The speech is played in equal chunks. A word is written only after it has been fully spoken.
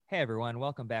Hey everyone,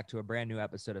 welcome back to a brand new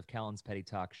episode of Kellen's Petty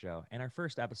Talk Show and our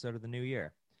first episode of the new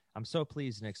year. I'm so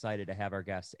pleased and excited to have our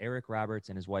guests Eric Roberts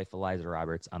and his wife Eliza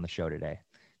Roberts on the show today.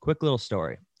 Quick little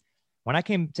story. When I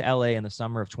came to LA in the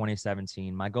summer of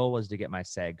 2017, my goal was to get my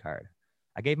SAG card.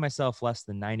 I gave myself less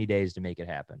than 90 days to make it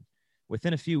happen.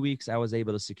 Within a few weeks, I was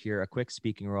able to secure a quick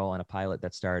speaking role in a pilot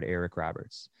that starred Eric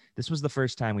Roberts. This was the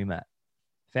first time we met.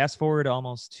 Fast forward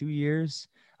almost 2 years,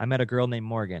 I met a girl named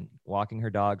Morgan walking her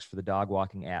dogs for the dog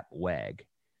walking app WAG.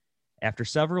 After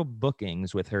several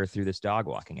bookings with her through this dog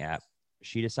walking app,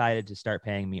 she decided to start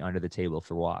paying me under the table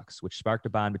for walks, which sparked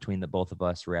a bond between the both of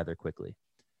us rather quickly.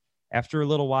 After a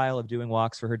little while of doing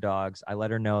walks for her dogs, I let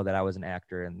her know that I was an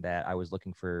actor and that I was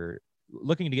looking to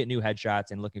get new headshots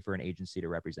and looking for an agency to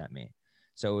represent me.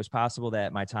 So it was possible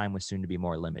that my time was soon to be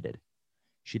more limited.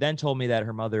 She then told me that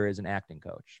her mother is an acting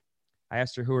coach. I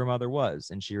asked her who her mother was,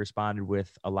 and she responded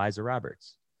with Eliza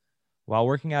Roberts. While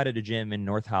working out at a gym in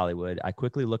North Hollywood, I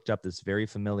quickly looked up this very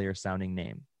familiar sounding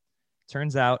name.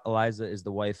 Turns out Eliza is the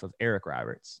wife of Eric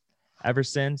Roberts. Ever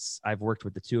since, I've worked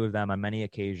with the two of them on many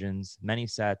occasions, many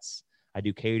sets. I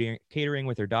do catering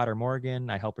with her daughter Morgan.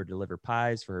 I help her deliver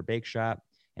pies for her bake shop,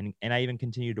 and I even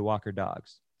continue to walk her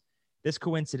dogs. This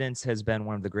coincidence has been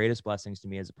one of the greatest blessings to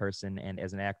me as a person and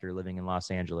as an actor living in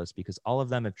Los Angeles because all of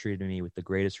them have treated me with the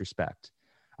greatest respect.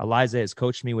 Eliza has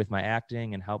coached me with my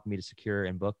acting and helped me to secure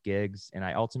and book gigs, and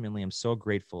I ultimately am so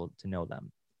grateful to know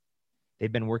them.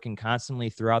 They've been working constantly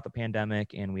throughout the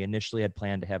pandemic, and we initially had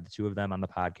planned to have the two of them on the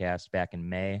podcast back in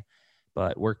May,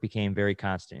 but work became very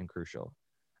constant and crucial.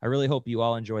 I really hope you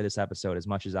all enjoy this episode as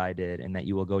much as I did and that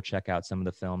you will go check out some of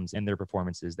the films and their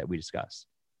performances that we discuss.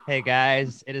 Hey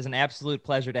guys, it is an absolute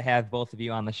pleasure to have both of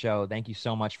you on the show. Thank you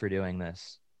so much for doing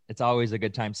this. It's always a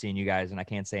good time seeing you guys, and I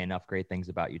can't say enough great things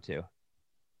about you two.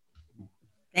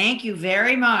 Thank you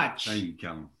very much. Thank you,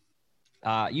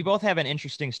 Kellen. You both have an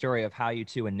interesting story of how you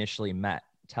two initially met.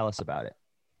 Tell us about it.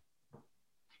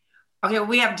 Okay, well,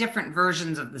 we have different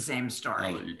versions of the same story.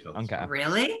 I'll let you tell us. Okay.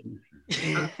 Really?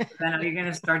 Then are you going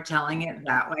to start telling it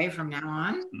that way from now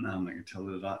on? No, I'm not going to tell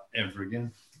it about ever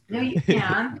again. No, you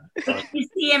can. You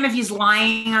see him if he's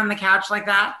lying on the couch like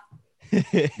that?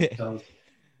 Tell us.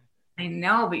 I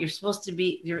know, but you're supposed to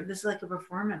be. This is like a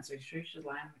performance. Are you sure you should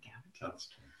lie on the couch? Tell us.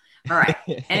 All right.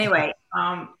 Anyway,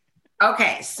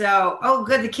 okay. So,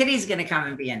 good. The kitty's going to come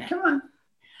and be in it. Come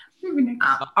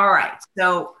on. All right.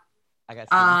 So, I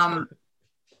got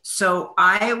so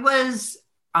I was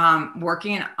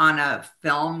working on a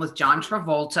film with John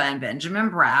Travolta and Benjamin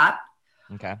Bratt.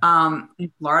 Okay.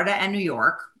 In Florida and New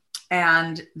York.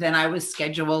 And then I was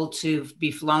scheduled to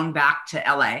be flown back to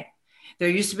LA. There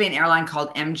used to be an airline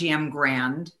called MGM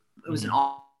Grand. It was an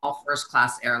all first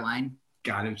class airline.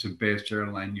 God, it was the best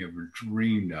airline you ever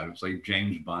dreamed of. It was like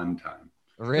James Bond time.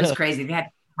 Really? It was crazy. They had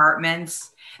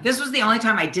compartments. This was the only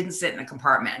time I didn't sit in a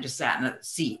compartment. I just sat in a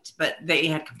seat, but they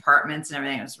had compartments and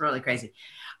everything. It was really crazy.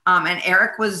 And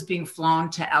Eric was being flown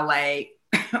to LA.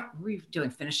 What were you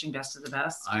doing? Finishing Best of the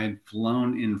Best? I had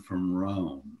flown in from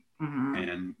Rome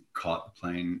and caught the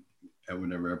plane at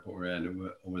whatever airport we're at.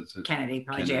 Was it Kennedy,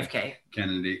 probably JFK.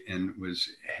 Kennedy, and was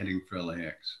heading for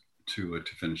LAX to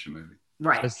finish the movie.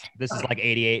 Right. This is like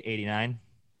 88, 89?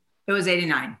 It was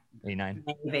 89. 89.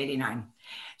 89.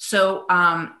 So,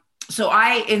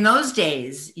 I, in those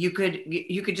days, you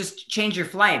could just change your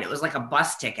flight. It was like a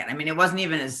bus ticket. I mean, it wasn't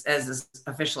even as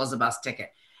official as a bus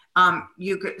ticket.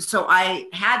 So I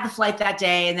had the flight that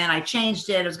day and then I changed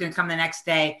it. It was going to come the next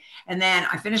day. And then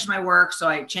I finished my work. So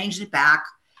I changed it back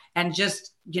and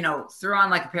just, threw on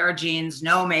like a pair of jeans,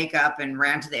 no makeup, and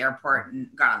ran to the airport and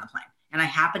got on the plane. And I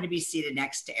happened to be seated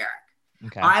next to Eric.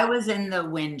 Okay. I was in the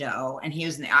window and he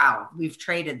was in the aisle. We've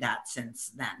traded that since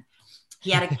then.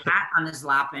 He had a cat on his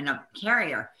lap in a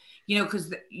carrier,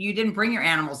 because you didn't bring your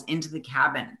animals into the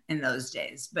cabin in those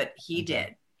days, but he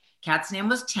did. Cat's name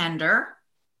was Tender.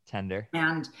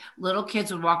 And little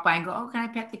kids would walk by and go, "Oh, can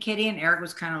I pet the kitty?" And Eric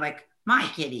was kind of like, "My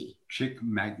kitty." Chick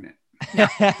magnet. No,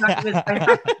 sure,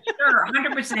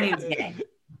 100% he was gay.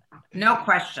 No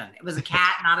question. It was a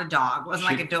cat, not a dog. It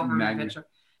wasn't like a Doberman picture.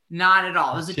 Not at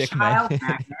all. It was a child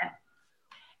magnet.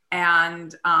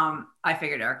 And I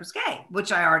figured Eric was gay,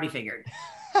 which I already figured.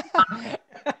 I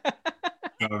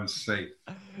was safe.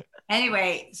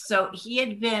 Anyway, so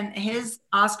his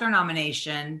Oscar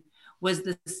nomination was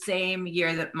the same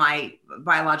year that my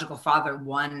biological father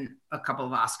won a couple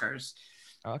of Oscars.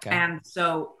 Okay. And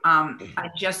so I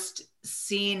just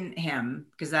seen him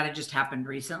because that had just happened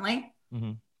recently.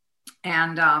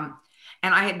 And I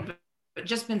had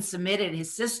just been submitted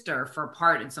his sister for a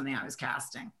part in something I was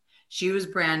casting. She was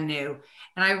brand new.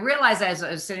 And I realized as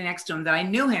I was sitting next to him that I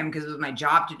knew him because it was my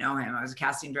job to know him. I was a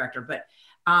casting director, but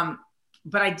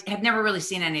But I had never really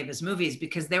seen any of his movies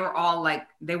because they were all like,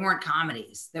 they weren't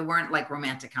comedies. They weren't like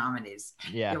romantic comedies.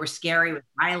 Yeah. They were scary with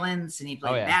violence and he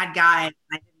played yeah. bad guy. I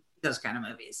didn't see those kind of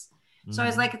movies. Mm-hmm. So I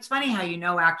was like, it's funny how you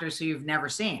know actors who you've never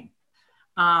seen.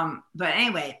 But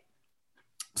anyway,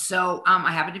 so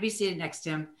I happened to be seated next to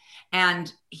him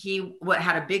and he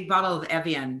had a big bottle of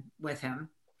Evian with him.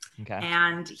 Okay.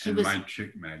 And he was my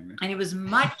chick magnet. And he was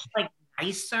much like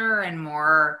nicer and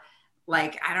more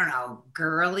like, I don't know,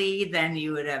 girly than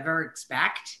you would ever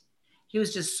expect. He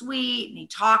was just sweet and he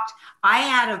talked. I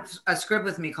had a script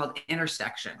with me called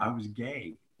Intersection. I was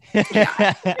gay.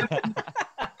 Yeah.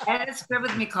 I had a script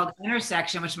with me called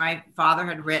Intersection, which my father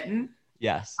had written.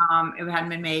 Yes. It hadn't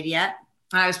been made yet.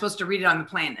 And I was supposed to read it on the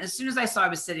plane. As soon as I saw I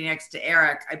was sitting next to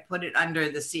Eric, I put it under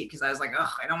the seat because I was like,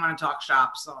 I don't want to talk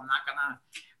shop, so I'm not going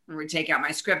to take out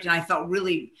my script. And I felt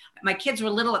really, my kids were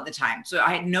little at the time, so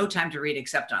I had no time to read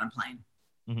except on a plane.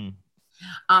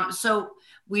 Mm-hmm. So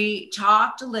we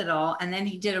talked a little, and then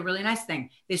he did a really nice thing.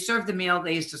 They served the meal.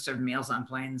 They used to serve meals on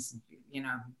planes,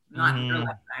 not in their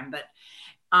lifetime, but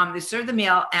they served the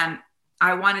meal, and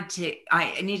I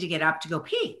need to get up to go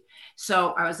pee. So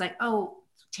I was like, oh,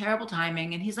 terrible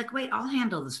timing. And he's like, wait, I'll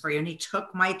handle this for you. And he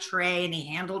took my tray and he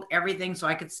handled everything so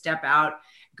I could step out,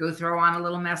 go throw on a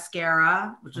little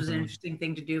mascara, which was an interesting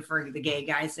thing to do for the gay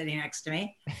guy sitting next to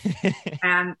me.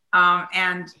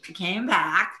 and came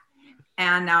back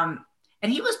and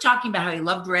he was talking about how he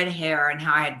loved red hair and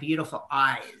how I had beautiful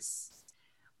eyes,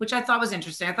 which I thought was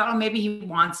interesting. I thought, maybe he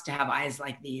wants to have eyes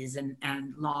like these and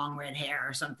long red hair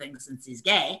or something since he's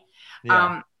gay.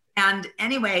 Yeah. And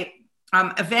anyway,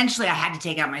 eventually I had to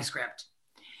take out my script.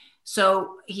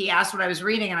 So he asked what I was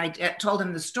reading and I told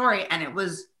him the story, and it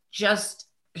was just,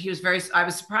 I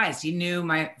was surprised. He knew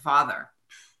my father.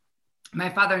 My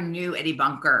father knew Eddie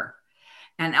Bunker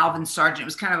and Alvin Sargent. It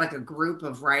was kind of like a group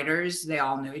of writers. They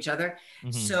all knew each other.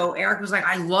 Mm-hmm. So Eric was like,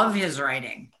 I love his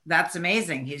writing. That's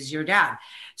amazing. He's your dad.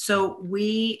 So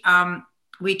we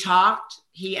talked.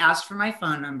 He asked for my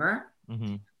phone number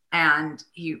and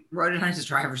he wrote it on his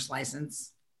driver's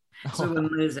license. So we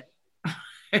wouldn't lose it.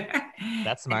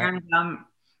 That's smart.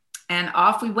 And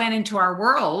off we went into our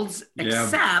worlds,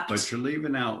 except. But you're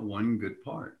leaving out one good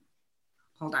part.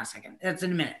 Hold on a second. That's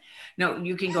in a minute. No,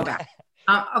 you can go back.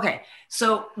 Okay.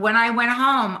 So when I went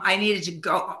home, I needed to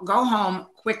go home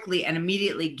quickly and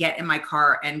immediately get in my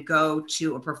car and go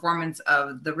to a performance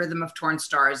of The Rhythm of Torn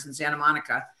Stars in Santa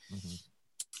Monica.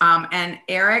 Mm-hmm. And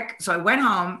Eric, so I went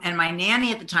home and my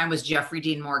nanny at the time was Jeffrey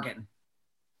Dean Morgan.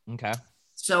 Okay.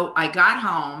 So I got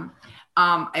home.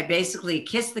 I basically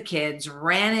kissed the kids,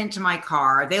 ran into my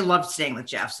car. They loved staying with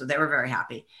Jeff, so they were very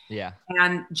happy. Yeah.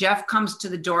 And Jeff comes to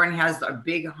the door and he has a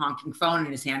big honking phone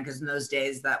in his hand because in those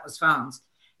days that was phones.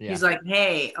 Yeah. He's like,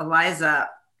 hey, Eliza,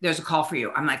 there's a call for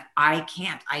you. I'm like, I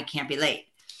can't be late.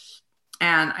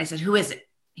 And I said, who is it?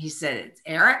 He said, it's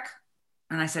Eric.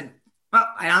 And I said, well,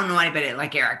 I don't know anybody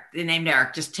like Eric. They named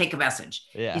Eric. Just take a message.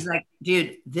 Yeah. He's like,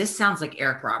 dude, this sounds like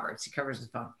Eric Roberts. He covers his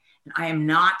phone. And I am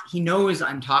not, he knows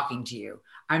I'm talking to you.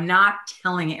 I'm not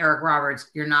telling Eric Roberts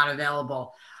you're not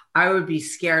available. I would be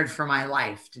scared for my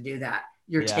life to do that.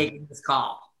 You're taking this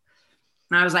call.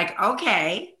 And I was like,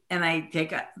 okay. And I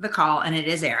take the call and it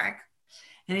is Eric.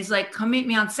 And he's like, come meet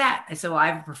me on set. I said, well, I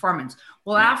have a performance.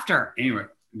 Well, after. Anyway,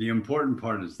 the important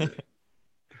part is that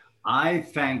I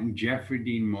thank Jeffrey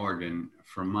Dean Morgan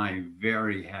for my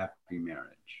very happy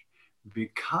marriage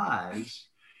because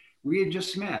we had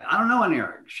just met. I don't know an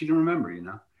Eric. She didn't remember,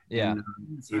 Yeah. And,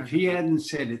 if he hadn't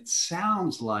said, it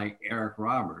sounds like Eric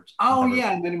Roberts. Oh,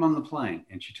 yeah, I met him on the plane.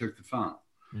 And she took the phone.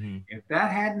 Mm-hmm. If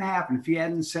that hadn't happened, if he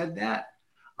hadn't said that,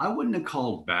 I wouldn't have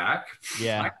called back.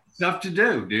 Yeah. I had stuff to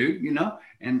do, dude,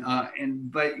 And I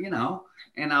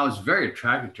was very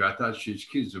attracted to her. I thought she was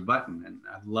cute as a button and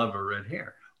I love her red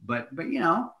hair. But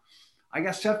I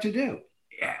got stuff to do.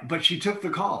 Yeah, but she took the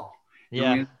call.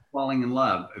 Yeah. Falling in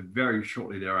love very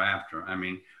shortly thereafter. I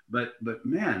mean, but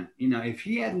man, if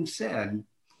he hadn't said,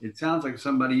 it sounds like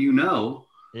somebody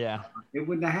yeah, it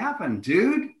wouldn't have happened,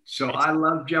 dude. So I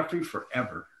love Jeffrey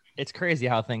forever. It's crazy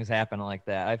how things happen like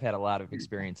that. I've had a lot of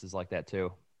experiences like that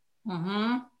too.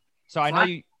 Mm-hmm. So I know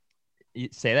you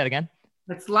say that again.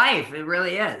 It's life. It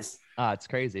really is. It's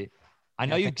crazy. I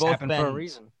know you've both been for a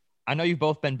reason. I know you've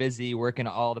both been busy working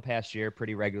all the past year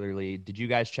pretty regularly. Did you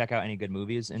guys check out any good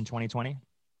movies in 2020?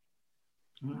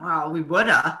 Well, we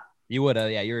woulda. You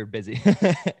woulda, yeah. You were busy.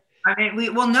 I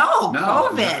mean,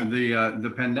 COVID. The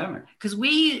pandemic. Because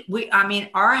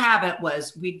our habit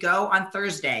was we'd go on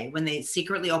Thursday when they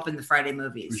secretly opened the Friday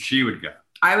movies. She would go.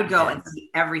 I would go and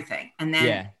see everything, and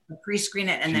then pre-screen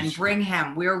it, and then bring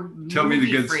him. We're tell me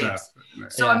the good freaks.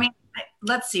 stuff. So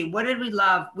let's see, what did we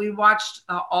love? We watched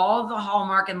all the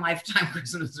Hallmark and Lifetime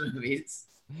Christmas movies.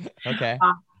 Okay.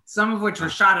 Some of which were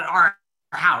shot at our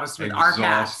house with our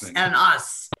cats and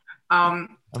us.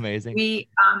 Amazing. We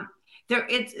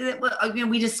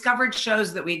we discovered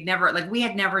shows that we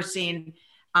had never seen.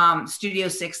 Studio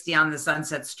 60 on the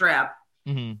Sunset Strip,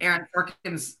 Aaron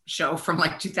Sorkin's show from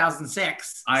like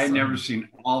 2006. I had never seen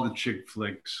all the chick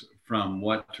flicks from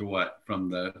What to What, from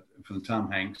the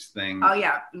Tom Hanks thing. Oh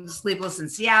yeah, Sleepless in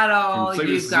Seattle.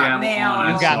 You've got mail.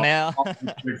 You've got mail.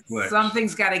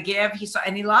 Something's got to give. He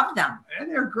loved them,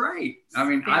 and they're great. I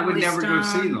mean, Family I would never Stone.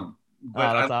 go see them,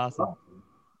 but that's awesome.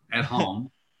 At home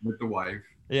with the wife.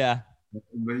 Yeah.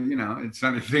 But it's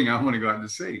not a thing I want to go out to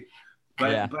see.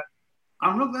 But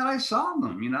I'm real glad I saw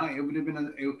them. It would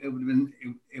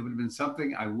have been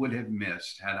something I would have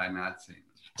missed had I not seen them.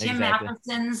 Tim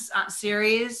Matheson's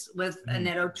series with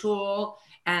Annette O'Toole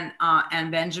and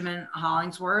Benjamin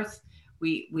Hollingsworth.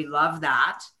 We love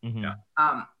that.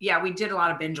 Yeah. We did a lot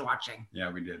of binge watching.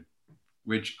 Yeah, we did,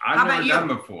 which I've never done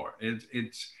before.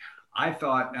 I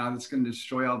thought, now it's going to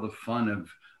destroy all the fun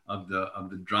of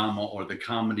the drama or the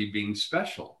comedy being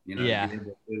special.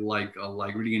 Like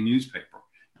reading a newspaper.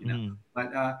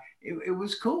 But it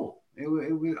was cool.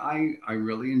 I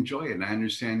really enjoy it, and I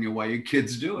understand why you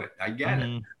kids do it. I get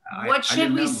it. What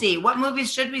should we see? What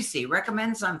movies should we see?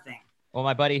 Recommend something. Well,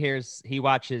 my buddy he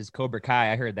watches Cobra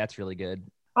Kai. I heard that's really good.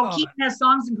 Oh, Keaton has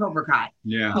songs in Cobra Kai.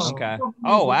 Yeah. Okay.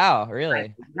 Oh wow,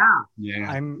 really?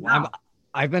 Yeah.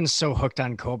 I've been so hooked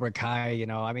on Cobra Kai.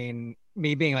 I mean,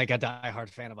 me being like a diehard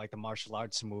fan of like the martial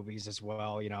arts movies as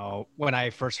well. When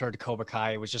I first heard Cobra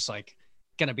Kai, it was just like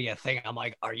gonna be a thing. I'm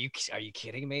like, are you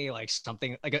kidding me? Like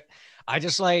something like I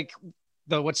just like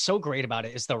what's so great about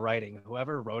it is the writing.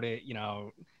 Whoever wrote it,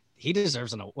 he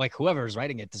deserves whoever's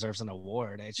writing it deserves an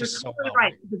award. It's just so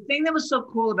right. The thing that was so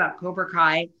cool about Cobra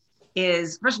Kai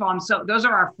is, first of all, those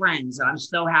are our friends, and I'm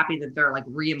so happy that they're like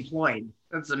re-employed.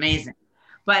 That's amazing.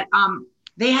 But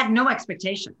they had no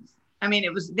expectations. I mean,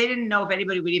 they didn't know if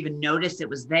anybody would even notice it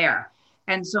was there.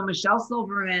 And so Michelle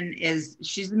Silverman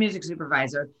she's the music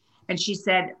supervisor. And she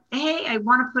said, hey, I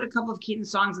want to put a couple of Keaton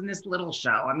songs in this little show.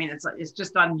 I mean, it's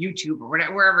just on YouTube or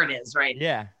wherever it is, right?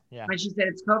 Yeah, yeah. And she said,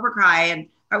 it's Cobra Kai. And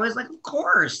I was like, of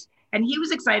course. And he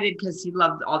was excited because he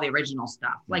loved all the original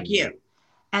stuff, like you.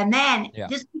 And then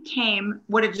this became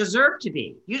what it deserved to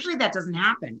be. Usually that doesn't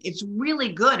happen. It's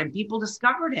really good, and people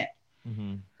discovered it.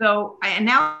 So, and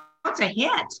now it's a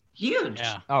hit. Huge.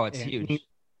 Yeah. Oh, it's huge.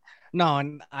 No,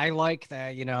 and I like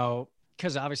that,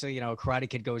 because obviously, Karate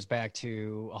Kid goes back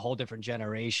to a whole different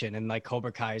generation, and like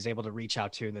Cobra Kai is able to reach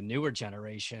out to the newer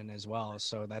generation as well.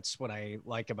 So that's what I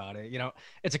like about it.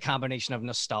 It's a combination of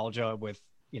nostalgia with,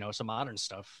 some modern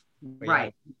stuff. But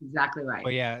right. Exactly right.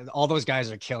 But yeah, all those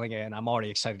guys are killing it, and I'm already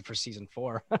excited for season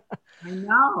 4. I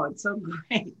know. It's so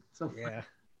great. So yeah.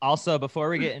 Also, before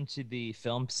we get into the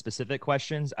film specific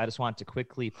questions, I just want to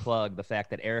quickly plug the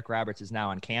fact that Eric Roberts is now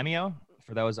on Cameo.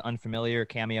 For those unfamiliar,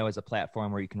 Cameo is a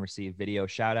platform where you can receive video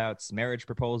shout-outs, marriage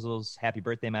proposals, happy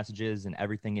birthday messages, and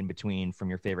everything in between from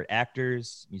your favorite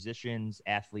actors, musicians,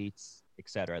 athletes,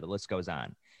 etc. The list goes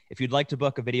on. If you'd like to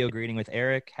book a video greeting with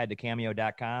Eric, head to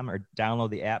cameo.com or download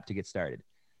the app to get started.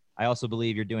 I also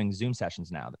believe you're doing Zoom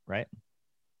sessions now, right?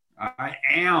 I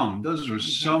am. Those were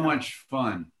so much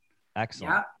fun.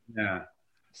 Excellent. Yeah.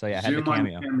 So yeah, head to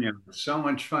Cameo. So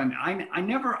much fun. I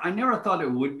never thought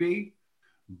it would be.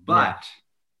 But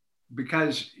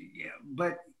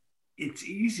but it's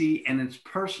easy, and it's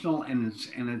personal, and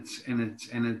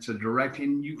it's a direct,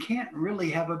 and you can't really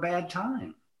have a bad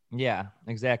time. Yeah,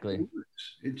 exactly.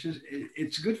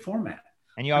 It's a good format.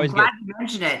 And you always I'm glad you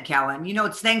mentioned it, Kellen.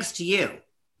 It's thanks to you.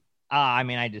 I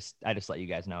mean, I just let you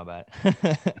guys know about it.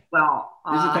 Well,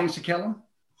 is it thanks to Kellen?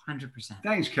 100%.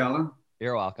 Thanks, Kellen.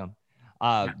 You're welcome.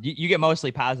 You get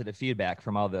mostly positive feedback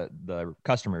from all the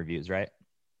customer reviews, right?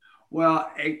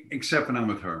 Well, except when I'm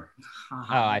with her. Oh,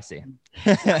 I see.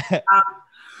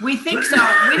 We think so.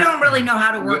 We don't really know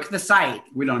how to work the site.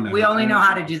 We don't know. We only know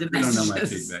how to do the messages. We don't know my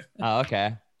feedback. Oh,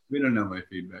 okay. We don't know my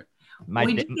feedback.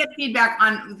 We do get feedback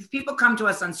on, people come to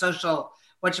us on social,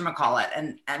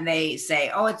 whatchamacallit, and they say,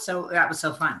 oh, that was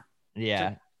so fun.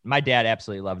 Yeah. My dad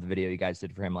absolutely loved the video you guys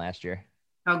did for him last year.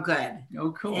 Oh, good.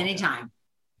 Oh, cool. Anytime.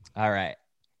 All right.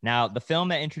 Now, the film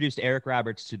that introduced Eric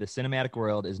Roberts to the cinematic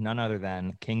world is none other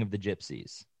than King of the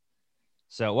Gypsies.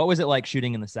 So what was it like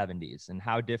shooting in the 70s, and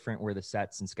how different were the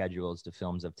sets and schedules to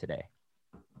films of today?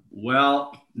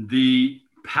 Well, the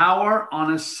power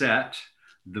on a set,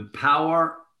 the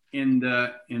power in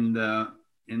the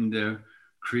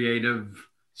creative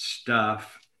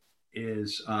stuff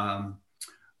is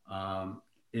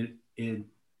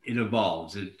it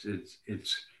evolves.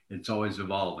 It's always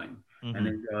evolving. Mhm. And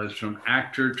it goes from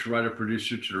actor to writer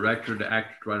producer to director to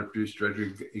actor to writer producer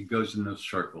director. It goes in those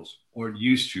circles, or it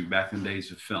used to back in the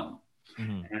days of film.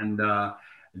 Mhm. And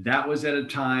that was at a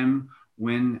time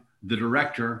when the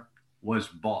director was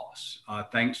boss,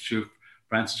 thanks to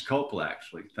Francis Coppola,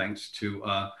 actually, thanks to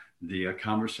the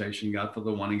Conversation,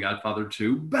 Godfather 1 and Godfather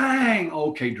 2. Bang!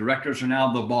 Okay, directors are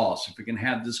now the boss. If we can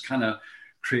have this kind of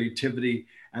creativity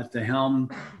at the helm,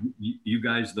 you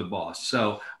guys the boss.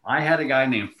 So I had a guy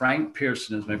named Frank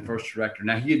Pearson as my first director.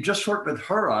 Now, he had just worked with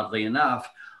her, oddly enough,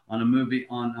 on a movie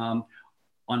on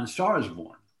A Star Is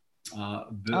Born. Oh,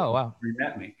 wow. He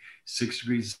met me, 6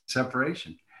 Degrees of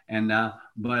Separation. And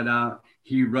but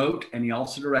he wrote and he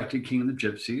also directed King of the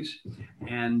Gypsies,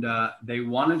 and they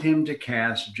wanted him to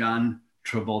cast John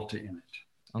Travolta in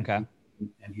it. Okay.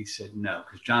 And he said no,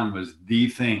 because John was the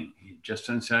thing. He just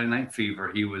done Saturday Night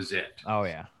Fever. He was it. Oh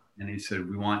yeah. And he said,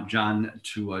 we want John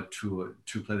to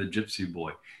play the Gypsy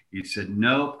Boy. He said,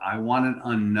 no, I want an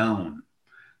unknown.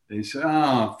 They said,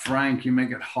 oh, Frank, you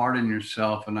make it hard on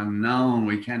yourself. An unknown.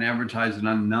 We can't advertise an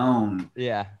unknown.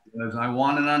 Yeah. Because I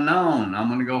want an unknown. I'm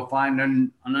going to go find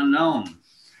an unknown.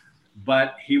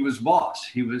 But he was boss.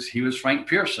 He was Frank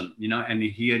Pearson, you know, and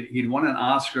he'd won an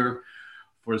Oscar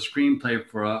for a screenplay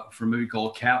for a movie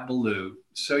called Cat Ballou.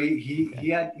 So he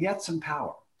had some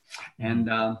power.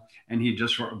 And he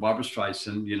just wrote Barbra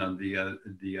Streisand, you know,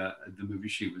 the movie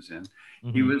she was in.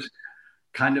 Mm-hmm. He was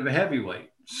kind of a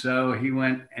heavyweight. So he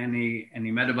went and he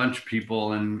met a bunch of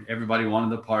people, and everybody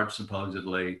wanted the part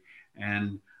supposedly.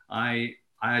 And I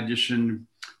auditioned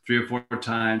 3 or 4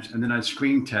 times, and then I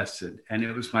screen tested. And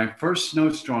it was my first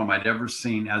snowstorm I'd ever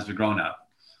seen as a grown-up.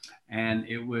 And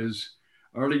it was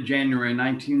early January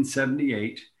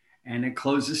 1978, and it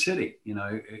closed the city. You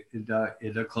know,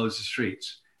 it closed the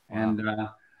streets. Wow. And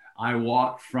I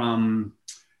walked from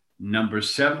number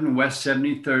 7 West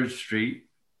 73rd Street,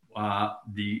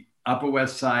 the Upper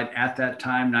West Side at that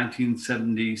time,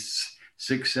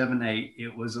 1976, 7, 8.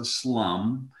 It was a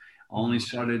slum. Only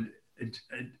started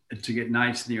to get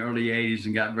nice in the early 80s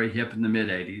and got very hip in the mid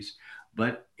 80s.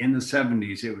 But in the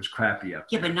 70s, it was crappy up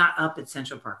there. Yeah, but not up at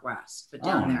Central Park West, but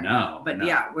down there. No. But no.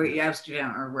 yeah, where you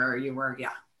Amsterdam or where you were,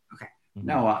 yeah. Okay.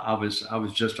 No, I was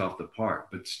just off the park,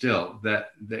 but still,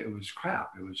 that it was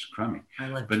crap. It was crummy. I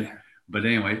lived but, there. But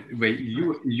anyway, wait,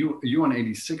 you on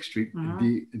 86th Street,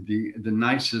 Mm-hmm. the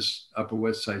nicest Upper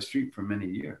West Side street for many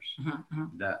years.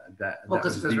 Mm-hmm. That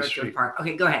because it goes right to the park.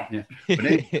 Okay, go ahead. Yeah. But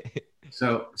anyway,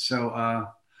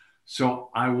 so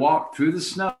I walked through the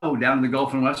snow down to the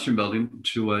Gulf and Western Building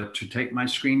to take my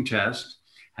screen test.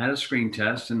 Had a screen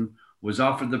test and was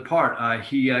offered the part.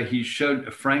 He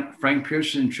showed Frank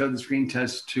Pearson showed the screen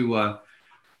test to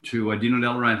Dino De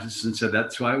Laurentiis and said,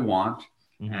 that's who I want.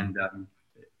 Mm-hmm. And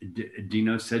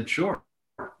Dino said, sure.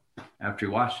 After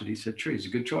he watched it, he said, sure, he's a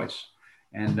good choice.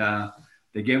 And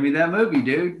they gave me that movie,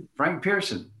 dude, Frank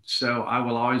Pearson. So I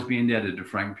will always be indebted to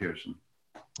Frank Pearson.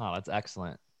 Oh, that's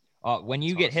excellent. When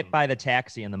you get hit by the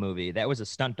taxi in the movie, that was a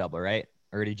stunt double, right?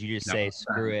 Or did you just say,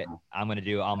 screw it, I'm going to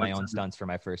do all my own stunts for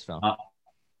my first film?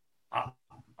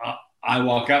 I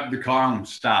walk up the car and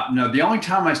stop. No, the only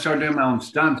time I started doing my own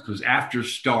stunts was after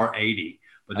Star 80.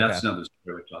 But that's another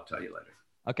story, which I'll tell you later.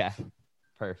 Okay.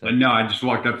 Perfect. But no, I just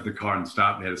walked up to the car and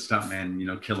stopped. They had a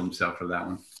stuntman, kill himself for that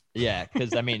one. Yeah,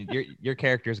 because I mean, your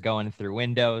character's going through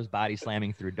windows, body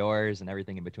slamming through doors, and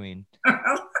everything in between.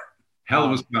 Hell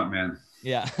of a stuntman.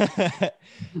 Yeah.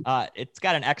 It's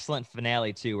got an excellent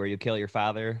finale too, where you kill your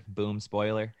father. Boom,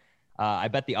 spoiler. I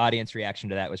bet the audience reaction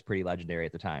to that was pretty legendary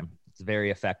at the time. It's a very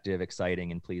effective,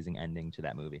 exciting, and pleasing ending to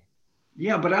that movie.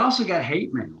 Yeah, but I also got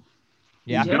hate mail.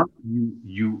 Yeah.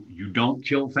 You don't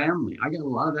kill family. I got a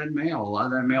lot of that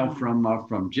mail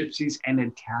from gypsies and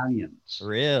Italians.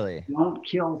 Really? Don't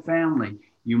kill family.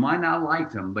 You might not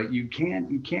like them, but you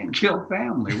can't kill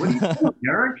family. What are you doing,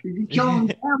 Eric? You killing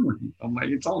family. I'm like,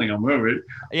 it's only a movie.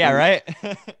 Yeah, right.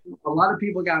 A lot of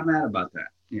people got mad about that.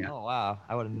 Yeah. Oh wow,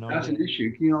 I would have known. That's an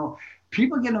issue.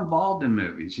 People get involved in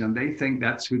movies. They think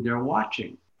that's who they're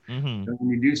watching. Mm-hmm. So when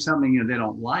you do something they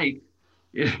don't like,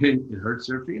 it hurts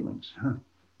their feelings.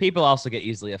 People also get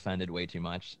easily offended way too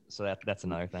much, so that's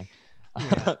another thing.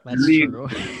 Yeah, that's true.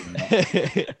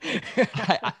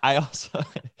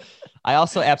 I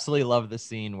also absolutely love the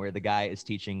scene where the guy is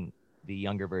teaching the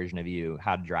younger version of you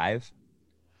how to drive.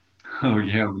 Oh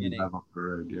yeah, we have a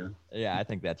parade. Yeah. Yeah, I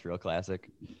think that's real classic.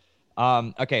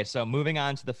 Okay, so moving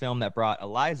on to the film that brought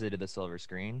Eliza to the silver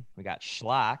screen, we got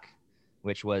Schlock,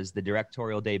 which was the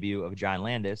directorial debut of John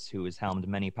Landis, who has helmed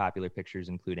many popular pictures,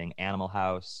 including Animal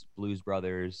House, Blues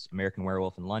Brothers, American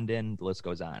Werewolf in London. The list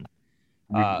goes on.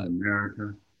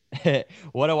 America.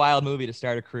 What a wild movie to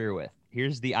start a career with.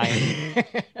 Here's the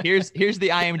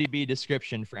IMDb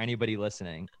description for anybody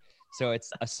listening. So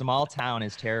it's a small town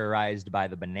is terrorized by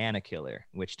the banana killer,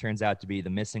 which turns out to be the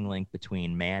missing link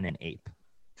between man and ape.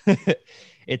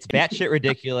 It's batshit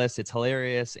ridiculous. It's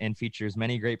hilarious and features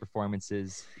many great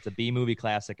performances. It's a B movie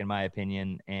classic in my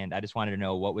opinion. And I just wanted to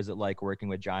know, what was it like working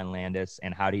with John Landis,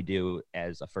 and how did he do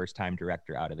as a first-time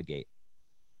director out of the gate?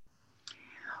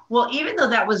 Well, even though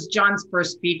that was John's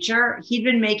first feature, he'd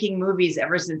been making movies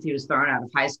ever since he was thrown out of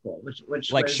high school,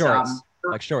 which Like was, shorts,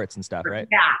 like shorts and stuff, right?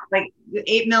 Yeah, like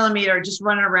 8mm, just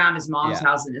running around his mom's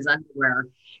house in his underwear.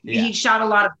 Yeah. He shot a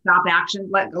lot of stop action,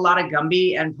 like a lot of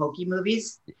Gumby and Pokey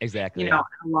movies. Exactly. You know,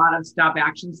 a lot of stop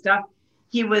action stuff.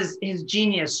 His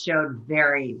genius showed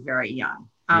very, very young.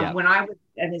 When I was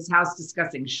at his house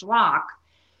discussing schlock,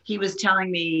 he was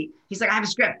telling me, he's like, I have a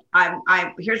script.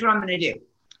 Here's what I'm going to do.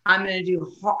 I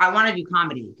want to do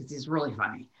comedy because he's really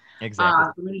funny. Exactly.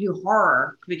 I'm going to do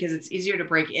horror because it's easier to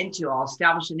break into. I'll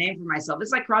establish a name for myself.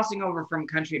 It's like crossing over from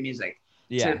country music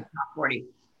to top 40.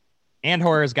 And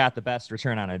horror's got the best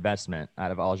return on investment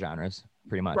out of all genres,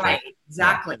 pretty much. Right.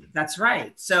 Exactly. Yeah. That's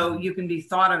right. So you can be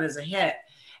thought of as a hit.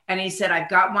 And he said, I've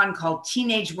got one called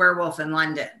Teenage Werewolf in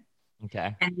London.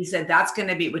 Okay. And he said, that's going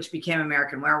to be, which became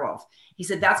American Werewolf. He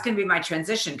said, that's going to be my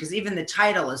transition because even the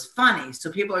title is funny.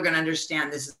 So people are going to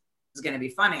understand this is going to be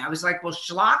funny. I was like, well,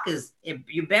 schlock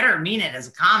you better mean it as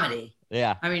a comedy.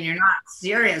 Yeah. I mean, you're not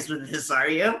serious with this, are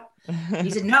you? He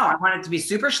said, no, I want it to be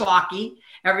super schlocky.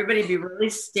 Everybody be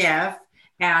really stiff.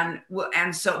 And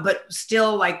so, but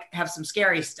still like have some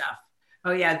scary stuff.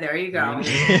 Oh yeah, there you go.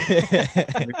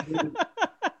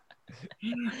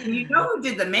 You know who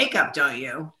did the makeup, don't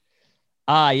you?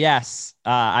 Yes.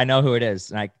 I know who it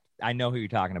is. And I know who you're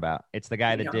talking about. It's the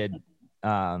guy that did,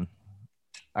 all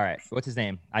right. What's his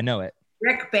name? I know it.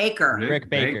 Rick Baker. Rick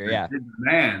Baker. Yeah.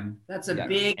 Man. That's a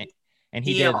big and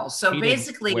he deal. Did, so he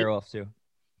basically, did Werewolf too.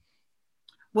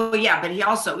 Well, yeah, but he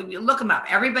also, look him up.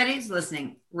 Everybody's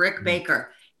listening. Rick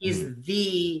Baker. He's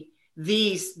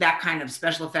that kind of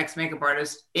special effects makeup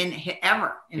artist in history.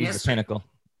 The pinnacle.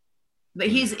 But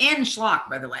he's in schlock,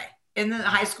 by the way, in the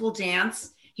high school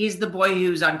dance. He's the boy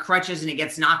who's on crutches and he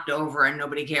gets knocked over and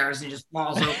nobody cares and he just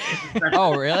falls over.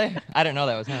 Oh, really? I didn't know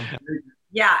that was him.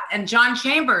 Yeah. And John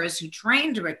Chambers, who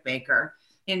trained Rick Baker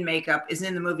in makeup, is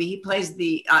in the movie. He plays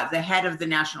the head of the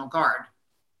National Guard.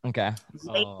 Okay.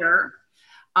 Later,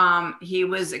 he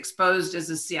was exposed as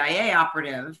a CIA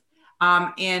operative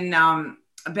in Ben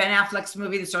Affleck's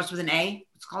movie that starts with an A.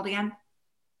 What's it called again?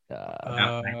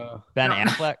 Ben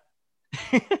Affleck.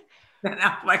 Ben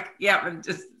Affleck. Yeah, but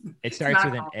it starts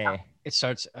with an A. It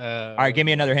starts. All right, give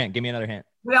me another hint.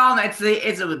 We all know it's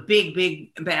a big Ben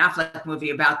Affleck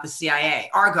movie about the CIA.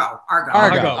 Argo.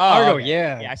 Okay.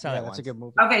 Yeah, I saw that. That's a good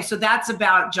movie. Okay, so that's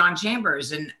about John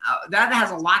Chambers, and that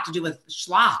has a lot to do with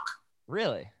schlock.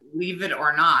 Really? Believe it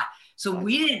or not. So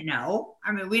we didn't know.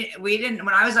 I mean, we didn't.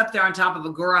 When I was up there on top of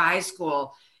Agora High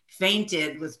School,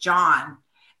 fainted with John,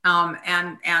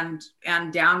 and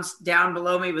down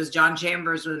below me was John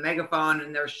Chambers with a megaphone,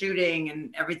 and they're shooting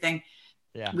and everything.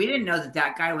 Yeah. We didn't know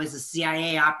that guy was a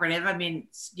CIA operative. I mean,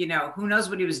 who knows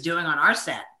what he was doing on our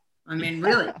set? I mean,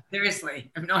 really,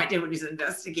 seriously, I have no idea what he's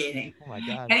investigating. Oh my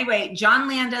God. Anyway, John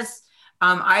Landis.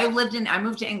 I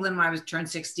moved to England when I turned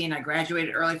 16. I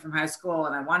graduated early from high school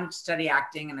and I wanted to study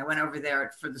acting, and I went over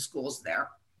there for the schools there.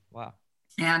 Wow.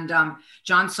 And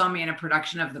John saw me in a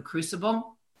production of The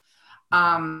Crucible.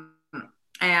 Then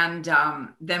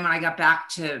when I got back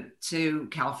to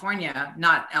California,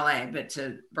 not LA, but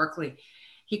to Berkeley,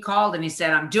 he called and he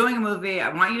said, I'm doing a movie. I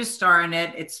want you to star in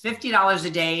it. It's $50 a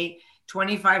day,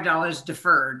 $25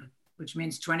 deferred, which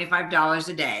means $25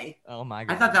 a day. Oh my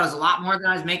God. I thought that was a lot more than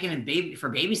I was making for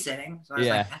babysitting. So I was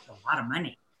like, that's a lot of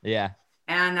money. Yeah.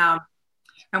 And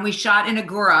we shot in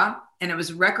Agora, and it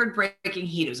was record breaking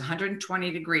heat. It was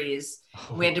 120 degrees.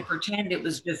 We had to pretend it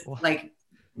was just like,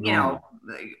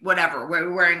 whatever. We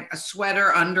were wearing a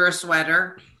sweater under a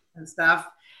sweater and stuff.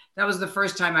 That was the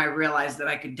first time I realized that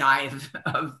I could die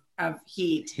of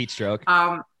heat. Heat stroke.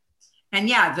 And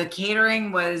yeah, the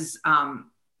catering was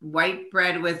white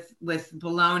bread with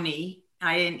bologna.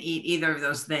 I didn't eat either of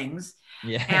those things.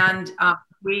 Yeah. And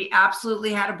we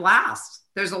absolutely had a blast.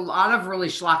 There's a lot of really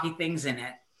schlocky things in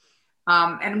it.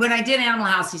 And when I did Animal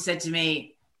House, he said to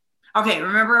me, okay,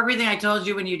 remember everything I told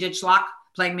you when you did schlock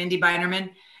playing Mindy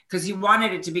Binerman? Because he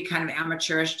wanted it to be kind of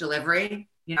amateurish delivery,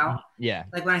 Yeah.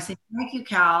 Like when I say, thank you,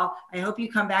 Cal, I hope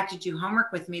you come back to do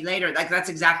homework with me later. Like that's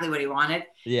exactly what he wanted.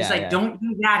 Yeah. He's like, don't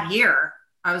do that here.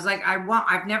 I was like,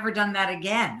 I've never done that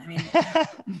again. I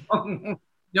mean,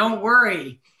 don't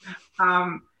worry.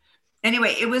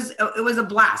 Anyway, it was a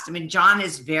blast. I mean, John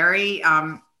is very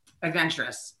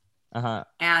adventurous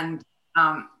and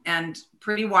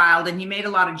pretty wild. And he made a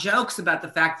lot of jokes about the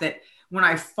fact that when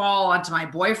I fall onto my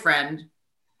boyfriend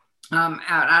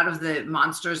out of the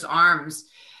monster's arms,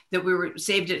 that we were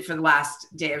saved it for the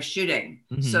last day of shooting.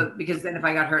 So because then if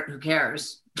I got hurt, who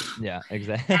cares? Yeah,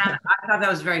 exactly. And I thought that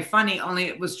was very funny, only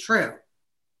it was true.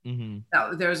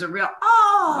 So there's a real,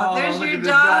 there's look your at the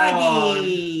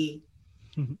doggy.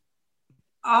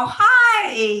 Oh,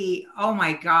 hi. Oh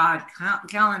my God.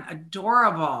 Kellen,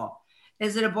 adorable.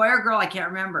 Is it a boy or girl? I can't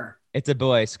remember. It's a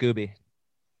boy, Scooby.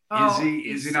 Is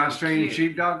he an Australian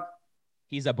sheepdog?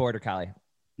 He's a border collie.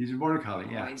 He's a border collie,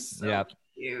 yeah. He's so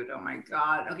cute. Oh my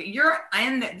God. Okay,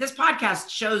 this podcast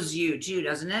shows you too,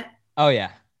 doesn't it? Oh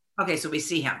yeah. Okay, so we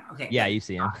see him. Okay. Yeah, you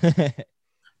see him.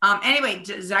 Anyway,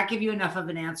 does that give you enough of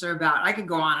an answer about? I could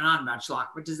go on and on about Schlock,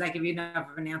 but does that give you enough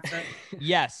of an answer?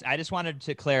 Yes, I just wanted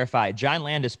to clarify. John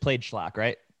Landis played Schlock,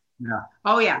 right? Yeah.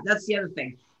 Oh yeah, that's the other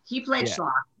thing. He played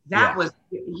Schlock. That was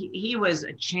he was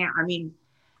a champ. I mean,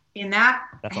 in that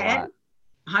head,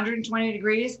 120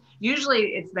 degrees.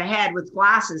 Usually it's the head with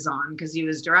glasses on because he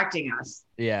was directing us.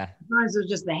 Yeah. Sometimes it was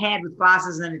just the head with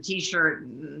glasses and a t-shirt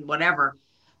and whatever.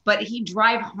 But he'd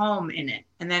drive home in it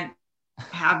and then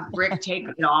have Rick take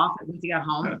it off once he got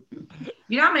home.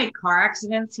 You know how many car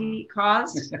accidents he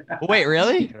caused? Wait,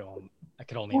 really? I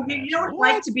could only imagine. You know what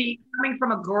it's like to be coming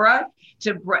from Agoura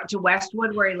to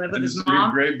Westwood where he lived with his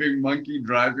mom? Great big monkey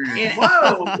driving.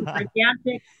 Whoa,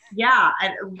 gigantic. Yeah,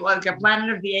 like a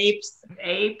Planet of the Apes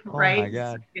ape, right? Oh my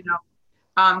God. You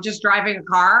know, just driving a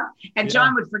car. And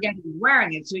John would forget he was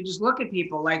wearing it. So he'd just look at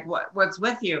people like, what's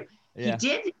with you? Yeah. He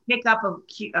did pick up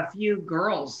a few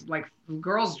girls, like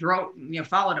girls drove,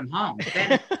 followed him home.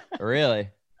 Then, really?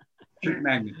 Chick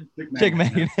magnet.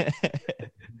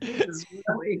 It's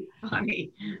really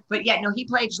funny. But yeah, no, he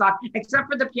played Schlock,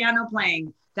 except for the piano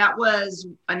playing. That was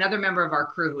another member of our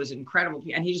crew who was incredible.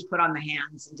 And he just put on the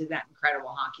hands and did that incredible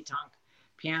honky tonk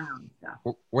piano and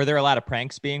stuff. Were there a lot of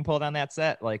pranks being pulled on that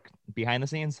set, like behind the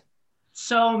scenes?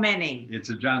 So many. It's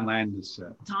a John Landis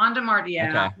set. Tondemar,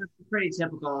 that's pretty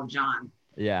typical of John.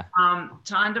 Yeah.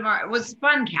 Tondemar, it was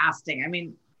fun casting. I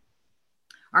mean,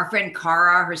 our friend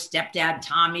Cara, her stepdad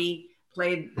Tommy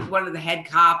played one of the head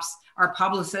cops. Our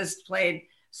publicist played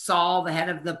Saul, the head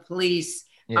of the police.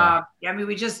 I mean,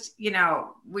 we just,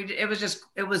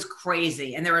 it was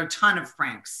crazy. And there were a ton of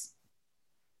pranks.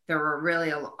 There were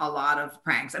really a lot of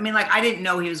pranks. I mean, like, I didn't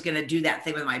know he was going to do that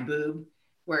thing with my boob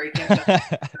where he kept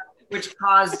which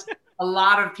caused a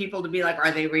lot of people to be like,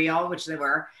 are they real? Which they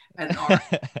were. And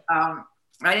I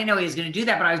didn't know he was going to do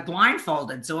that, but I was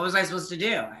blindfolded. So what was I supposed to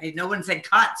do? No one said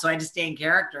cut. So I had to stay in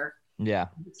character. Yeah.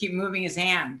 Just keep moving his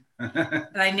hand. And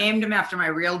I named him after my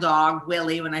real dog,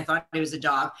 Willie, when I thought he was a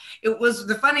dog. It was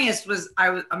the funniest was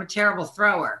I'm a terrible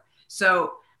thrower.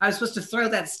 So I was supposed to throw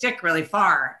that stick really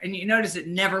far. And you notice it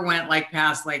never went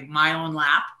past my own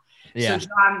lap. Yeah. So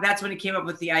John, that's when he came up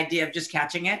with the idea of just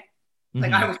catching it.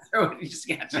 Like I would throw it and just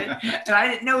catch it. And I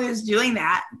didn't know he was doing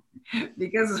that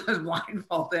because I was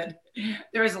blindfolded.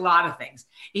 There was a lot of things.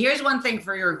 Here's one thing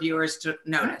for your viewers to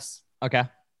notice. Okay.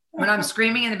 When I'm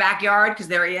screaming in the backyard, because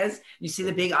there he is, you see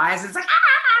the big eyes. It's like,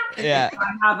 ah! Yeah.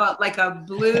 I have a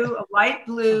light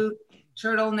blue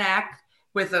turtleneck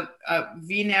with a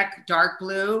V-neck, dark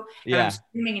blue. And I'm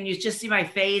screaming and you just see my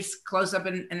face close up.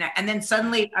 And then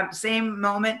suddenly, same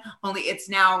moment, only it's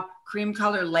now cream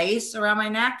color lace around my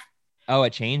neck. Oh,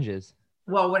 it changes.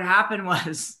 Well, what happened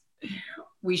was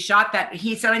we shot that.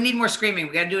 He said, I need more screaming.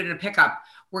 We got to do it in a pickup.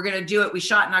 We're going to do it. We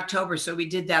shot in October. So we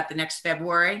did that the next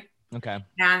February. Okay.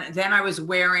 And then I was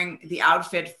wearing the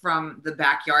outfit from the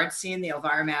backyard scene, the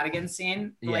Elvira Madigan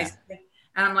scene. Yeah.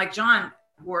 And I'm like, John,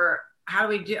 how do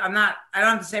we do? I don't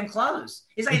have the same clothes.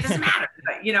 He's like, it doesn't matter.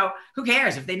 But, who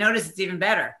cares? If they notice, it's even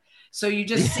better. So you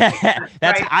just,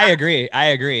 I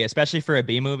agree. Especially for a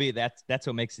B movie. That's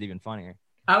what makes it even funnier.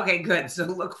 Okay, good. So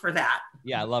look for that.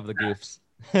 Yeah, I love the goofs.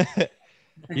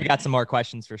 You got some more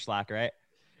questions for Schlock, right?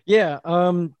 Yeah.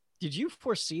 Did you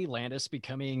foresee Landis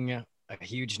becoming a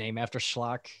huge name after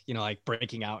Schlock? Like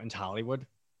breaking out into Hollywood?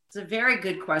 It's a very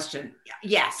good question.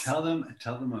 Yes. Tell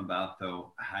them about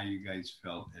though how you guys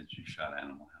felt as you shot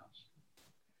Animal House.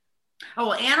 Oh,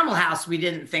 well, Animal House we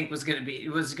didn't think was going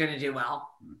to do well.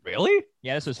 Really?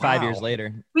 Yeah, this was 5 years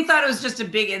later. We thought it was just a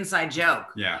big inside joke.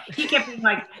 Yeah. He kept being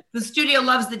like, the studio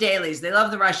loves the dailies. They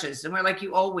love the rushes. And we're like,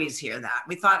 you always hear that.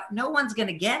 We thought no one's going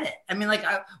to get it. I mean,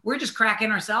 we're just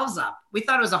cracking ourselves up. We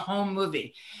thought it was a home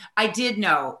movie. I did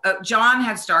know John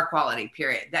had star quality,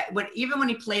 period. Even when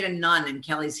he played a nun in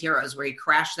Kelly's Heroes, where he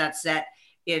crashed that set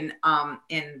in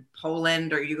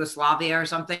Poland or Yugoslavia or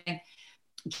something,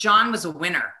 John was a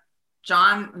winner.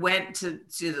 John went to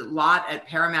the lot at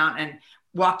Paramount and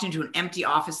walked into an empty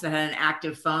office that had an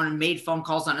active phone and made phone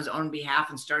calls on his own behalf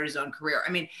and started his own career.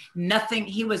 I mean, nothing,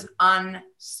 he was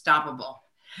unstoppable.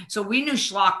 So we knew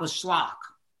Schlock was Schlock.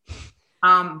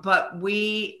 But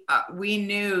we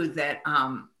knew that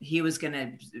he was going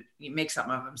to make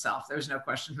something of himself. There's no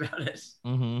question about it.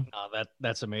 Mm-hmm. Oh,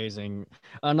 that's amazing.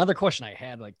 Another question I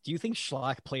had, like, do you think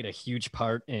Schlock played a huge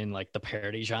part in like the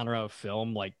parody genre of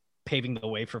film, like paving the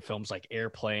way for films like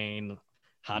Airplane,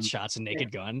 Hot Shots, and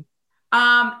Naked Gun?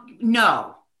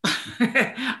 No.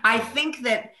 I think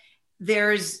that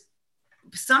there's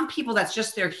some people that's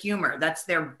just their humor. That's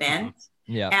their bent.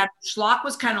 Yeah. And Schlock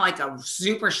was kind of like a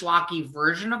super schlocky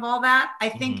version of all that. I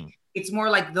think it's more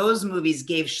like those movies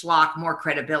gave Schlock more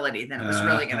credibility than it was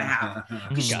really going to have.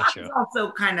 Schlock is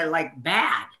also kind of like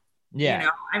bad. Yeah. You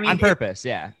know? I mean, on purpose.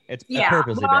 Yeah. It's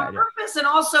purposely bad. On Yeah. purpose, and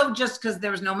also just because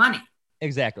there was no money.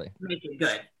 Exactly. To make it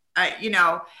good. You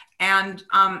know, and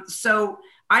so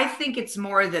I think it's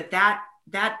more that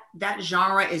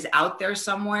genre is out there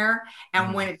somewhere.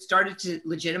 And when it started to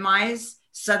legitimize,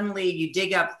 suddenly you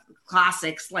dig up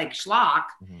classics like Schlock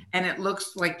and it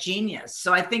looks like genius.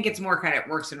 So I think it's more kind of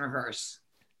works in reverse.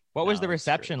 What was the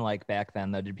reception like back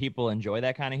then, though? Did people enjoy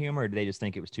that kind of humor, or did they just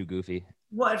think it was too goofy?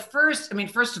 Well, at first, I mean,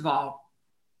 first of all,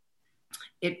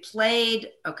 it played,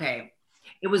 okay.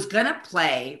 It was going to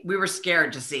play, we were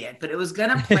scared to see it, but it was going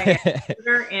to play at a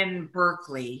theater in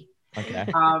Berkeley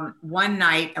one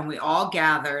night, and we all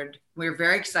gathered. We were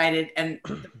very excited, and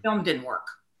the film didn't work.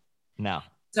 No.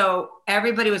 So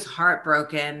everybody was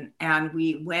heartbroken, and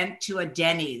we went to a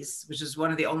Denny's, which is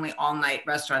one of the only all-night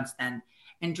restaurants then,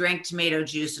 and drank tomato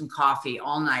juice and coffee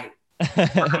all night.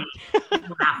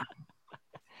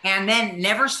 And then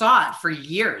never saw it for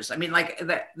years. I mean, like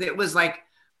it was like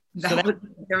that was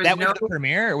the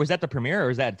premiere, or was that the premiere, or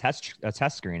was that a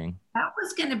test screening? That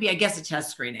was going to be, I guess, a test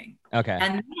screening. Okay.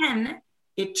 And then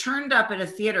it turned up at a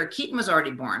theater. Keaton was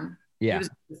already born. Yeah. He was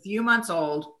a few months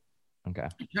old. Okay.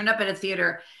 It turned up at a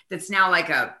theater that's now like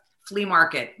a flea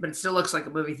market, but it still looks like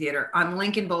a movie theater on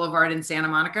Lincoln Boulevard in Santa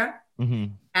Monica. Mm-hmm.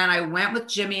 And I went with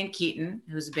Jimmy and Keaton,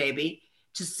 who's a baby,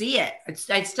 to see it.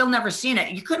 I'd still never seen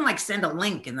it. You couldn't like send a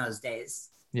link in those days.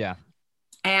 Yeah.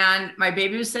 And my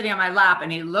baby was sitting on my lap,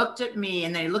 and he looked at me,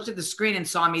 and then he looked at the screen and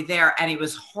saw me there, and he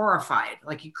was horrified.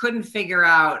 Like he couldn't figure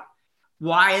out,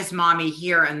 why is mommy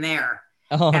here and there?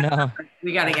 Oh, and no.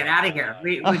 We got to get out of here.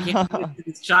 We can't do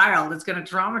this child. It's going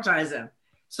to traumatize him.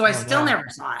 So I still never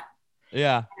saw it.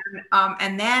 Yeah.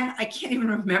 And then I can't even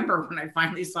remember when I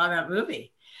finally saw that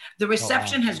movie. The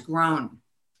reception has grown.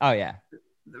 Oh, yeah.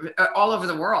 All over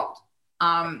the world.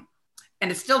 And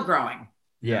it's still growing.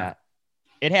 Yeah.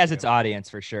 It has its audience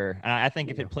for sure. And I think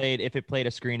if it played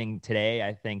a screening today,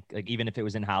 I think like even if it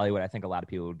was in Hollywood, I think a lot of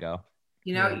people would go.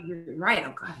 You know, you're right.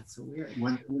 Oh God, it's so weird.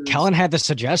 Kellen had the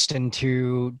suggestion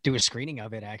to do a screening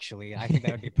of it. Actually, I think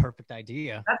that would be a perfect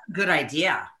idea. That's a good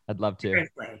idea. I'd love to.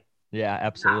 Seriously. Yeah,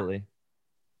 absolutely.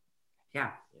 Yeah.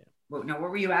 Well, no,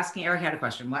 what were you asking? Eric had a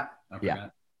question. What? Yeah.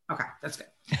 Okay, that's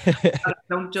good.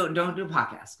 Don't do a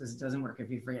podcast because it doesn't work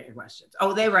if you forget your questions.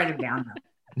 Oh, they write them down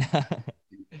though.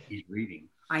 He's reading.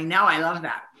 I know. I love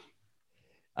that.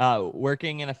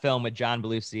 Working in a film with John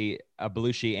Belushi,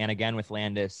 and again with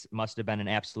Landis must have been an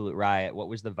absolute riot. What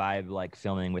was the vibe like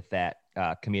filming with that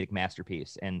comedic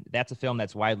masterpiece? And that's a film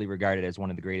that's widely regarded as one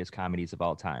of the greatest comedies of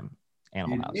all time,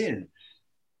 Animal House. It is.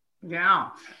 Yeah.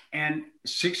 And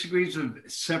 6 Degrees of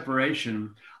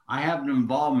Separation, I have an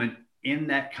involvement in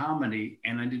that comedy,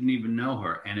 and I didn't even know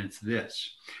her. And it's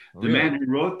this. Really? The man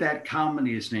who wrote that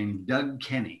comedy is named Doug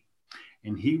Kenny.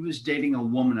 And he was dating a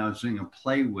woman I was doing a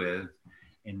play with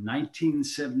in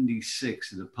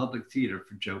 1976 at the Public Theater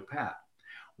for Joe Papp.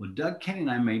 Well, Doug Kenny and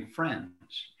I made friends,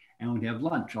 and we'd have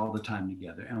lunch all the time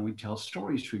together, and we'd tell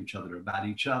stories to each other about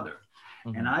each other.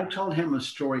 Mm-hmm. And I told him a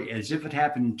story as if it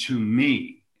happened to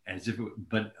me,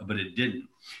 but it didn't.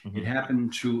 Mm-hmm. It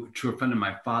happened to a friend of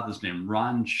my father's named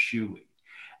Ron Shuey.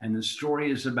 And the story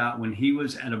is about when he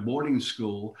was at a boarding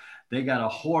school, they got a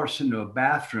horse into a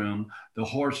bathroom. The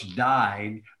horse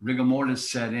died. Rigor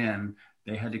mortis set in.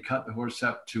 They had to cut the horse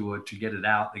up to get it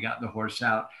out. They got the horse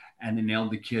out, and they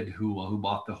nailed the kid who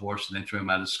bought the horse, and they threw him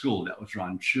out of school. That was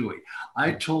Ron Shuey.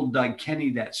 I told Doug Kenny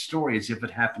that story as if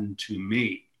it happened to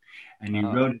me, and he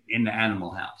wrote it in the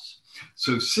Animal House.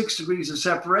 So 6 Degrees of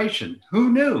Separation.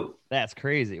 Who knew? That's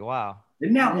crazy. Wow.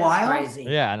 Isn't that wild? Crazy.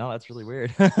 Yeah, I know. That's really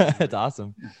weird. That's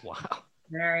awesome. Wow.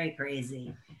 Very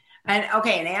crazy. And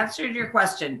okay, in answer to your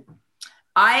question,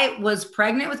 I was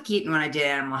pregnant with Keaton when I did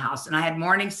Animal House, and I had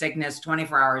morning sickness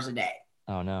 24 hours a day.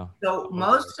 Oh, no. So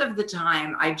most of the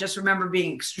time, I just remember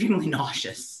being extremely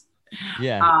nauseous.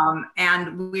 Yeah.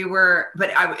 And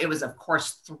it was of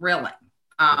course thrilling.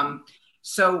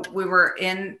 So we were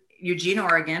in Eugene,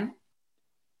 Oregon.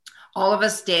 All of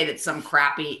us stayed at some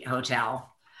crappy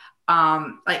hotel. We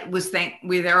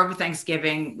were there over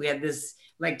Thanksgiving. We had this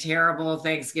like terrible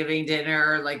Thanksgiving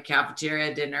dinner, like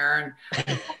cafeteria dinner,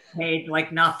 and paid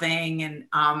like nothing.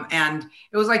 And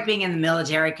it was like being in the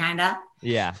military kind of.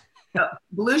 Yeah. So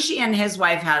Belushi and his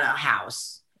wife had a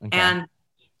house, Okay. and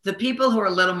the people who were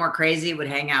a little more crazy would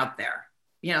hang out there.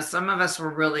 You know, some of us were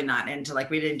really not into,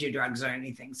 like, we didn't do drugs or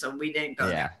anything, so we didn't go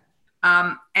there.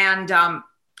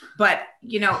 But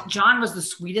you know, John was the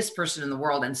sweetest person in the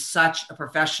world and such a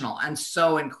professional and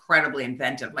so incredibly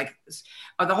inventive. Like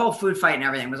the whole food fight and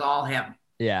everything was all him.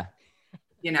 Yeah.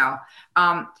 You know,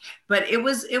 but it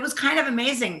was kind of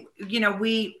amazing. You know,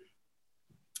 we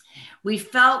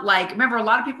felt like, remember, a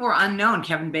lot of people were unknown.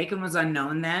 Kevin Bacon was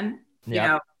unknown then. Yep. You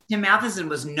know, Tim Matheson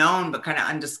was known but kind of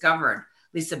undiscovered.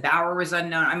 Lisa Bauer was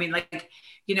unknown. I mean, like,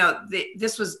 you know,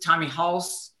 this was Tommy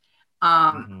Hulse.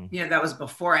 You know, that was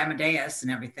before Amadeus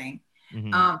and everything.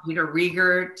 Peter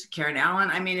Riegert, Karen Allen.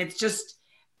 I mean,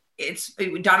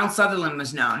 Donald Sutherland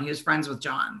was known. He was friends with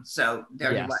John. So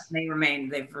there he was. They've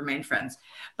remained friends.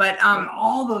 But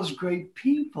all those great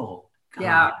people. God.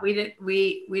 Yeah, we did.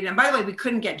 By the way, we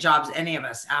couldn't get jobs, any of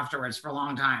us, afterwards for a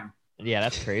long time. Yeah,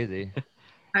 that's crazy.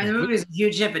 I mean, the movie was a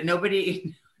huge hit, but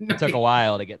nobody. It took a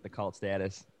while to get the cult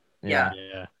status.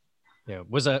 Yeah.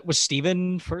 Was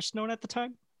Steven first known at the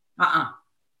time?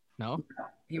 No,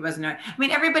 he wasn't known. I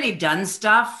mean, everybody done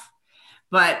stuff,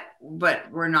 but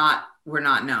we're not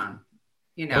known.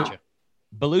 You know. Gotcha.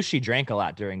 Belushi drank a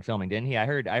lot during filming, didn't he? I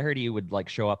heard he would like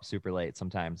show up super late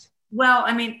sometimes. Well,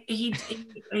 I mean, he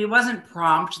wasn't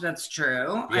prompt. That's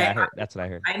true. Yeah, that's what I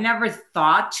heard. I never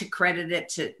thought to credit it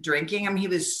to drinking. I mean, he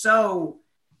was so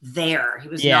there. He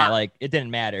was like it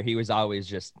didn't matter. He was always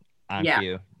just on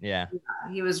cue. Yeah,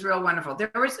 he was real wonderful.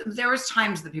 There was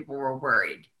times that people were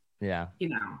worried. Yeah, you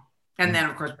know, and then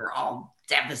of course we're all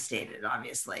devastated,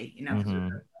 obviously, you know,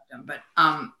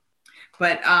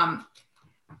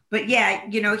 but yeah,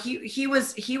 you know, he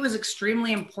was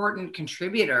extremely important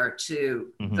contributor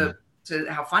to to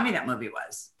how funny that movie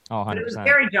was. Oh, 100%. But it was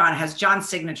has John's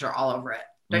signature all over it,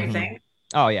 don't you think?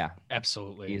 Oh yeah,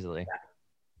 absolutely, easily.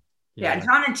 Yeah,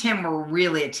 John and Tim were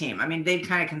really a team. I mean, they'd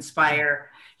kind of conspire.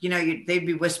 You know, they'd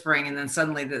be whispering, and then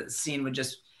suddenly the scene would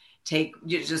just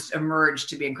emerge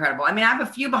to be incredible. I mean, I have a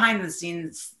few behind the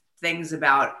scenes things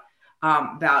about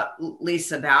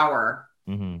Lisa Bauer.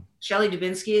 Shelley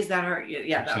Dubinsky, is that her?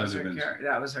 Yeah, that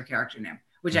was her character name,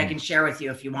 which I can share with you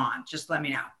if you want. Just let me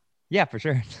know. Yeah, for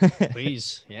sure.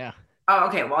 Please. Yeah. Oh,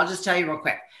 okay. Well, I'll just tell you real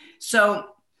quick.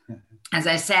 So, as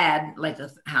I said, like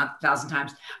 1,000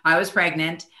 times, I was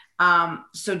pregnant.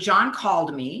 So John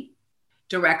called me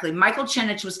directly. Michael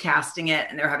Chinich was casting it,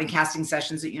 and they were having casting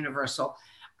sessions at Universal.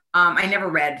 I never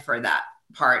read for that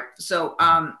part. So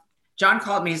John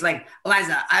called me. He's like,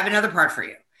 Eliza, I have another part for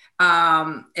you.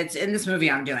 It's in this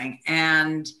movie I'm doing.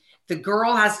 And the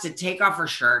girl has to take off her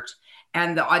shirt.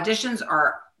 And the auditions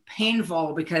are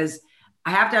painful because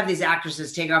I have to have these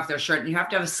actresses take off their shirt. And you have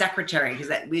to have a secretary,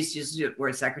 because we used to use the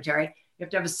word secretary. You have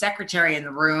to have a secretary in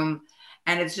the room.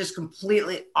 And it's just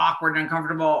completely awkward and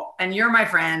uncomfortable. And you're my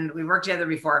friend. We've worked together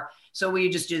before. So will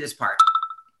you just do this part?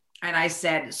 And I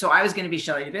said, so I was going to be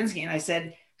Shelley Dubinsky. And I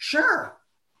said, sure.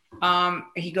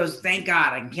 He goes, thank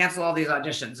God, I can cancel all these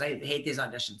auditions. I hate these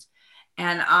auditions.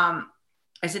 And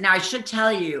I said, now I should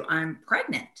tell you I'm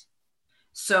pregnant.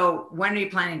 So when are you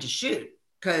planning to shoot?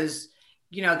 Because,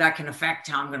 you know, that can affect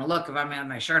how I'm going to look if I'm having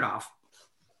my shirt off.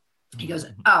 He goes,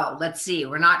 oh, let's see.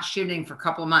 We're not shooting for a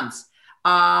couple of months.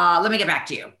 Let me get back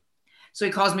to you. So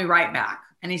he calls me right back.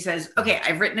 And he says, okay,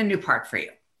 I've written a new part for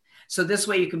you. So this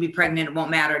way you can be pregnant. It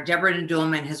won't matter. Deborah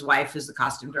Nadoolman, his wife, who's the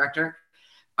costume director,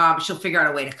 she'll figure out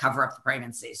a way to cover up the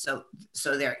pregnancy. So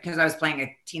there, because I was playing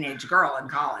a teenage girl in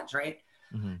college, right?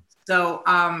 So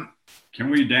can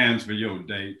we dance for your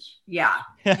dates? Yeah.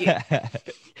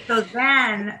 So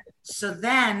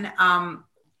then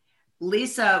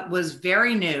Lisa was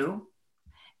very new,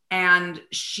 and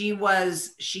she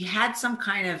had some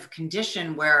kind of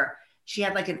condition where she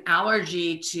had like an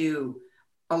allergy to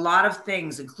a lot of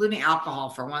things, including alcohol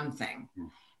for one thing.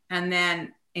 And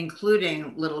then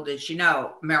including, little did she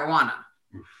know, marijuana.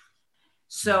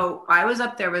 So I was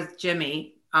up there with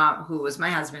Jimmy, who was my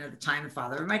husband at the time, the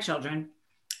father of my children.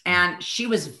 And she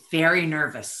was very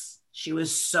nervous. She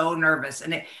was so nervous.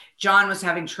 And John was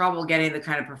having trouble getting the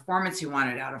kind of performance he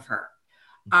wanted out of her.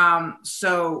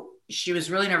 So she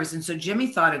was really nervous. And so Jimmy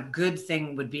thought a good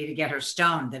thing would be to get her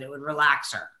stoned, that it would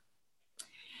relax her.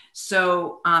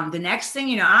 So the next thing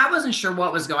you know, I wasn't sure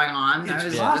what was going on.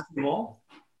 It's possible.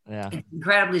 Yeah. It's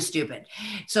incredibly stupid.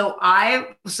 So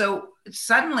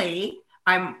suddenly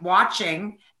I'm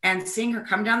watching and seeing her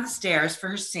come down the stairs for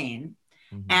her scene.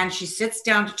 Mhm. And she sits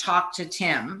down to talk to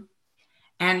Tim.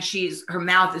 And her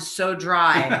mouth is so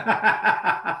dry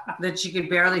that she could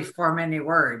barely form any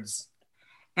words.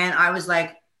 And I was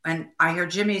like, and I hear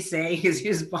Jimmy say, because he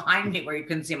was behind me where you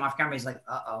couldn't see him off camera. He's like,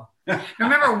 uh-oh.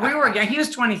 Remember, we were young. He was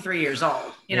 23 years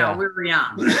old. You know, Yeah. we were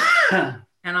young.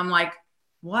 And I'm like,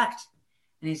 what?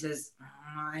 And he says,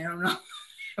 I don't know.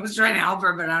 I was trying to help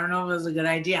her, but I don't know if it was a good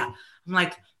idea. I'm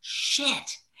like,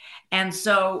 shit. And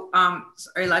so, are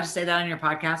you allowed to say that on your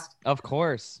podcast? Of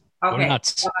course. We're Okay.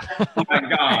 nuts. Oh my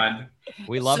God.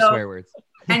 We love So- swear words.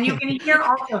 And you can hear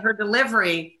also her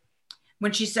delivery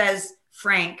when she says,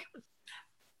 Frank,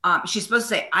 she's supposed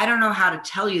to say, I don't know how to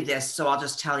tell you this, so I'll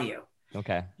just tell you.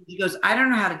 Okay. She goes, I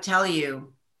don't know how to tell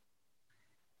you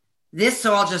this,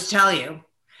 so I'll just tell you.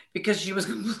 Because she was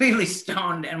completely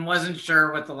stoned and wasn't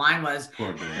sure what the line was.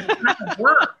 Poor baby.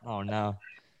 Oh no.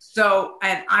 So,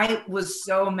 and I was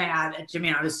so mad at Jimmy.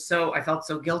 And I felt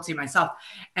so guilty myself.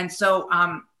 And so,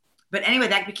 but anyway,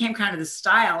 that became kind of the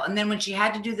style. And then when she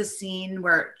had to do the scene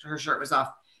where her shirt was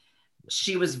off,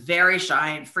 she was very shy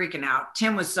and freaking out.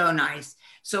 Tim was so nice.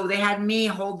 So they had me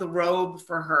hold the robe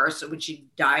for her. So when she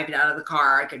dived out of the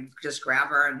car, I could just grab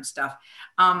her and stuff.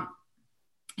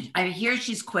 I hear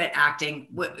she's quit acting.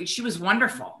 She was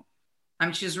wonderful. I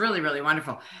mean, she was really, really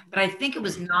wonderful. But I think it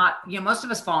was not, most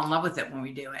of us fall in love with it when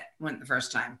we do it the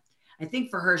first time. I think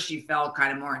for her, she fell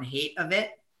kind of more in hate of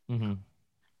it.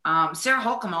 Mm-hmm. Sarah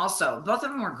Holcomb also, both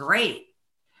of them were great.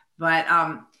 But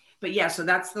yeah, so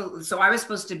so I was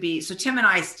supposed to be, so Tim and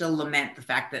I still lament the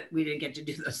fact that we didn't get to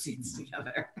do those scenes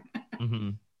together.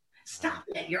 Mm-hmm. Stop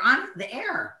it. You're on the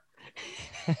air.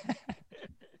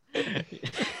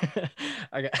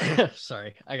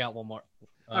 Sorry, I got one more.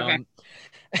 Okay.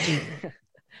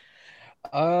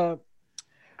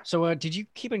 So did you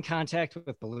keep in contact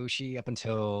with Belushi up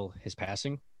until his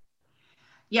passing?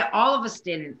 Yeah, all of us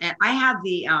did. And I had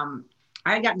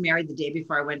I got married the day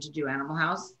before I went to do Animal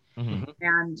House. Mm-hmm.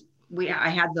 And I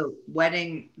had the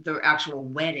actual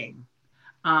wedding,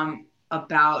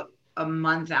 about a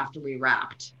month after we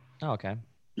wrapped Oh, okay.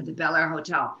 at the Bel Air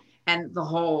Hotel, and the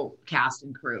whole cast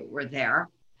and crew were there.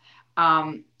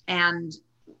 And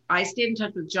I stayed in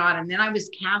touch with John, and then I was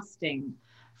casting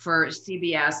for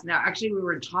CBS. Now, actually, we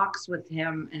were in talks with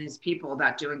him and his people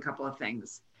about doing a couple of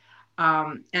things.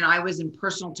 And I was in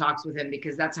personal talks with him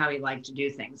because that's how he liked to do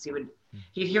things.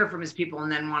 He'd hear from his people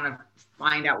and then want to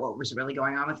find out what was really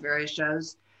going on with various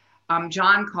shows.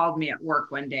 John called me at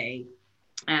work one day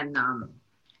and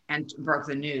broke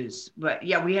the news. But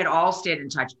yeah, we had all stayed in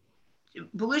touch.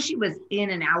 Belushi was in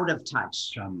and out of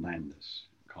touch. John Landis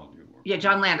called you at work. Yeah,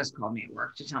 John Landis called me at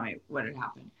work to tell me what had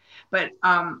happened. But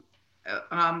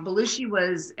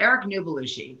Belushi Eric knew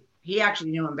Belushi. He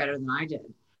actually knew him better than I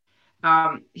did.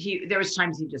 There was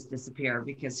times he'd just disappear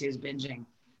because he was binging,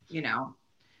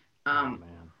 Man.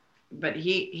 but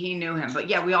he knew him. But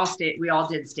yeah, we all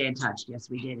did stay in touch. Yes,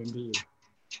 we did indeed.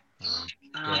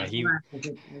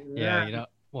 Yeah,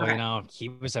 Okay. he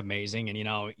was amazing,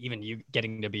 and even you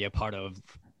getting to be a part of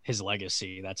his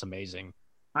legacy, that's amazing.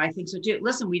 I think so too.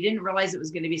 Listen, we didn't realize it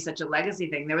was going to be such a legacy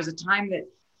thing. There was a time that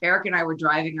Eric and I were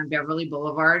driving on Beverly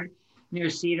Boulevard near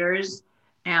Cedars,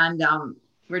 and I'm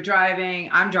driving,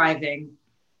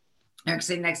 Eric's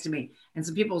sitting next to me, and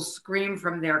some people scream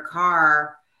from their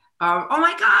car, oh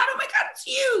my God, it's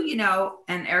you,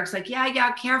 and Eric's like,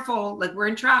 yeah, careful. Like, we're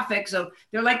in traffic. So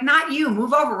they're like, not you,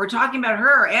 move over. We're talking about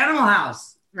her, Animal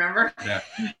House. Remember? Yeah.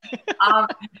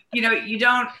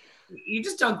 You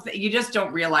just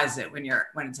don't realize it when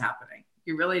it's happening.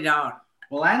 You really don't.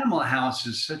 Well, Animal House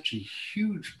is such a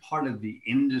huge part of the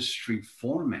industry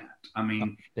format. I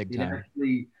mean, Big it time.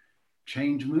 actually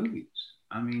changed movies.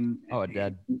 I mean, Oh, it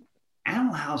did.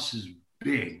 Animal House is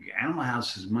big. Animal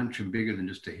House is much bigger than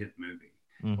just a hit movie.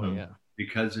 Mhm. Oh, yeah.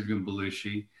 Because of Jim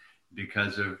Belushi,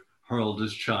 because of Her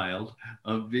Oldest Child,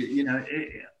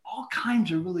 all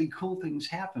kinds of really cool things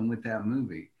happen with that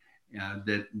movie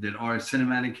that are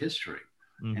cinematic history.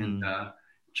 Mhm. And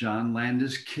John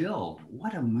Landis killed.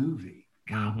 What a movie.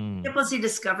 God. Mhm. Plus, he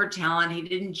discovered talent. He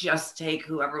didn't just take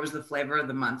whoever was the flavor of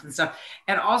the month and stuff.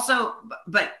 And also,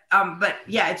 but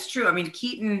yeah, it's true. I mean,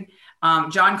 Keaton,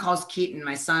 John calls Keaton,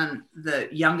 my son, the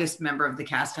youngest member of the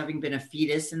cast, having been a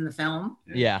fetus in the film.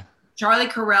 Yeah. Charlie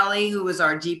Corelli, who was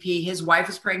our DP, his wife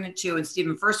was pregnant too, and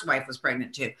Stephen First's wife was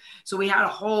pregnant too. So we had a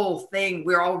whole thing.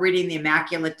 We were all reading The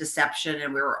Immaculate Deception,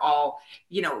 and we were all,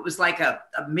 it was like a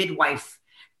midwife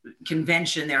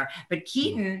convention there. But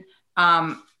Keaton,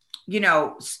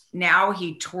 now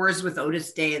he tours with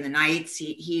Otis Day and the Knights.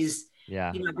 He's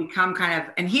become kind of,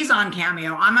 and he's on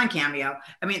Cameo. I'm on Cameo.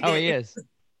 I mean, he is.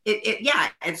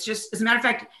 It's just, as a matter of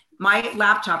fact, my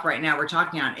laptop right now we're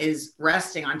talking on is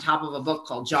resting on top of a book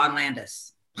called John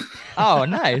Landis. Oh,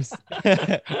 nice.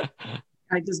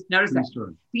 I just noticed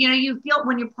that. You feel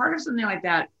when you're part of something like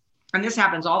that, and this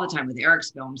happens all the time with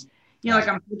Eric's films. Like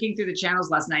I'm looking through the channels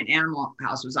last night, Animal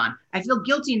House was on. I feel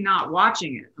guilty not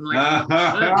watching it. I'm like,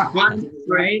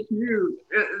 right?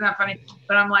 Isn't that funny?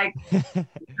 But I'm like,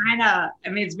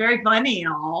 it's very funny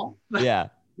and all. But yeah.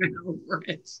 Over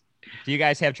it. Do you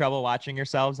guys have trouble watching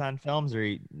yourselves on films,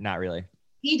 or not really?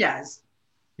 He does.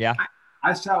 Yeah.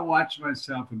 I stopped watching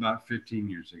myself about 15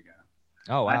 years ago.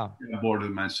 Oh, wow. I got bored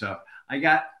with myself. I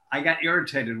got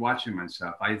irritated watching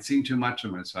myself. I had seen too much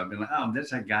of myself. I've been like, oh,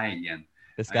 there's that guy again.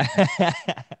 This guy.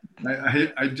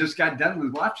 I just got done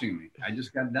with watching me. I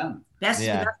just got done. That's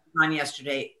on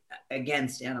yesterday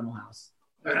against Animal House.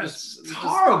 It's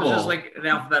horrible. Just like an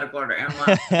alphabetical order.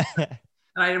 Animal House.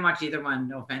 I didn't watch either one.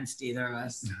 No offense to either of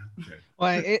us. Okay.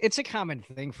 Well, it's a common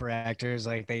thing for actors.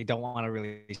 Like they don't want to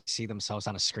really see themselves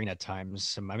on a screen at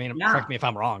times. I mean, correct me if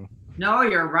I'm wrong. No,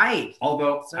 you're right.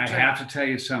 Although I have to tell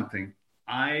you something.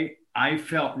 I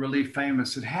felt really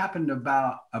famous. It happened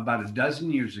about a dozen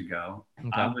years ago.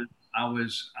 Okay. I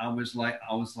was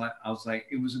like,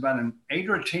 it was about an 8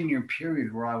 or 10 year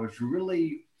period where I was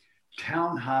really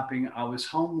town hopping. I was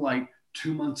home like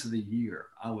 2 months of the year.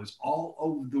 I was all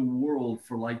over the world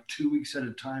for like 2 weeks at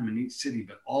a time in each city,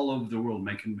 but all over the world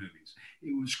making movies.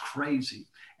 It was crazy.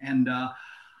 And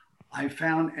I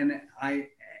found,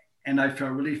 and I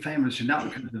felt really famous, and not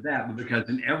because of that, but because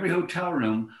in every hotel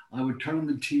room, I would turn on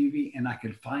the TV and I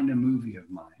could find a movie of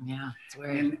mine. Yeah, it's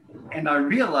weird. And I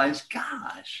realized,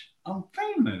 gosh, I'm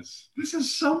famous. This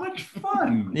is so much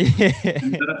fun.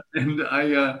 and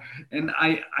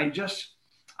I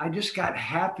just got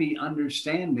happy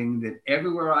understanding that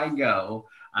everywhere I go,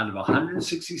 out of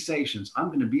 160 stations, I'm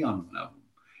going to be on one of them.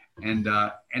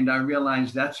 And I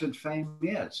realized that's what fame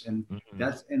is, and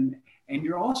and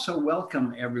you're also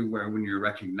welcome everywhere when you're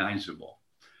recognizable.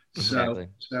 Exactly.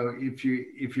 So if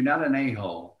you're not an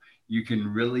a-hole, you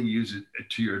can really use it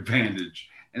to your advantage,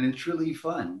 and it's really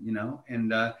fun,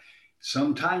 And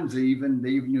sometimes they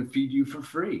even feed you for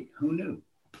free. Who knew?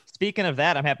 Speaking of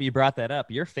that, I'm happy you brought that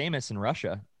up. You're famous in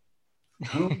Russia.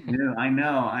 Who knew? I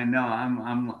know.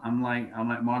 I'm like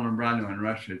Marlon Brando in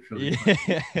Russia. It's really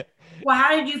fun. Well, how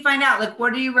did you find out? Like,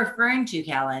 what are you referring to,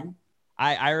 Kellen?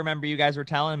 I remember you guys were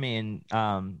telling me, and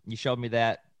you showed me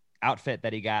that outfit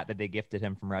that he got that they gifted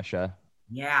him from Russia.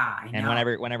 Yeah, I know.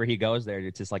 And whenever he goes there,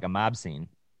 it's just like a mob scene.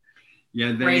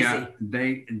 Yeah,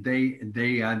 they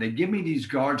give me these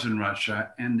guards in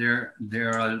Russia, and they're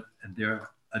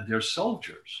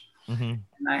soldiers. Mm-hmm.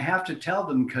 And I have to tell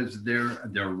them because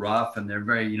they're rough and they're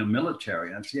very military.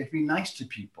 And I say, you have to be nice to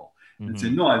people. And say,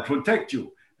 no, I protect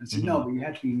you. And say, no, but you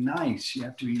have to be nice. You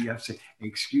have to say,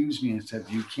 excuse me, and said,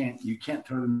 you can't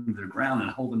throw them to the ground and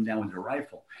hold them down with your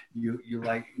rifle. You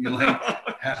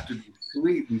have to be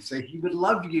sweet and say, he would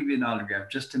love to give you an autograph.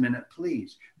 Just a minute,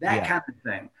 please. That kind of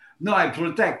thing. No, I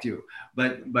protect you.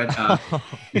 But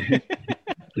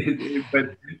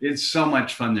it's so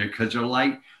much fun there because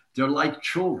they're like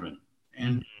children.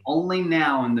 And only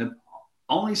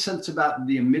since about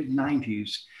the mid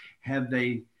 90s have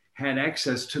they had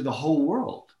access to the whole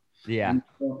world. Yeah.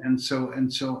 And since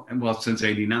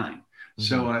 89.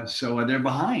 Mm-hmm. So they're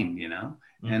behind,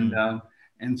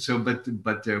 Mm-hmm.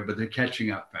 but they're catching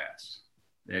up fast.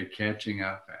 They're catching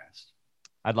up fast.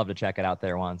 I'd love to check it out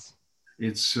there once.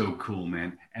 It's so cool,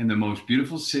 man. And the most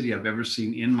beautiful city I've ever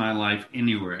seen in my life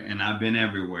anywhere, and I've been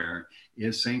everywhere,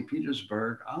 is St.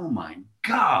 Petersburg. Oh my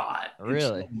God.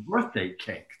 Really? It's a birthday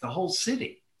cake, the whole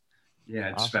city. Yeah,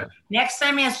 it's Awesome. special. Next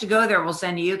time he has to go there, we'll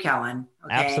send you, Kellen.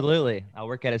 Okay? Absolutely. I'll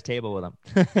work at his table with him.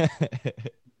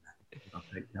 I'll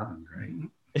take Kellen, great.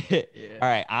 All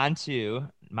right, on to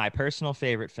my personal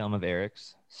favorite film of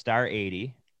Eric's, Star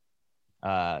 80.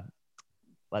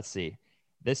 Let's see.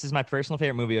 This is my personal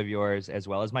favorite movie of yours, as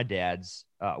well as my dad's.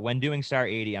 When doing Star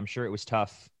 80, I'm sure it was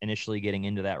tough initially getting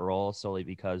into that role solely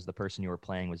because the person you were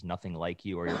playing was nothing like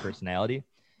you or your personality.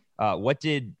 What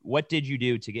did you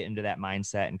do to get into that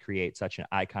mindset and create such an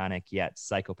iconic yet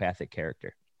psychopathic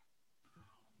character?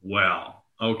 Well,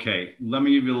 okay. Let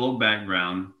me give you a little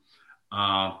background.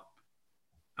 Bob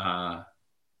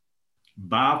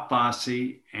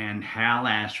Fosse and Hal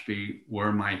Ashby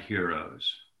were my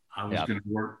heroes. I was going to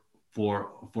work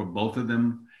for both of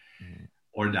them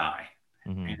or die.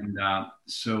 Mm-hmm. And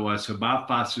so Bob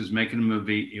Fosse was making a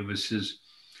movie. It was his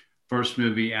first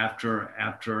movie after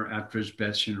his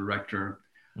best director.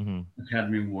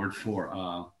 Academy Award for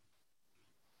All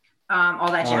That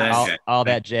All Jazz. That All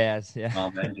that jazz. Yeah.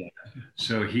 all that jazz.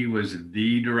 So he was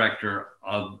the director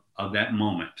of that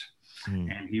moment,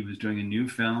 and he was doing a new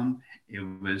film. It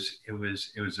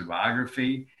was a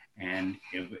biography, and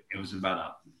it was about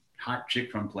a hot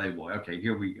chick from Playboy. Okay,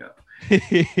 here we go.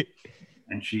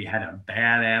 And she had a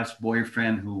badass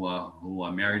boyfriend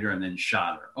who married her and then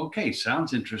shot her. Okay,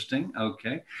 sounds interesting.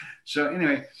 Okay, so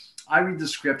anyway, I read the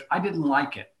script. I didn't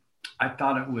like it. I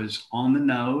thought it was on the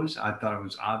nose. I thought it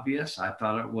was obvious. I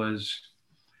thought it was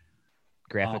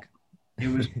Graphic.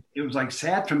 it was like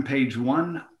sad from page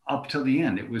 1 up till the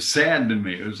end. It was sad to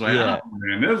me. It was like, Yeah. oh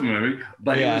man, this movie,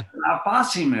 but it was a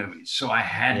Fosse movie, so I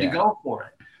had to go for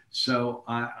it. So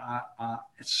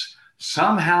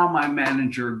somehow my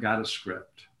manager got a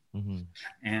script,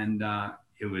 and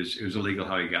it was illegal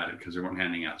how he got it because they weren't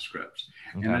handing out scripts.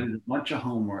 Okay. And I did a bunch of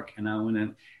homework, and I went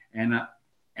in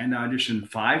and auditioned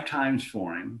 5 times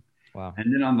for him. Wow.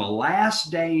 And then on the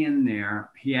last day in there,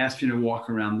 he asked me to walk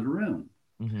around the room.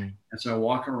 And so I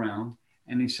walk around,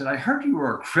 and he said, "I heard you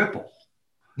were a cripple."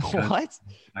 What?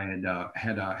 I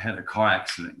had a car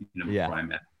accident, before I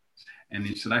met him. And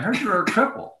he said, "I heard you were a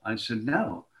cripple." I said,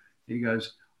 "No." He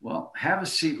goes, "Well, have a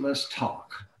seat. Let's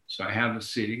talk." So I have a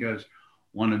seat. He goes,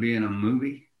 "Want to be in a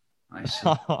movie?" I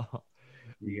said,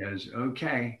 he goes,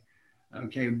 okay,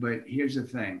 but here's the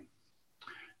thing.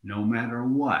 No matter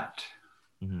what,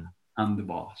 I'm the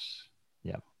boss.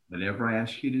 Yep. Whatever I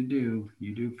ask you to do,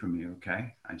 you do for me,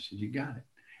 okay? I said, "You got it."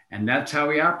 And that's how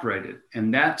he operated.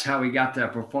 And that's how he got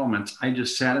that performance. I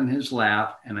just sat in his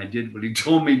lap and I did what he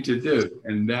told me to do.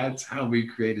 And that's how we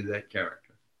created that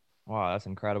character. Wow, that's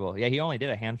incredible. Yeah, he only did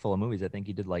a handful of movies. I think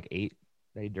he did like 8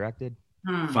 that he directed.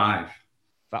 5.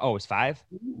 Oh, it was 5?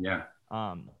 Yeah.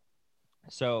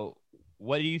 So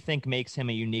what do you think makes him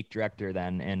a unique director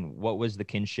then? And what was the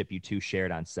kinship you two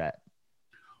shared on set?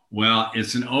 Well,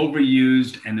 it's an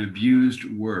overused and abused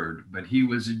word, but he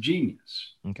was a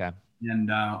genius. Okay.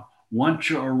 And once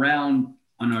you're around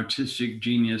an artistic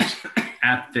genius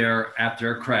at their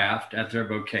craft, at their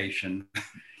vocation,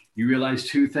 you realize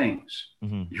 2 things.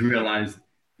 You realize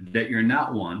that you're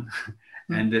not one,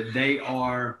 and that they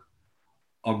are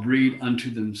a breed unto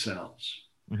themselves.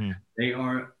 They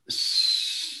are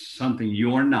something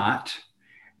you're not,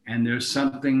 and there's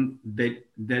something that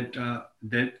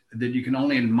you can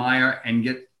only admire and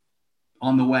get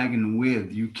on the wagon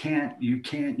with. You can't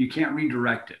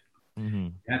redirect it.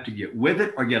 You have to get with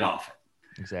it or get off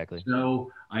it. Exactly.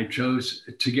 So I chose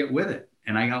to get with it,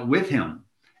 and I got with him,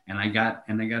 and I got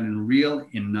in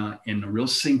real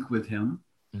sync with him,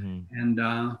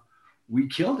 and we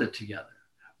killed it together.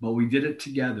 But we did it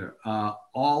together.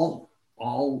 All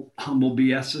humble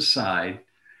BS aside,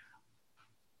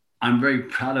 I'm very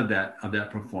proud of that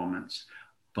performance.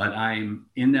 But I'm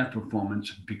in that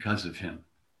performance because of him.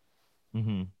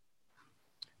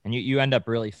 And you end up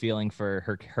really feeling for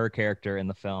her character in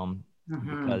the film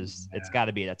because it's got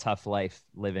to be a tough life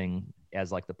living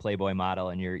as like the Playboy model,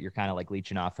 and you're kind of like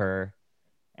leeching off her,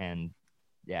 and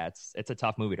yeah, it's a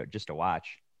tough movie to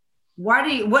watch.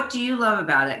 What do you love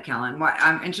about it, Kellen? Why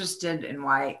I'm interested in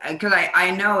why, because I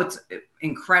know it's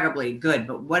incredibly good,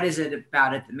 but what is it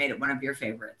about it that made it one of your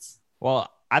favorites? Well,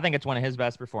 I think it's one of his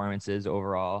best performances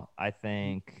overall. I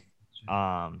think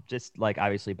just like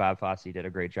obviously Bob Fosse did a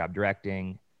great job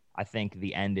directing. I think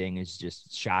the ending is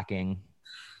just shocking.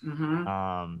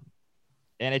 And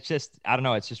it's just, I don't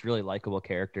know, it's just really likable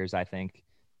characters, I think,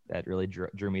 that really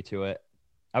drew me to it.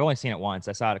 I've only seen it once.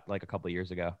 I saw it like a couple of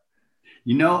years ago.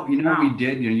 You know what we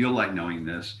did? You'll like knowing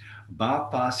this.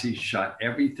 Bob Fosse shot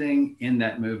everything in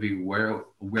that movie where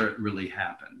it really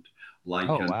happened. Like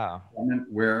wow.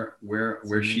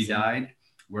 where she died,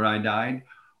 where I died,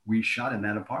 we shot in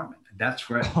that apartment. That's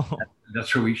where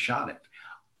we shot it.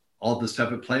 All the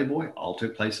stuff at Playboy all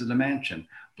took place at the mansion.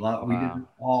 We did it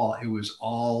all. It was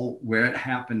all where it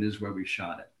happened is where we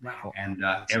shot it. Wow. And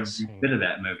every bit of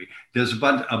that movie. There's a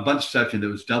bunch of stuff that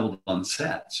was doubled on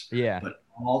sets. Yeah. But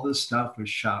all the stuff was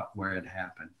shot where it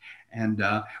happened. And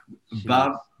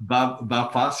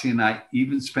Bob Fosse and I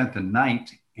even spent the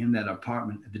night in that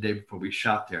apartment the day before we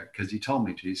shot there because he told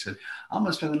me to. He said, "I'm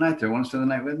going to spend the night there. Want to spend the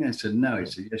night with me?" I said, "No." He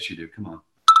said, "Yes, you do. Come on."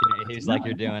 He's like,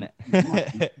 "You're doing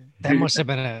it." That must have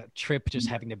been a trip, just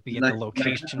having to be at the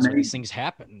locations where these things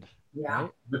happened. Yeah.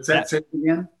 Right? What's that say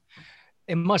again?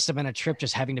 It must have been a trip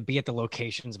just having to be at the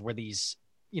locations where these,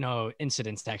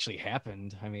 incidents actually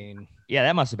happened. I mean, yeah,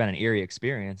 that must have been an eerie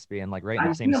experience being like right in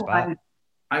the same spot.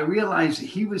 I realized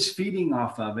he was feeding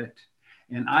off of it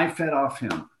and I fed off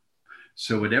him.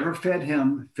 So whatever fed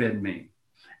him, fed me.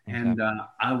 And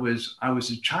I was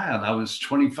a child. I was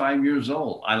 25 years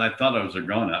old. I thought I was a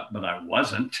grown up, but I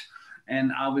wasn't.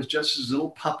 And I was just this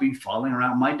little puppy following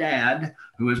around my dad,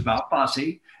 who was Bob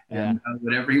Fosse, and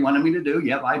whatever he wanted me to do,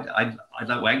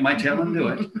 I'd wag my tail and do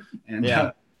it. And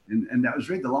and that was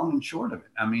really the long and short of it.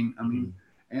 I mean,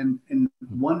 and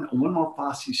one more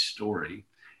Fosse story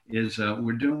is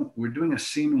we're doing a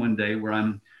scene one day where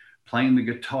I'm playing the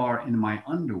guitar in my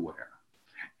underwear.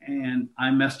 And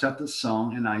I messed up the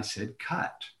song and I said,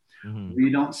 cut. Mm-hmm. We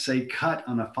don't say cut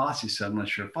on a Fosse set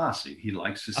unless you're Fosse. He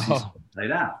likes to see something played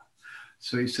out.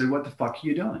 So he said, what the fuck are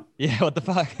you doing? Yeah, what the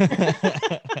fuck? I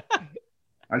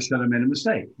said, I made a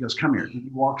mistake. He goes, come here. He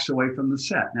walks away from the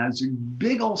set. Now, it's a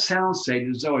big old soundstage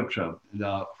at Zoetrope,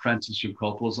 Francis Ford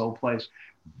Coppola's old place.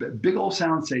 Big old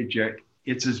soundstage, Jack.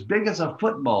 It's as big as a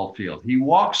football field. He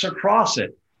walks across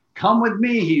it. Come with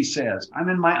me, he says. I'm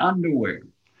in my underwear.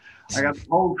 I got the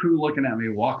whole crew looking at me,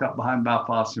 walk up behind Bob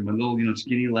Fosse with little,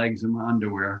 skinny legs in my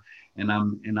underwear, and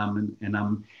I'm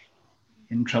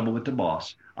in trouble with the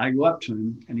boss. I go up to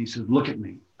him and he says, look at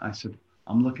me. I said,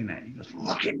 I'm looking at you. He goes,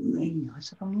 look at me. I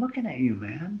said, I'm looking at you,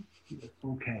 man. He goes,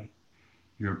 okay.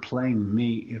 You're playing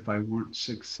me if I weren't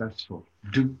successful.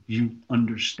 Do you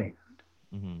understand?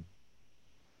 Mm-hmm.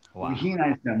 Wow. He and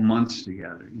I spent months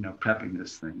together, prepping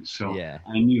this thing. So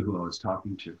I knew who I was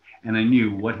talking to, and I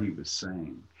knew what he was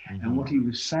saying. Mm-hmm. And what he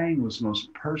was saying was the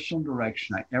most personal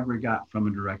direction I ever got from a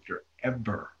director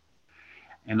ever.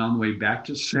 And on the way back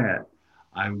to set,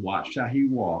 I watched how he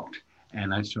walked,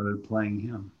 and I started playing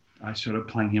him. I started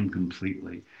playing him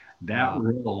completely. That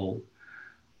role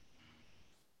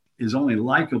is only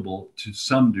likable to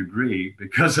some degree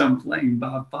because I'm playing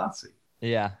Bob Fosse.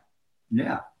 Yeah.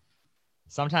 Yeah.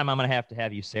 Sometime I'm going to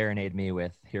have you serenade me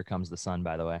with Here Comes the Sun,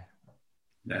 by the way.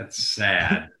 That's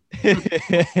sad.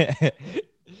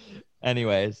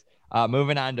 Anyways,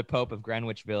 moving on to Pope of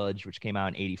Greenwich Village, which came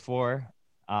out in 1984.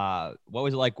 What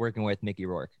was it like working with Mickey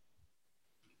Rourke?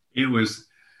 It was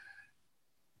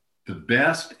the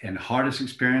best and hardest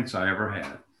experience I ever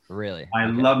had. Really? I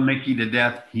love Mickey to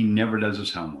death. He never does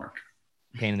his homework.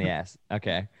 Pain in the ass.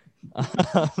 Okay.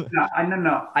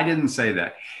 No, I didn't say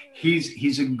that.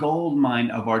 He's a gold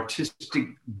mine of artistic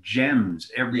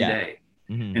gems every day.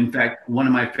 Mm-hmm. In fact, one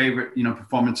of my favorite,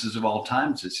 performances of all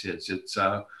times is his. It's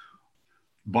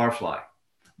Barfly.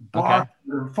 The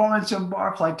performance of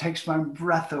Barfly takes my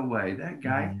breath away. That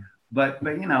guy, but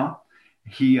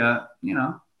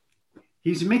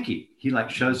he's Mickey. He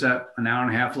shows up an hour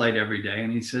and a half late every day,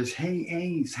 and he says, "Hey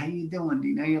Ace, how you doing? Do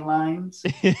you know your lines?"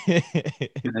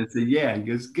 And I said, "Yeah." He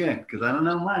goes, "Good," because I don't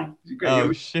know mine.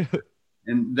 Oh shoot!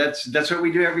 And that's what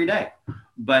we do every day.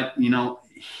 But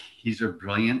he's a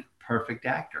brilliant, perfect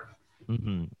actor.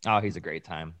 Mm-hmm. Oh, he's a great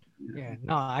time. Yeah,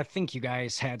 no, I think you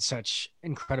guys had such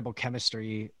incredible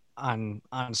chemistry on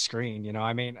screen.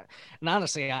 I mean, and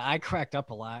honestly, I cracked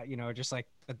up a lot. Just like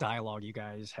the dialogue you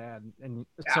guys had, and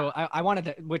so I wanted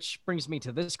to, which brings me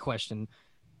to this question: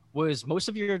 was most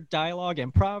of your dialogue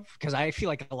improv? Because I feel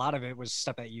like a lot of it was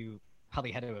stuff that you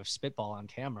probably had to have spitball on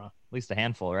camera. At least a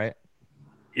handful, right?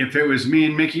 If it was me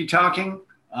and Mickey talking,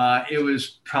 it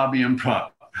was probably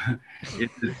improv. If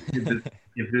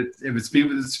it's me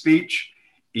with a speech,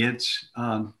 it's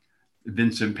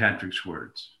Vincent Patrick's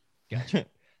words. Gotcha.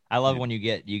 I love when you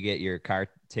get your car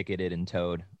ticketed and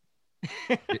towed.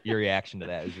 Your reaction to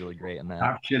that is really great in that.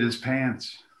 Top shit his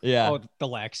pants. Yeah. Oh, the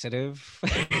laxative.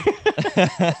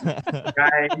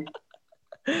 Right.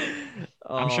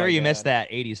 I'm sure you missed that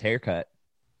 80s haircut.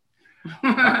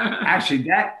 Actually,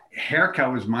 that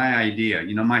haircut was my idea.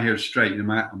 My hair's straight.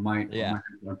 My hair's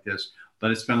like this.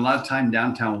 But I spent a lot of time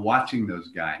downtown watching those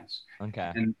guys.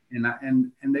 Okay.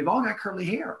 And they've all got curly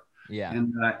hair. Yeah.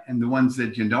 And the ones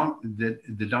that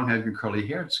don't have your curly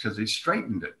hair, it's because they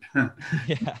straightened it. Yeah.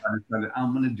 I decided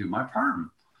I'm going to do my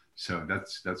perm. So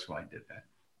that's why I did that.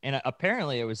 And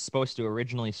apparently it was supposed to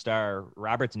originally star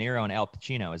Robert De Niro and Al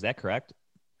Pacino. Is that correct?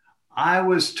 I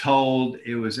was told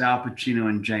it was Al Pacino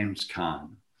and James Caan.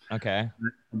 Okay.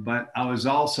 But I was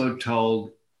also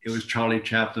told it was Charlie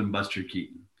Chaplin, Buster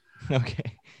Keaton.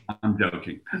 Okay. I'm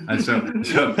joking. So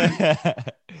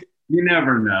you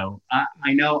never know.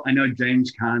 I know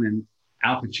James Caan and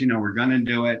Al Pacino were going to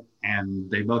do it, and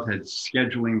they both had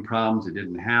scheduling problems. It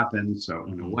didn't happen, so it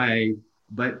went away.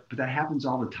 But that happens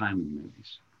all the time in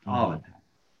movies. All the time.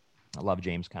 I love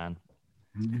James Caan.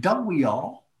 Don't we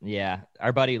all? Yeah.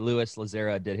 Our buddy Louis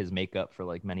Lazera did his makeup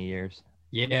for many years.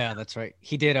 Yeah, that's right.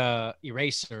 He did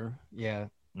Eraser. Yeah.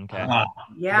 Okay.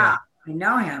 Yeah. I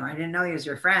know him. I didn't know he was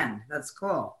your friend. That's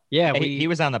cool. Yeah, he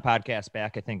was on the podcast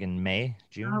back, I think, in May,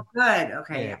 June. Oh, good.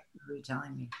 Okay, yeah. You were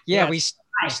telling me. Yeah,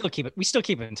 we still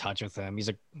keep in touch with him. He's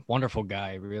a wonderful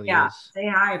guy, really Yeah, is. say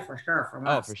hi for sure from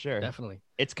Oh, us. for sure. Definitely.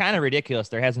 It's kind of ridiculous.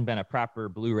 There hasn't been a proper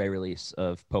Blu-ray release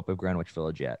of Pope of Greenwich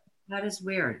Village yet. That is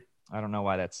weird. I don't know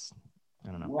why that's.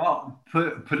 I don't know. Well,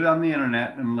 put it on the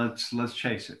internet and let's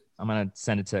chase it. I'm gonna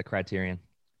send it to Criterion.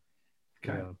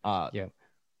 Okay. Yeah.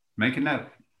 Make a note.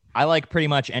 I like pretty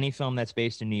much any film that's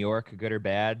based in New York, good or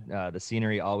bad. The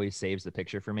scenery always saves the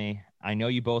picture for me. I know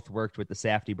you both worked with the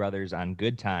Safdie brothers on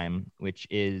Good Time, which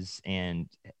is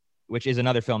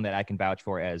another film that I can vouch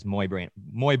for as muy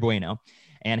bueno,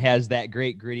 and has that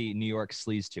great gritty New York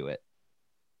sleaze to it.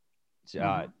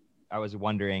 So, I was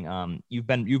wondering,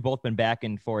 you've both been back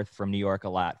and forth from New York a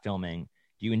lot filming.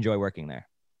 Do you enjoy working there?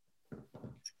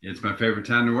 It's my favorite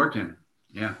town to work in.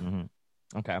 Yeah. Mm-hmm.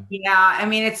 Okay. Yeah, I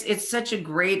mean, it's such a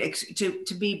great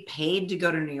to be paid to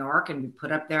go to New York and be put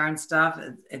up there and stuff.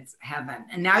 It's heaven.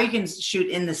 And now you can shoot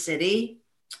in the city,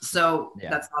 so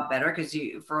that's a lot better because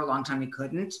for a long time you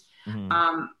couldn't.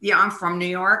 Mm-hmm. Yeah, I'm from New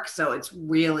York, so it's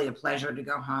really a pleasure to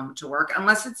go home to work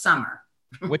unless it's summer.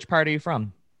 Which part are you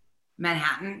from?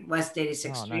 Manhattan, West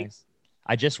 86th Street. Nice.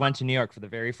 I just went to New York for the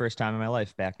very first time in my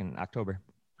life back in October.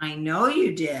 I know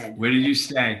you did. Where did you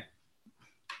stay?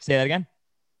 Say that again.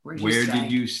 Where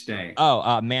did you stay?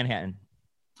 Oh, Manhattan.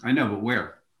 I know, but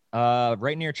where?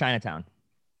 Right near Chinatown.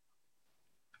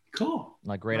 Cool.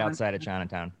 Like right outside of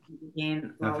Chinatown.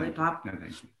 Again, lollipop. No,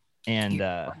 thank you. And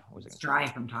it's dry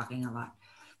if I'm talking a lot.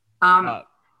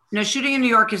 No, shooting in New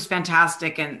York is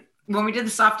fantastic. And when we did the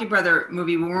Safdie brother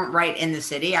movie, we weren't right in the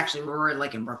city. Actually, we were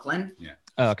like in Brooklyn. Yeah.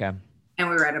 Oh, okay. And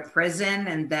we were at a prison,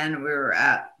 and then we were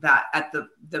at the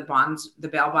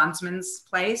bail bondsman's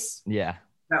place. Yeah.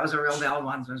 That was a real bail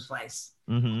bondsman's place.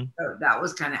 Mm-hmm. So that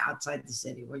was kind of outside the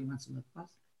city. Where you want some lip gloss?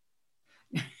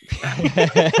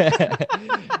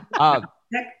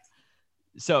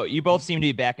 So you both seem to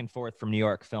be back and forth from New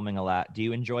York filming a lot. Do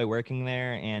you enjoy working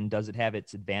there, and does it have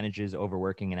its advantages over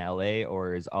working in LA,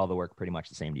 or is all the work pretty much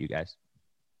the same to you guys?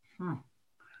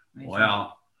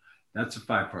 Well, that's a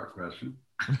 5-part question.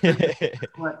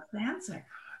 What's the answer?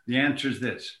 The answer is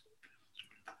this.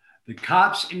 The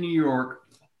cops in New York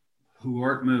who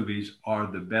work movies are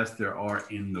the best there are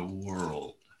in the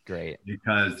world. Great.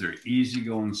 Because they're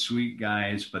easygoing, sweet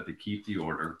guys, but they keep the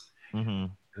order.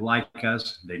 Mm-hmm. They like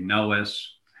us. They know us.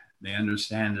 They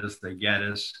understand us. They get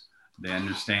us. They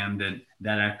understand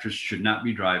that actress should not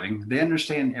be driving. They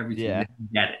understand everything. Yeah. They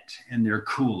get it. And they're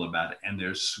cool about it. And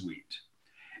they're sweet.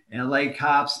 LA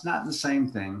cops, not the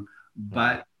same thing.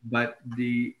 But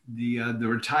the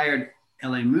retired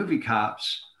LA movie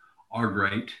cops are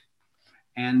great.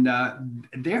 And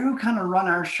they're who kind of run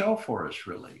our show for us,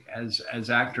 really, as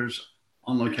actors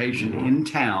on location in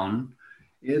town.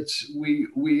 We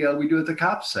do what the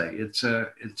cops say. It's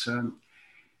a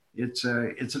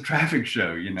traffic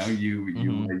show. You know,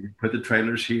 you put the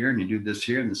trailers here, and you do this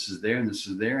here, and this is there, and this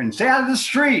is there, and stay out of the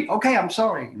street. Okay, I'm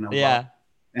sorry. You know. Yeah.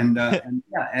 And the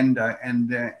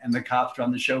cops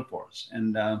run the show for us.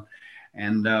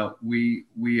 And we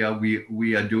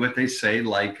do what they say,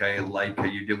 like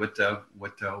you did what the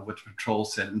patrol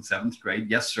said in 7th grade.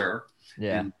 Yes, sir.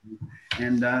 Yeah.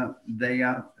 And they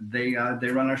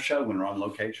run our show when we're on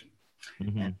location.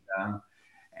 Mm-hmm.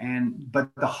 But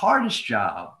the hardest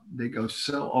job that goes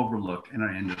so overlooked in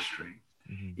our industry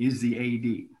is the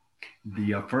AD.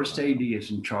 The first AD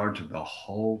is in charge of the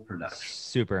whole production.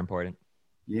 Super important.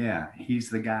 Yeah, he's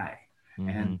the guy,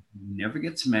 and he never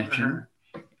gets mentioned.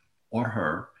 Or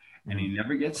her, and he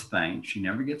never gets thanked. She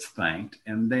never gets thanked,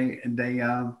 and they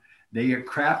get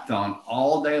crapped on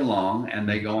all day long, and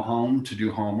they go home to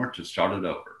do homework to start it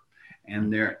over.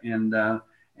 And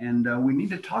we need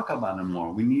to talk about them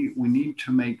more. We need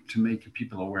to make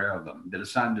people aware of them. That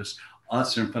it's not just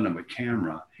us in front of a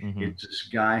camera. Mm-hmm. It's this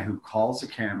guy who calls the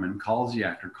cameraman, calls the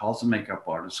actor, calls the makeup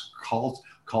artist, calls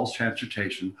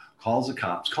transportation, calls the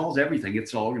cops, calls everything.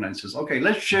 It's all organized. Says, okay,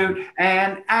 let's shoot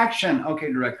and action.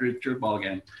 Okay, director, it's your ball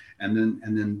game. And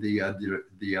then the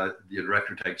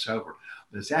director takes over.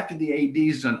 But it's after the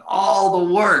AD's done all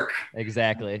the work.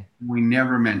 Exactly. We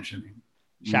never mention him.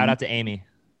 Shout out to Amy.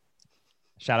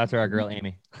 Shout out to our girl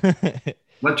Amy.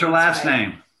 What's her last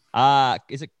name?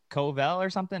 Is it Covell or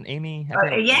something? Amy?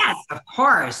 Yes, of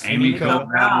course. Amy Covell.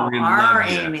 Our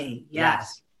Amy.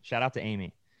 Yes. Shout out to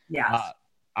Amy. Yes.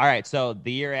 All right. So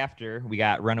the year after, we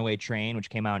got Runaway Train, which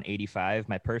came out in 1985,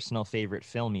 my personal favorite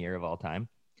film year of all time.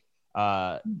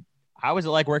 How was it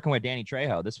like working with Danny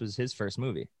Trejo? This was his first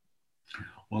movie.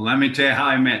 Well, let me tell you how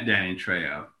I met Danny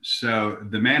Trejo. So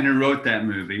the man who wrote that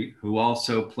movie, who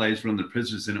also plays one of the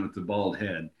prisoners in it with the bald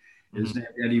head, is named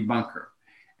Eddie Bunker.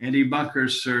 Eddie Bunker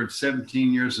served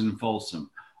 17 years in Folsom.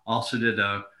 Also did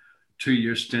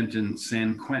 2-year stint in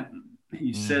San Quentin.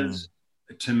 He says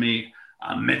to me,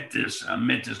 I met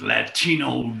this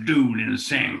Latino dude in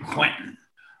San Quentin.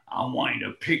 I want you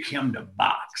to pick him to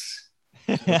box.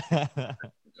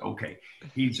 Okay.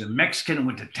 He's a Mexican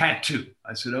with a tattoo.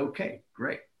 I said, okay,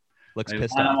 great. Looks They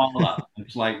pissed line off. them all up.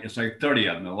 It's like 30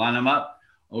 of them. They line them up.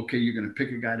 Okay, you're going to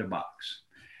pick a guy to box.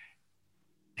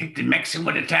 Pick the Mexican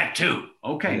with a tattoo.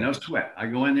 Okay, no sweat. I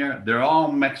go in there. They're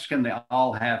all Mexican. They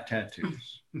all have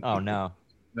tattoos. Oh, no.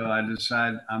 So I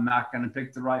decide I'm not going to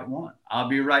pick the right one. I'll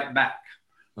be right back.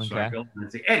 So I Okay. go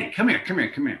and say, Eddie, come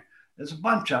here. There's a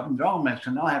bunch of them. They're all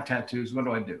Mexican. They all have tattoos. What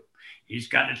do I do? He's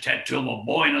got a tattoo of a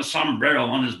boy in a sombrero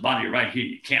on his body right here.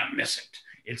 You can't miss it.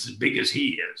 It's as big as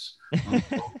he is.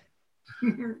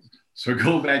 So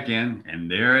go back in, and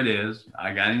there it is.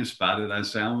 I got him spotted. I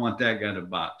said, I want that guy to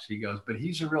box. He goes, but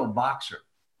he's a real boxer.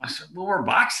 I said, well, we're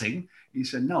boxing. He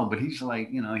said, no, but he's like,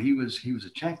 he was a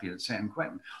champion at San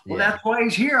Quentin. Well, that's why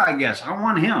he's here, I guess. I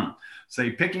want him. So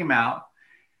they pick him out,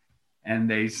 and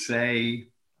they say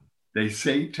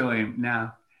to him,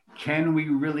 now, can we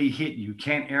really hit you?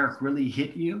 Can Eric really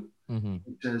hit you? Mm-hmm.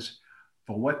 He says,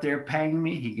 for what they're paying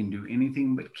me, he can do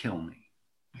anything but kill me.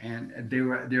 And they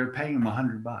were paying him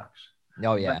 $100.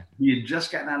 Oh, yeah. But he had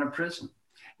just gotten out of prison.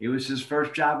 It was his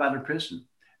first job out of prison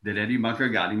that Eddie Bunker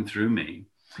got him through me.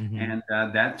 Mm-hmm. And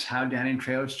that's how Danny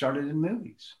Trejo started in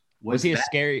movies. Was he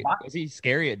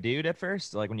scary at dude at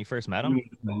first? Like when you first met him? He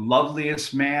was the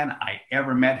loveliest man I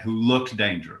ever met who looked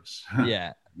dangerous.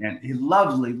 Yeah. And he's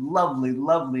lovely, lovely,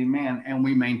 lovely man. And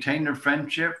we maintained a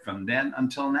friendship from then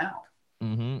until now.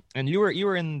 Mm-hmm. And you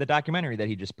were in the documentary that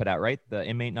he just put out, right? The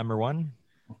Inmate Number One?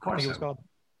 Of I course. think it was called.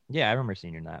 Yeah, I remember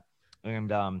seeing you in that.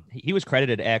 And he was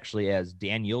credited actually as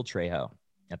Daniel Trejo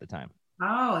at the time.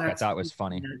 Oh, I thought it was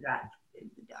funny.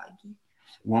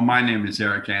 Well, my name is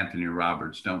Eric Anthony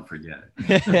Roberts. Don't forget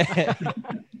it.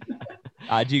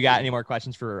 Do you got any more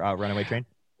questions for Runaway Train?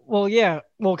 Well, yeah.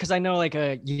 Well, because I know like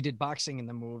you did boxing in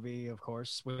the movie, of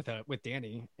course, with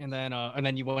Danny, and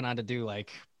then you went on to do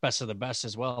like Best of the Best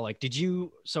as well. Like, did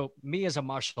you? So me as a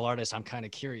martial artist, I'm kind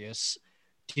of curious.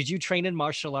 Did you train in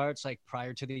martial arts like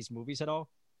prior to these movies at all?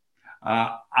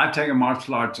 I've taken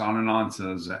martial arts on and on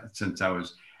since I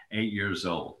was 8 years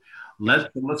old.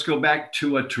 Let's go back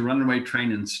to Runaway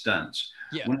Train and Stunts.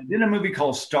 Yeah. When I did a movie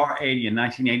called Star 80 in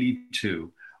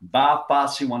 1982, Bob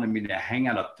Fosse wanted me to hang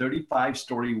out a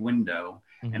 35-story window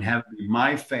and have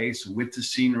my face with the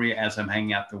scenery as I'm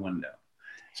hanging out the window.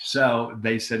 So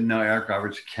they said, no, Eric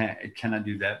Roberts cannot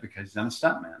do that because he's not a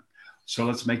stuntman. So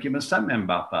let's make him a stuntman,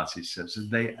 Bob Fosse says.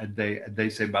 They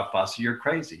say, Bob Fosse, you're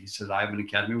crazy. He says, I have an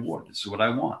Academy Award. This is what I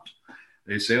want.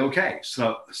 They say, okay.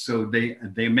 So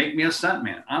they make me a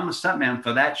stuntman. I'm a stuntman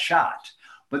for that shot.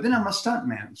 But then I'm a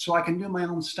stuntman, so I can do my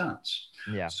own stunts.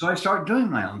 Yeah. So I start doing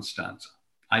my own stunts.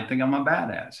 I think I'm a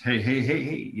badass.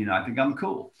 Hey. I think I'm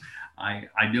cool. I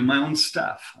do my own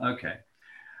stuff. Okay.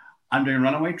 I'm doing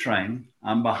Runaway Train.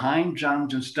 I'm behind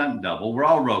Jonathan's stunt double. We're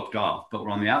all roped off, but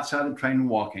we're on the outside of the train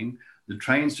walking. The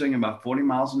train's doing about 40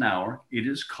 miles an hour. It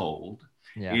is cold.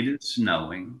 Yeah. It is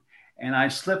snowing. And I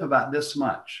slip about this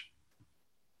much.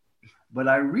 But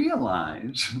I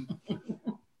realize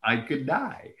I could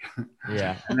die.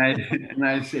 Yeah. And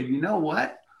I said, you know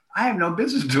what? I have no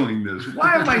business doing this.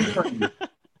 Why am I doing this?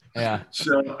 Yeah.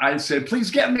 So I said,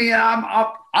 please get me. I'm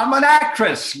an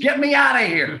actress. Get me out of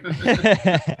here.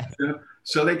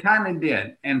 So they kind of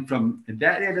did. And from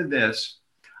that day to this,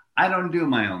 I don't do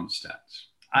my own stunts.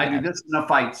 I do this in a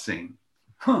fight scene.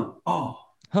 Huh.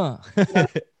 That's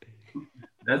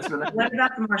what I What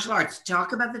about the martial arts?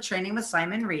 Talk about the training with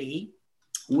Simon Ree.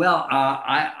 Well,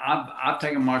 I've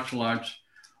taken martial arts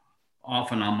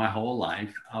off and on my whole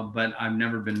life, but I've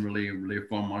never been really a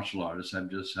full martial artist. I've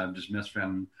just messed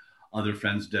around other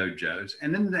friends' dojos,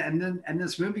 and then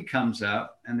this movie comes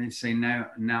up, and they say,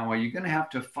 now are you going to have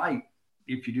to fight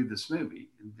if you do this movie,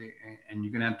 and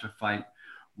you're going to have to fight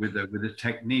with a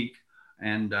technique,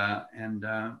 and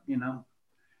you know,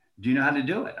 do you know how to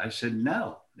do it? I said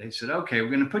no. They said, okay, we're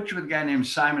going to put you with a guy named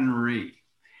Simon Ree.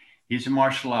 He's a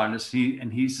martial artist.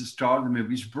 He's the star of the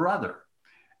movie's brother.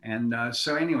 And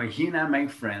so anyway, he and I make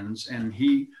friends, and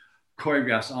he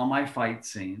choreographs all my fight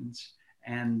scenes.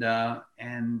 And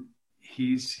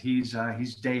he's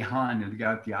Dae-Han, the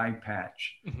guy with the eye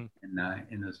patch in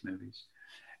those movies.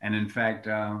 And in fact,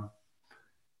 I'm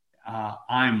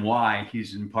why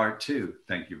he's in part 2.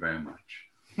 Thank you very much.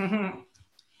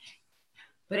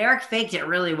 But Eric faked it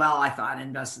really well, I thought,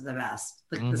 in Best of the Best.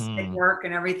 Like the stick work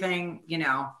and everything, you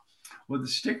know. Well, the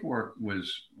stick work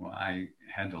I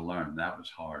had to learn. That was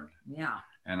hard. Yeah.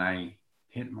 And I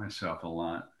hit myself a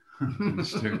lot in the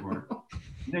stick work.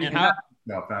 You And knock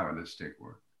yourself out with the stick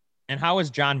work. And how was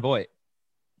John Voight?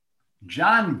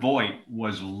 John Voight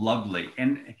was lovely.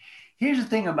 And here's the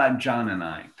thing about John and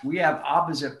I. We have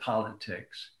opposite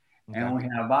politics, and we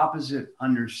have opposite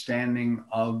understanding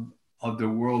of the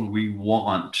world we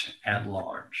want at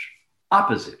large.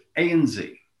 Opposite, A and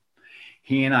Z.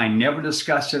 He and I never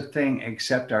discuss a thing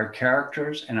except our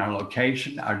characters and our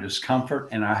location, our discomfort,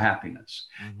 and our happiness.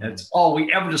 Mm-hmm. That's all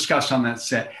we ever discuss on that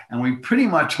set. And we pretty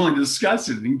much only discuss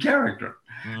it in character.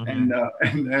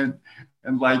 Mm-hmm.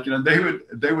 And like, you know,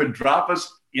 they would drop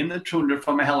us in the tundra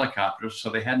from a helicopter, so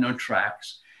they had no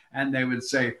tracks, and they would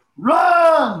say,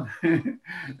 "Run!" and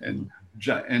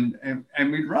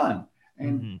we'd run.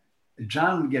 And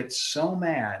John would get so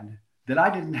mad that I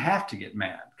didn't have to get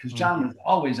mad, because John was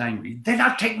always angry. They're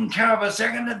not taking care of us.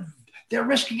 They're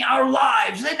risking our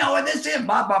lives. They know what this is.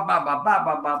 Blah, blah, blah, blah, blah,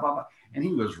 blah, blah, blah. And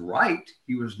he was right.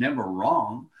 He was never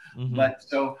wrong. Mm-hmm. But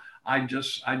so I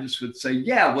just would say,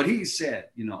 yeah, what he said,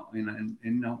 you know, and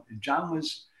you know, John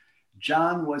was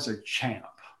a champ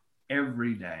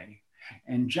every day.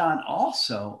 And John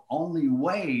also only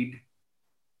weighed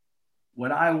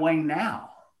what I weigh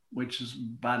now, which is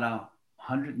about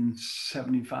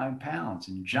 175 pounds.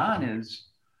 And John is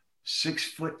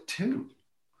 6'2".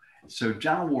 So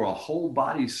John wore a whole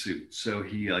bodysuit. So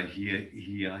he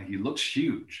looks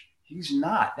huge. He's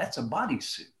not. That's a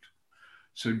bodysuit.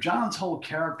 So John's whole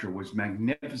character was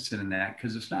magnificent in that,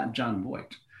 because it's not John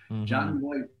Voight. Mm-hmm. John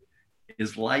Voight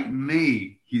is like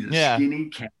me. He's a skinny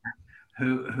cat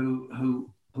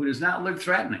who does not look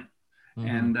threatening.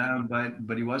 Mm-hmm. And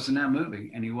but he was in that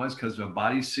movie, and he was because of a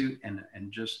bodysuit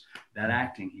and just that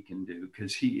acting he can do,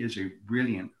 because he is a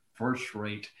brilliant,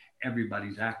 first-rate,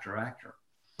 everybody's actor.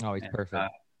 Oh, he's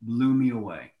perfect. Blew me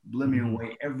away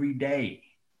every day.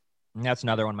 And that's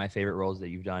another one of my favorite roles that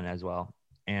you've done as well.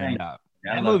 And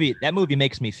that movie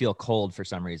makes me feel cold for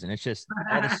some reason. It's just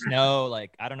all the snow,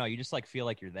 like, I don't know, you just like feel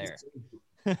like you're there.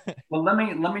 Well, let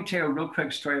me tell you a real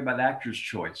quick story about actor's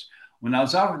choice. When I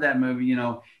was offered that movie, you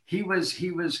know, he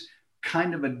was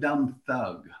kind of a dumb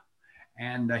thug,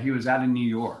 and he was out in New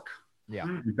York. Yeah.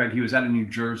 In fact, he was out in New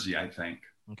Jersey, I think.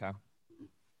 Okay.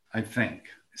 I think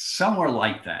somewhere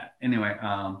like that. Anyway,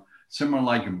 somewhere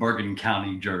like in Bergen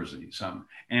County, Jersey.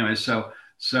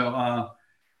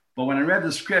 But when I read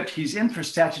the script, he's in for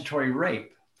statutory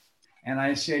rape, and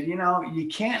I said, you know, you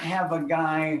can't have a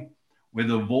guy with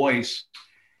a voice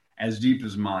as deep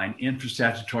as mine in for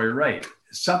statutory rape.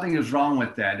 Something is wrong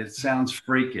with that. It sounds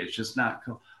freakish. It's not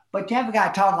cool. But you have a guy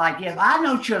talk like this. I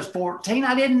know she was 14.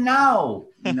 I didn't know.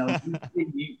 You know,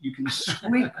 you can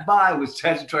squeak by with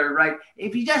statutory rape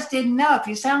if you just didn't know. If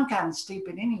you sound kind of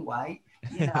stupid anyway,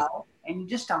 you know, and you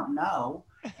just don't know,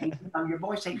 and you know, your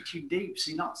voice ain't too deep,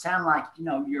 so you don't sound like, you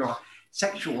know, you're a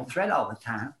sexual threat all the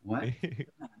time. What?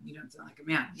 You don't sound like a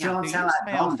man. You don't sound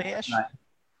like a fish. Right?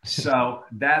 So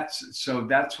that's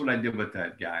what I did with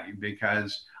that guy,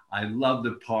 because I love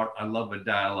the part. I love the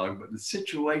dialogue, but the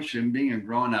situation, being a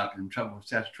grown up in trouble with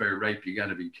statutory rape, you got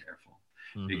to be careful,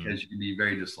 because you can be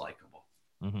very dislikable.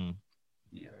 Mm-hmm.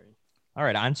 Yeah. All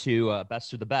right, on to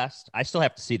Best of the Best. I still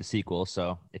have to see the sequel,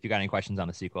 so if you got any questions on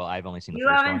the sequel, I've only seen the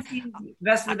first one. You haven't seen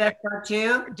Best of the Best Part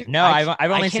 2? No,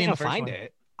 I've only seen the first find one.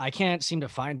 It. I can't seem to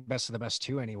find Best of the Best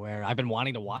 2 anywhere. I've been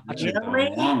wanting to watch it. Really?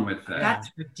 What's wrong with that? That's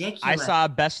ridiculous. I saw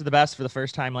Best of the Best for the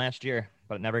first time last year,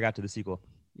 but it never got to the sequel.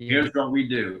 Here's what we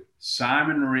do.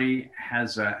 Simon Rhee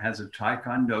has a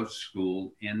Taekwondo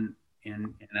school in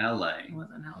LA,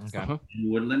 Okay. in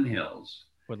Woodland Hills.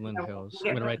 Woodland Hills.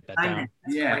 I'm gonna write that down.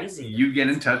 That's crazy. You get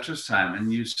in touch with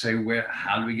Simon. You say,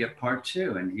 how do we get part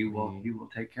 2? And he will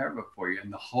take care of it for you.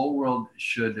 And the whole world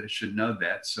should know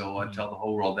that. So I'll tell the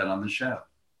whole world that on the show.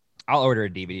 I'll order a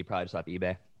DVD probably just off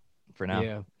eBay for now.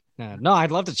 Yeah. No,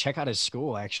 I'd love to check out his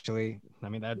school, actually. I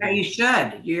mean, you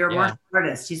should. You're a martial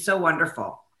artist. He's so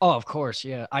wonderful. Oh, of course.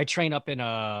 Yeah. I train up in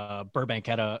Burbank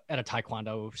at a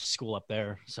Taekwondo school up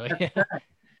there. So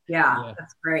yeah,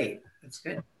 that's great. That's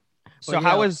good. So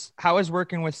how was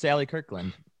working with Sally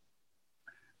Kirkland?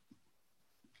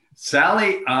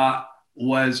 Sally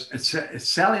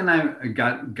Sally and I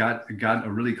got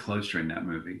really close during that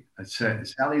movie.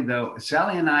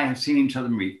 Sally and I have seen each other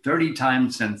maybe 30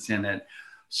 times since then at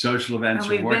social events.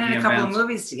 And we've been in a couple of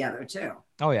movies together too.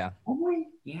 Oh yeah. Have we?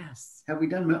 Yes. Have we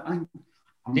done?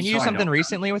 Didn't you do something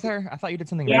recently with her? I thought you did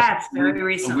something. Yes, very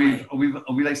recently.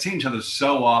 We like seen each other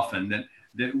so often that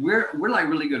we're like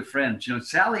really good friends. You know,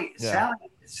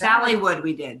 Sallywood,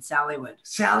 we did.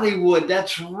 Sallywood,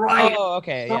 that's right. Oh,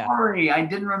 okay. Sorry, I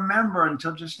didn't remember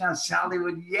until just now.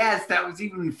 Sallywood, yes, that was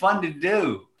even fun to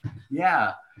do.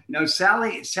 Yeah. You know,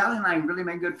 Sally and I really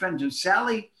made good friends. And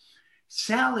Sally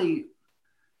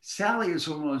is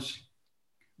one of those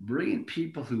brilliant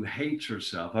people who hates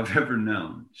herself I've ever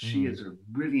known. She is a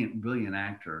brilliant, brilliant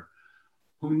actor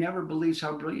who never believes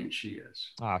how brilliant she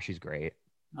is. Oh, she's great.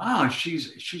 Oh,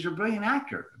 she's a brilliant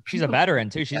actor. She's a veteran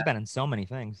too. She's been in so many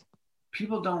things.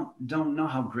 People don't know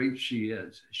how great she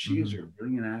is. She is a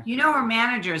brilliant actor. You know, her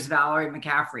manager is Valerie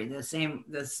McCaffrey. The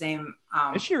same.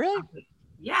 Is she really?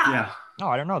 Yeah. Oh,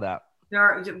 I don't know that.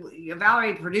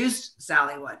 Valerie produced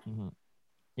Sallywood.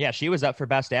 Yeah, she was up for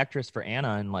Best Actress for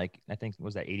Anna in like, I think,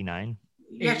 was that 89?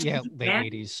 Yeah,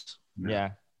 late 80s.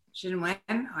 Yeah. She didn't win.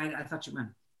 I thought she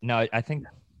won. No, I think.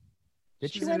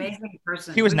 She's an amazing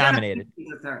person. She was nominated.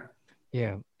 With her.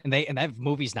 Yeah, and that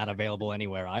movie's not available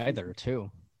anywhere either, too.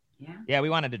 Yeah, we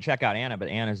wanted to check out Anna, but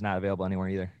Anna's not available anywhere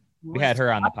either. We had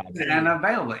her on the podcast. And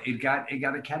available. It got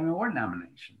Academy Award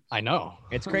nominations. I know.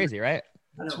 It's crazy, right?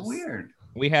 That's weird.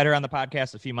 We had her on the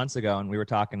podcast a few months ago, and we were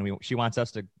talking. She wants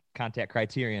us to contact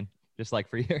Criterion, just like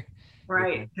for you.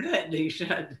 Right. Good. You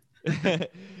should.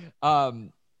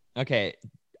 Okay.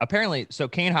 Apparently, so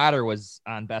Kane Hodder was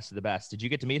on Best of the Best. Did you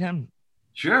get to meet him?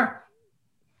 Sure.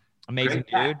 Amazing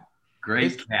Great dude.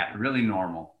 Great cat. Really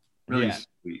normal. Really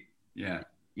sweet. Yeah.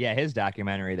 Yeah, his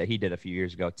documentary that he did a few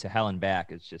years ago, To Hell and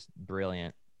Back, is just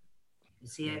brilliant.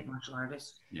 Is he a martial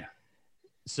artist? Yeah.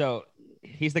 So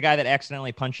he's the guy that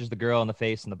accidentally punches the girl in the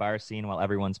face in the bar scene while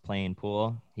everyone's playing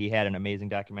pool. He had an amazing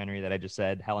documentary that I just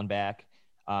said, Hell and Back.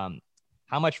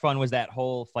 How much fun was that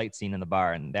whole fight scene in the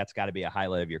bar? And that's got to be a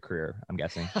highlight of your career, I'm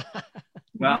guessing.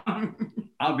 Well,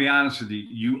 I'll be honest with you.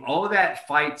 You owe that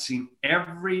fight scene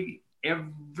every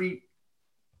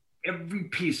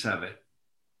piece of it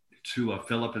to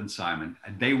Philip and Simon.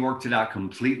 They worked it out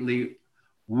completely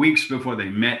weeks before they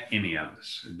met any of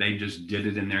us. They just did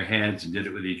it in their heads and did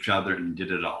it with each other and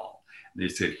did it all. They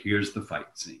said, here's the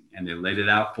fight scene. And they laid it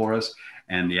out for us.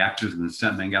 And the actors and the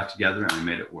stuntmen got together and we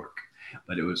made it work.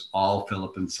 But it was all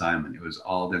Philip and Simon. It was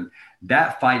all them.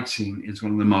 That fight scene is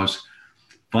one of the most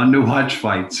fun to watch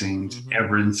fight scenes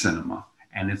ever in cinema.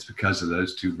 And it's because of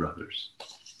those two brothers.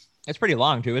 It's pretty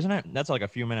long too, isn't it? That's like a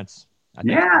few minutes.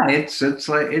 Yeah, it's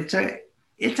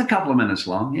a couple of minutes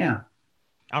long. Yeah.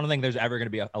 I don't think there's ever going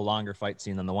to be a longer fight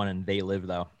scene than the one in They Live,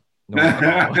 though.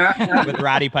 With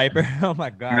Roddy Piper. Oh my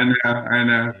God. I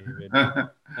know.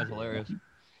 That's hilarious.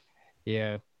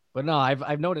 Yeah. But no,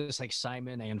 I've noticed like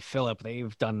Simon and Philip,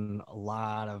 they've done a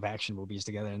lot of action movies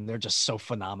together and they're just so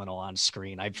phenomenal on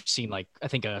screen. I've seen like, I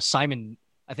think it was Simon,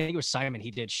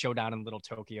 he did Showdown in Little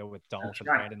Tokyo with Dolph and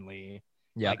Brandon Lee.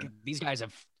 Yeah. Like these guys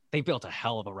they built a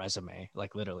hell of a resume,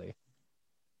 like literally.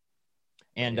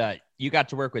 And you got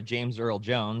to work with James Earl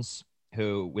Jones,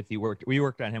 who we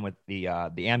worked on him with the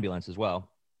Ambulance as well.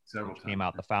 Several times. Came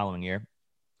out the following year.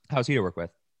 How's he to work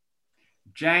with?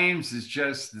 James is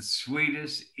just the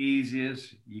sweetest,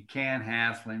 easiest. You can't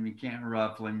hassle him. You can't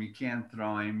ruffle him. You can't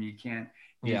throw him. You can't.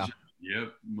 Yep.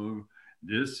 Move.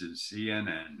 This is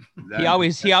CNN.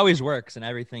 He always works in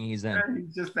everything he's in.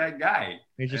 He's just that guy.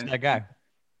 That guy.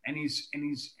 And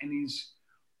he's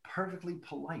perfectly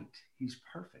polite. He's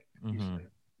perfect. He's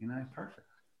perfect.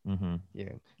 Yeah.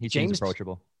 He seems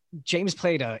approachable. James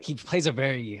plays a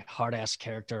very hard ass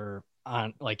character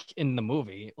on like in the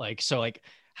movie. Like, so like,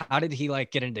 how did he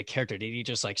like get into character? Did he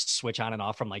just like switch on and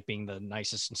off from like being the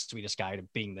nicest and sweetest guy to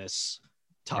being this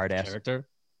tough character?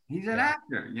 He's an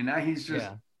actor, he's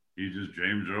just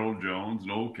James Earl Jones.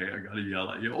 And okay, I gotta yell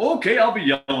at you. Okay, I'll be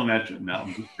yelling at you now.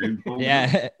 I'm just James Earl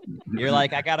Jones. You're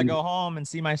like, I gotta go home and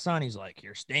see my son. He's like,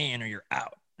 you're staying or you're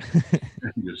out.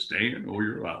 You're staying or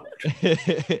you're out.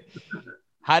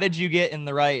 How did you get in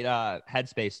the right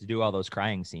headspace to do all those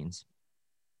crying scenes?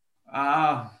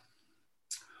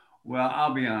 Well,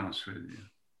 I'll be honest with you.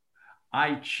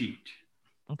 I cheat.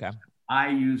 Okay. I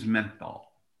use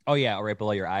menthol. Oh yeah, right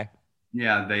below your eye.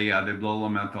 Yeah, they blow a little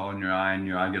menthol in your eye, and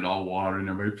your eye get all watery, and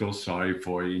everybody feels sorry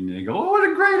for you, and they go, "Oh, what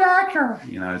a great actor!"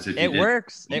 It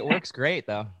works. It works great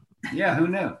though. Yeah, who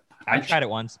knew? I tried it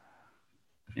once.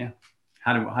 Yeah.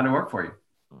 How did it work for you?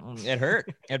 It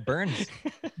hurt. It burns.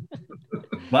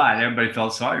 But everybody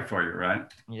felt sorry for you, right?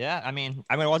 Yeah, I mean,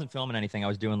 I wasn't filming anything. I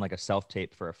was doing like a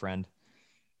self-tape for a friend.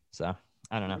 So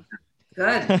I don't know.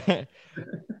 Good.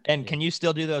 And can you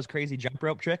still do those crazy jump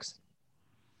rope tricks?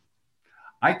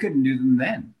 I couldn't do them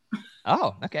then.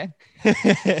 Oh, okay.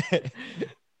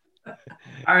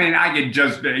 I mean, I could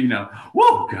just,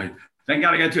 whoa, God, thank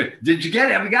God I got to it. Did you get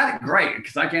it? Have you got it? Great,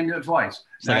 because I can't do it twice.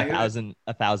 It's like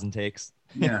a thousand takes.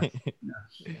 Yeah.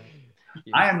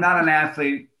 I am not an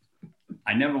athlete.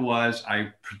 I never was.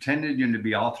 I pretended to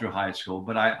be all through high school,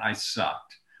 but I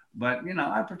sucked. But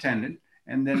I pretended,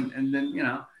 and then I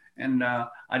did a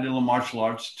little martial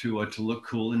arts to look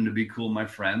cool and to be cool with my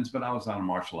friends. But I was not a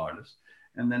martial artist.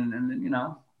 And then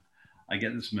I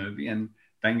get this movie, and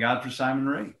thank God for Simon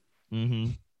Ree.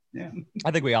 Mm-hmm. Yeah.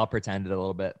 I think we all pretended a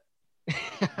little bit.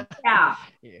 Yeah.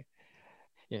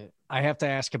 Yeah. I have to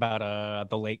ask about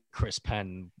the late Chris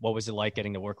Penn. What was it like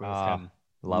getting to work with him?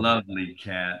 Lovely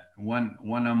cat. One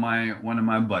of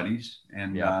my buddies,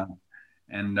 and Yeah.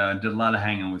 Did a lot of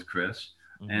hanging with Chris,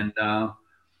 and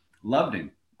loved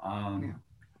him.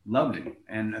 Loved him,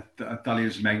 and I thought he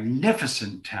was a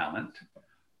magnificent talent.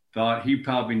 Thought he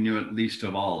probably knew at least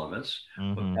of all of us,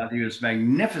 but thought he was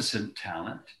magnificent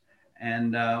talent.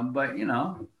 And but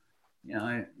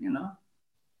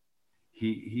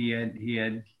he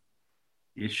had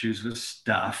issues with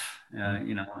stuff,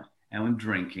 and with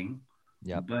drinking.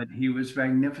 Yep. But he was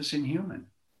magnificent human,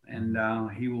 and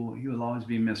he will always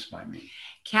be missed by me.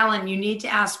 Kellen, you need to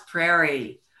ask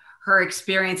Prairie her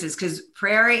experiences, because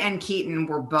Prairie and Keaton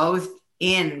were both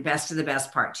in Best of the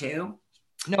Best Part 2.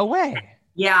 No way.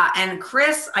 Yeah. And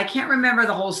Chris, I can't remember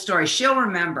the whole story. She'll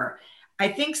remember. I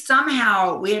think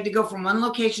somehow we had to go from one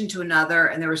location to another,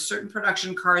 and there were certain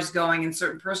production cars going and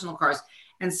certain personal cars.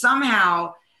 And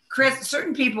somehow Chris,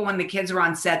 certain people, when the kids were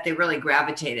on set, they really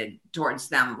gravitated towards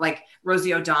them, like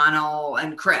Rosie O'Donnell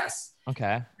and Chris.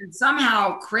 Okay. And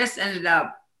somehow Chris ended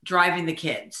up driving the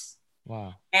kids.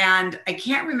 Wow. And I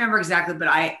can't remember exactly, but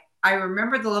I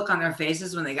remember the look on their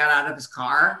faces when they got out of his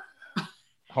car.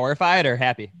 Horrified or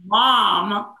happy?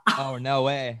 Mom. Oh, no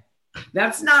way.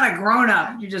 That's not a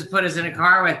grown-up you just put us in a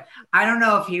car with. I don't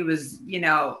know if he was,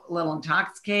 a little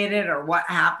intoxicated or what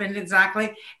happened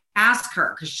exactly. Ask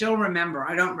her, because she'll remember.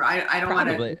 I don't want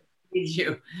to tease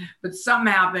you, but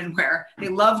something happened where they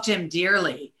loved him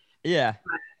dearly. Yeah.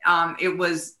 But, it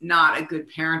was not a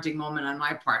good parenting moment on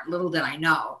my part. Little did I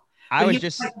know. I was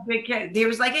just like a big kid. He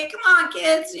was like, "Hey, come on,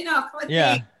 kids! Come with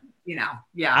me."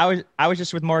 Yeah. I was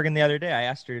just with Morgan the other day. I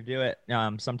asked her to do it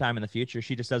sometime in the future.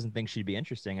 She just doesn't think she'd be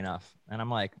interesting enough, and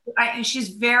I'm like, and she's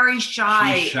very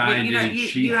shy. She's shy, dude.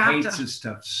 She hates this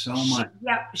stuff so much.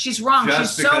 She's wrong.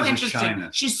 Just she's so because of interesting.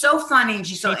 shyness. She's so funny, and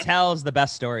she tells the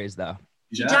best stories though.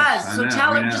 She does. So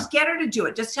tell her. Just get her to do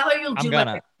it. Just tell her you'll do it in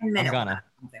a minute.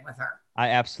 Something with her.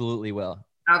 I absolutely will.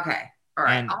 Okay. All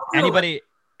right. And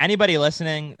anybody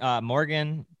listening,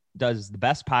 Morgan does the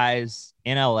best pies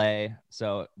in LA.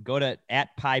 So go to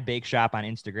 @PieBakeShop on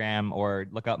Instagram or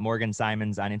look up Morgan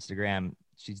Simons on Instagram.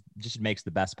 She just makes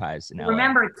the best pies in LA.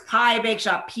 Remember, it's Pie Bake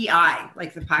Shop, PI,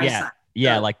 like the pie sign.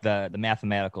 Yeah, like the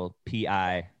mathematical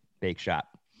PI Bake Shop.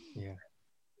 Yeah.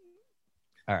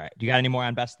 All right. Do you got any more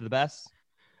on Best of the Best?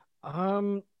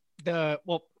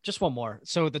 Just one more.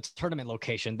 So the tournament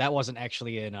location, that wasn't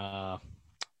actually in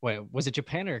was it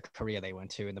Japan or Korea they went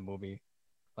to in the movie?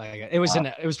 Like it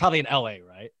was probably in LA,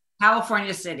 right?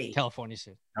 California City.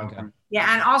 Okay.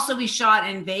 Yeah, and also we shot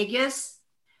in Vegas.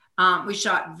 We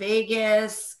shot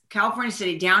Vegas, California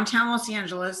City, downtown Los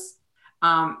Angeles.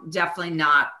 Definitely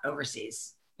not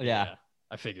overseas. Yeah.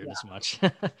 I figured as much.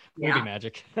 Yeah. Movie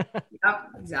magic. Yep,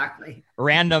 exactly.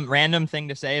 Random thing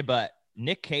to say, but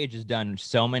Nick Cage has done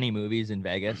so many movies in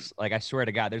Vegas. Like, I swear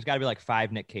to God, there's got to be like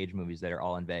 5 Nick Cage movies that are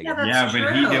all in Vegas. Yeah,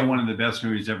 but he did one of the best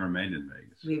movies ever made in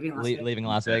Vegas. Leaving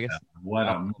Las Vegas. What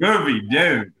a movie,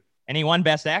 dude. And he won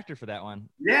Best Actor for that one.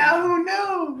 Yeah, who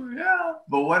knew? Yeah.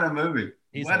 But what a movie.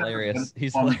 He's hilarious.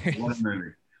 He's hilarious. What a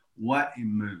movie. What a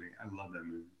movie. I love that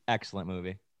movie. Excellent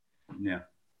movie. Yeah.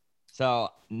 So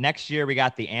next year we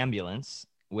got The Ambulance,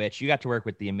 which you got to work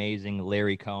with the amazing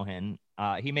Larry Cohen.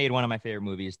 He made one of my favorite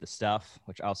movies, The Stuff,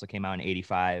 which also came out in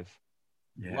 '85.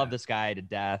 Yeah. Love this guy to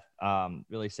death.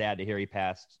 Really sad to hear he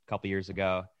passed a couple years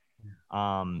ago.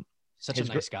 Such a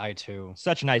nice guy too.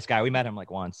 Such a nice guy. We met him like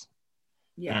once.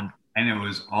 Yeah. And it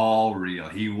was all real.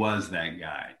 He was that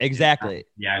guy. Exactly.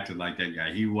 He acted like that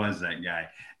guy. He was that guy.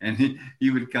 And he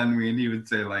would come to me and he would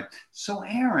say like, "So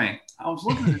Eric, I was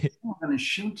looking at this film I'm going to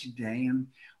shoot today. And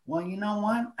well, you know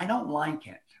what? I don't like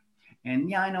it. And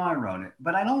yeah, I know I wrote it,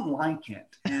 but I don't like it.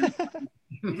 And,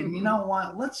 and you know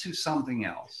what? Let's do something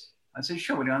else." I said,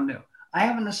 "Sure, what do you want to do?" "I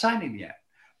haven't decided yet."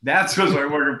 That's was like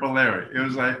working for Larry. It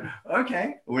was like,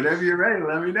 "Okay, whenever you're ready,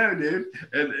 let me know, dude."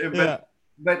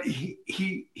 But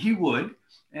he would,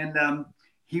 and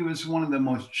he was one of the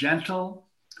most gentle,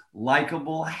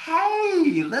 likable,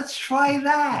 "Hey, let's try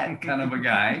that" kind of a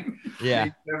guy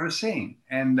you've ever seen.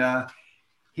 And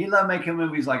he loved making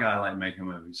movies like I like making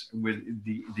movies, with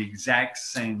the exact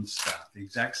same stuff, the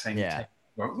exact same technique.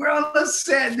 We're on the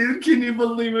set, dude. Can you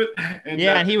believe it?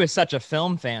 And he was such a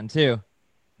film fan too.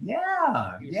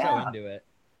 Yeah, he was so into it.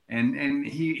 And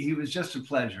he was just a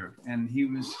pleasure. And he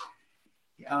was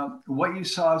what you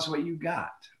saw is what you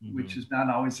got, which is not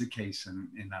always the case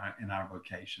in our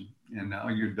vocation. And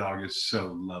your dog is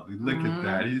so lovely. Look at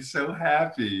that. He's so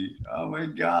happy. Oh my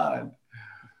God.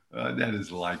 That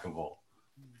is likable.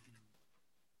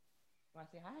 Want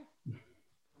to say hi?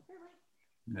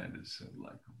 That is so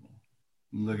likable.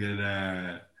 Look at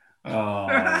that.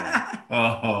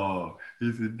 Oh,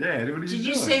 he said, Dad, what are you doing? Did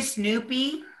you say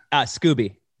Snoopy?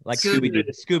 Scooby. Like Scooby-Doo.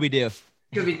 Scooby-Doo.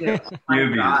 Scooby-Doo.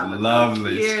 Scooby is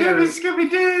lovely.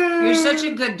 Scooby-Doo. You're such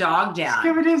a good dog dad.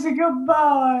 Scooby-Doo's a good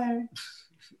boy.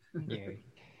 Yeah.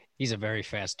 He's a very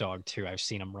fast dog too. I've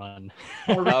seen him run.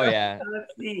 Oh yeah.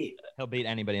 That's neat. He'll beat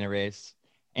anybody in a race.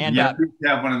 And yeah, we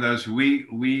have one of those. We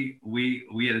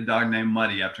had a dog named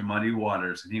Muddy after Muddy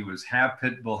Waters, and he was half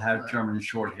pit bull, half German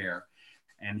short hair,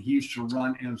 and he used to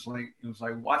run. It was like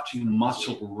watching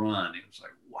muscle run. It was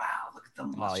like, wow, look at the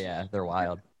muscle. Oh yeah, they're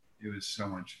wild. It was so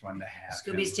much fun to have.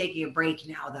 Scooby's taking a break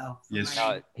now, though. Yes,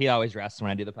 he always rests when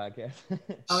I do the podcast.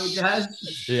 Oh, he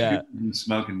does. Yeah,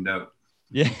 smoking dope.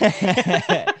 Yeah,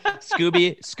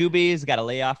 Scooby's got to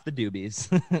lay off the doobies.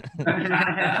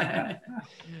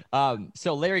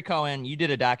 So Larry Cohen, you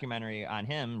did a documentary on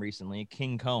him recently,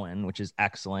 King Cohen, which is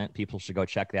excellent. People should go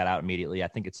check that out immediately. I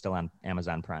think it's still on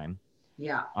Amazon Prime.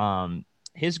 Yeah.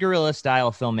 His guerrilla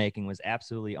style filmmaking was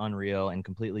absolutely unreal and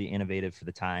completely innovative for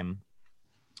the time.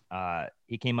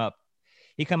 He come up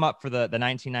for the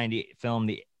 1990 film,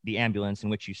 The Ambulance, in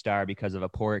which you star because of a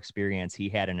poor experience he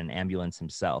had in an ambulance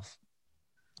himself.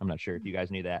 I'm not sure if you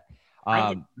guys knew that. I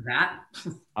didn't know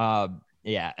that.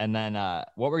 Yeah. And then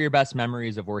what were your best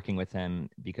memories of working with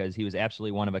him? Because he was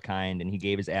absolutely one of a kind and he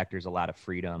gave his actors a lot of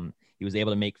freedom. He was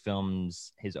able to make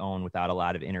films his own without a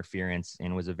lot of interference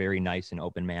and was a very nice and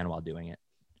open man while doing it.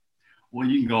 Well,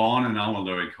 you can go on and on with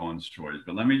Larry Cohen's stories,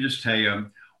 but let me just tell you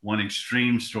one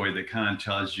extreme story that kind of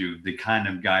tells you the kind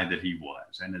of guy that he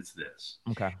was. And it's this.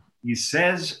 Okay. He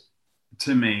says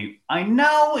to me, I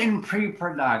know in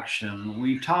pre-production,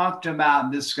 we talked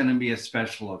about this is going to be a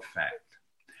special effect.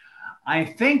 I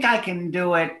think I can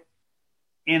do it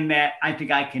in that I think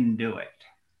I can do it.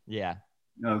 Yeah.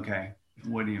 Okay.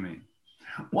 What do you mean?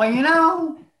 Well, you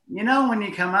know, when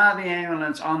you come out of the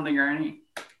ambulance on the gurney,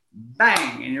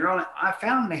 bang, and you're on it. I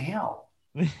found the hill.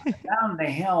 I found the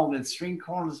hill that's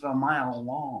 3/4 of a mile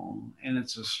long and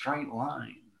it's a straight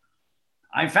line.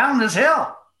 I found this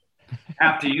hill.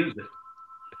 Have to use it.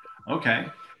 Okay.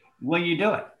 Will you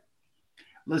do it?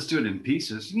 Let's do it in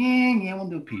pieces. Yeah, we'll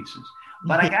do pieces.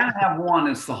 But I gotta have one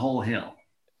that's the whole hill.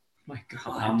 My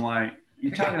God. I'm like,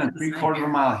 you're talking a 3/4 of a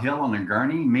mile hill on a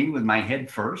gurney? Me with my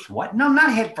head first? What? No,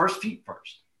 not head first, feet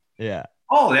first. Yeah.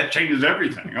 Oh, that changes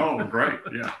everything. Oh, great.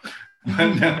 Yeah.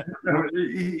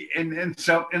 and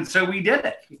so we did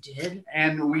it. You did?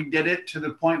 And we did it to the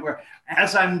point where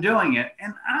as I'm doing it,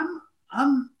 and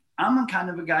I'm a kind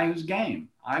of a guy who's game.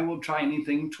 I will try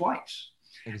anything twice.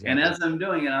 Exactly. And as I'm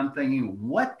doing it, I'm thinking,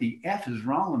 what the F is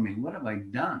wrong with me? What have I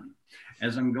done?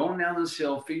 As I'm going down this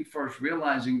hill, feet first,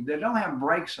 realizing they don't have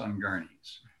brakes on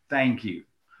gurneys. Thank you.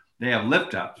 They have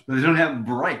lift ups, but they don't have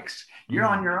brakes. You're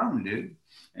on your own, dude.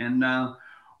 And I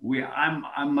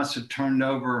must have turned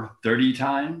over 30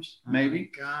 times, maybe.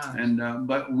 Oh my God. And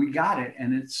but we got it,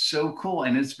 and it's so cool.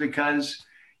 And it's because,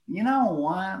 you know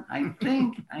what? I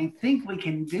think we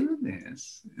can do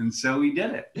this, and so we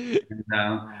did it.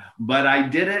 But I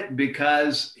did it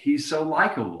because he's so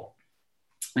likable,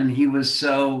 and he was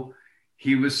so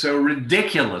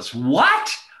ridiculous.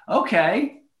 What?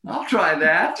 Okay, I'll try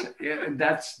that.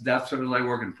 That's what it was like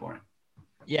working for him.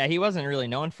 Yeah, he wasn't really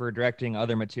known for directing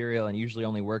other material and usually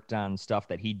only worked on stuff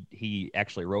that he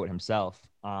actually wrote himself.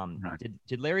 Right.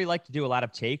 Did Larry like to do a lot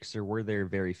of takes, or were there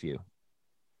very few?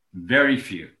 Very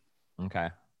few.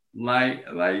 Okay. Like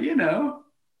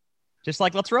just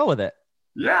like, let's roll with it.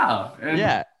 Yeah. And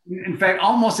yeah. In fact,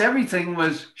 almost everything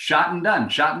was shot and done.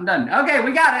 Okay,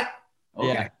 we got it.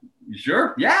 Okay. Yeah. You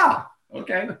sure? Yeah.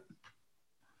 Okay.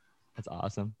 That's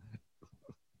awesome.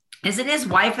 Isn't his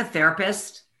wife a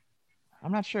therapist?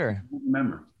 I'm not sure. I don't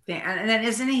remember. And then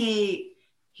isn't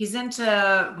he's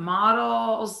into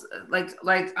models, like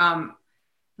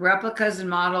replicas and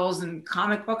models and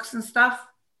comic books and stuff?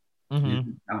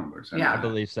 Mm-hmm. Yeah, I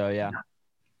believe so. Yeah.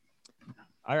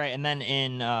 All right. And then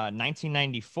in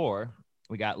 1994,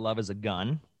 we got Love is a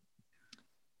Gun.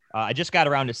 I just got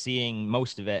around to seeing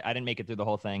most of it. I didn't make it through the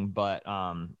whole thing, but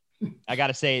I got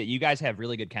to say, you guys have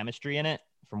really good chemistry in it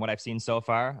from what I've seen so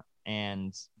far.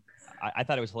 And I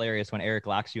thought it was hilarious when Eric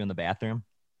locks you in the bathroom.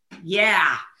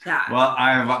 Yeah. Well,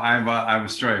 I have a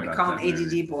story about that. Call him ADD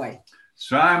movie. boy.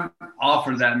 So I'm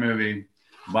offered that movie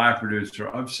by a producer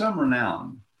of some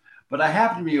renown, but I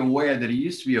happen to be aware that he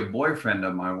used to be a boyfriend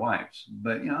of my wife's.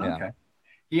 But okay.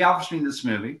 He offers me this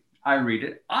movie. I read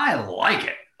it. I like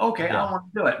it. Okay, yeah. I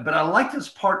want to do it. But I like this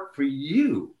part for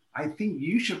you. I think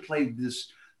you should play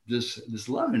this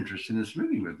love interest in this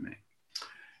movie with me.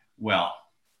 well,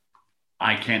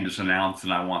 I can't just announce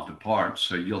that I want the part,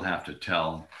 so you'll have to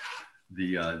tell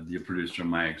the producer,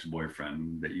 my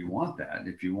ex-boyfriend, that you want that,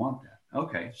 if you want that.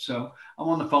 Okay, so I'm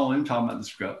on the phone with him talking about the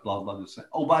script, blah, blah, blah.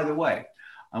 Oh, by the way,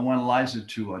 I want Eliza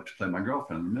to play my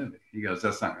girlfriend in the movie. He goes,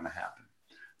 that's not going to happen.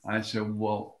 I said,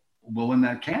 well, when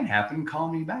that can happen, call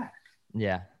me back.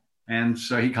 Yeah. And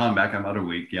so he called me back about a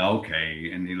week. Yeah,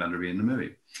 okay. And he let her be in the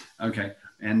movie. Okay.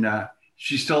 And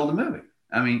she stole the movie.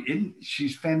 I mean,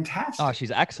 she's fantastic. Oh,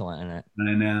 she's excellent in it.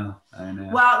 I know.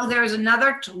 Well, there's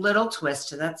another little twist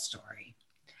to that story.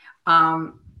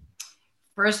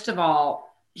 First of all,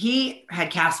 he had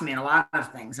cast me in a lot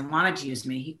of things and wanted to use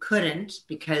me. He couldn't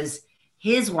because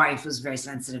his wife was very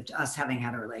sensitive to us having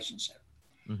had a relationship.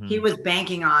 Mm-hmm. He was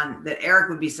banking on that Eric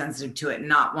would be sensitive to it and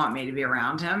not want me to be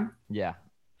around him. Yeah.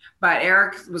 But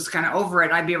Eric was kind of over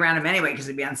it. I'd be around him anyway because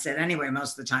he'd be on set anyway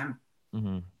most of the time.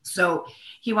 Mm-hmm. So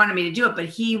he wanted me to do it, but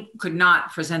he could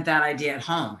not present that idea at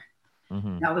home.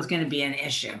 Mm-hmm. That was going to be an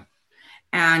issue.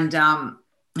 And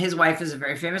his wife is a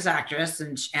very famous actress,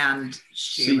 and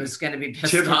she was going to be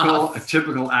pissed off. A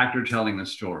typical actor telling a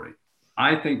story.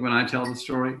 I think when I tell the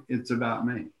story, it's about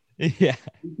me. Yeah.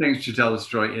 He thinks to tell the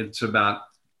story, it's about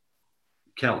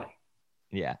Kelly.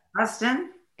 Yeah.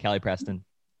 Preston? Kelly Preston.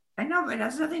 I know, but it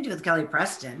has nothing to do with Kelly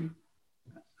Preston.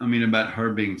 I mean, about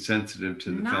her being sensitive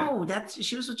to the fact.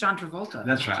 She was with John Travolta.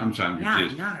 That's right. I'm sorry. I'm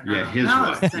confused. No. His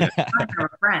wife. They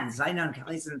were friends. I know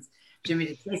Kelly since Jimmy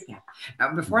the Chase Camp.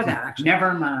 Before that, actually.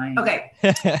 Never mind. Okay.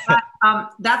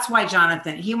 But, that's why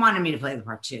Jonathan, he wanted me to play the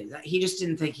part too. He just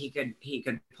didn't think he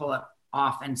could pull it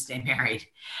off and stay married.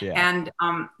 Yeah. And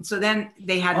so then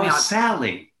they had me on.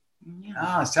 Sally.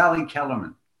 Yeah. Sally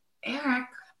Kellerman. Eric.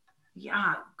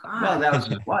 Yeah, God. Well, that was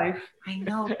his wife. I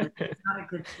know, but it's not a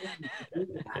good thing to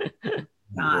do that.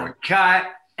 God. Cut.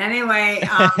 Anyway,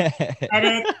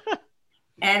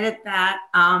 edit that.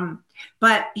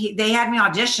 But they had me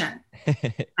audition,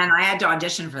 and I had to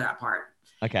audition for that part.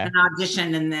 Okay. And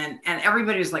auditioned, and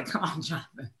everybody was like, "Come on,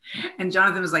 Jonathan," and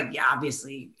Jonathan was like, "Yeah,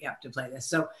 obviously you have to play this."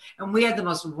 So, and we had the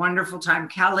most wonderful time.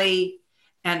 Kelly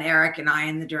and Eric and I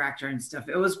and the director and stuff.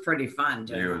 It was pretty fun.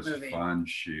 It was fun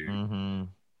shoot. Mm-hmm.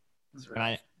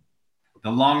 Really the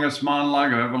longest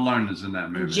monologue I've ever learned is in that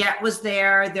movie. Jet was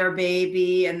there, their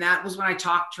baby, and that was when I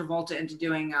talked Travolta into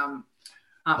doing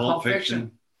Pulp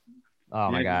Fiction.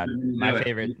 Oh my God, my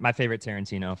favorite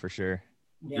Tarantino for sure.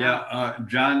 Yeah,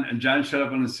 John showed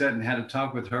up on the set and had a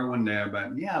talk with her one day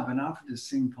about, I've been offered to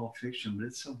sing Pulp Fiction, but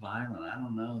it's so violent. I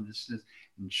don't know.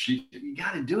 And she said, you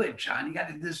got to do it, John. You got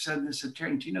to do this. This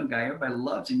Tarantino guy. Everybody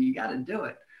loves him. You got to do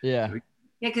it. Yeah. So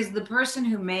yeah, because the person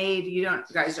who made, you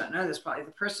guys don't know this probably,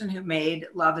 the person who made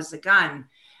Love Is a Gun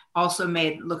also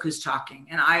made Look Who's Talking.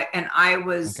 And I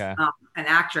was an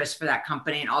actress for that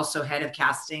company and also head of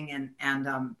casting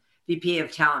and VP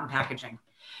of talent and packaging.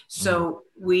 So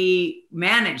we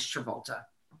managed Travolta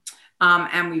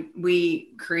and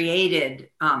we created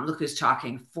Look Who's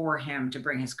Talking for him to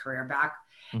bring his career back.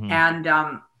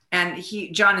 Mm-hmm.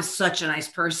 And John is such a nice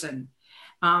person.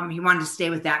 He wanted to stay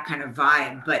with that kind of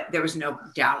vibe, but there was no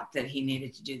doubt that he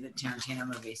needed to do the Tarantino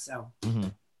movie. So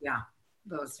yeah,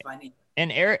 that was funny.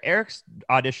 And Eric's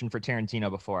auditioned for Tarantino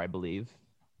before, I believe.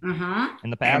 Mm-hmm.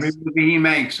 In the past. Every movie he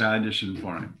makes, I audition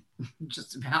for him.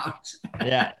 Just about.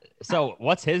 Yeah. So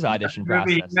what's his audition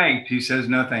process? He makes, he says,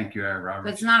 no, thank you, Eric Roberts.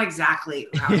 That's not exactly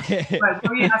how what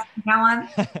were you asking, Helen?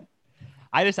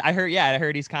 I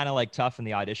heard he's kind of like tough in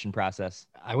the audition process.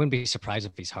 I wouldn't be surprised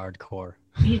if he's hardcore.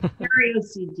 He's very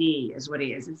OCD is what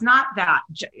he is. It's not that.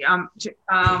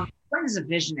 Glenn is a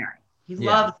visionary. He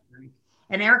loves Eric.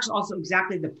 And Eric's also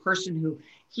exactly the person who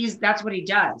that's what he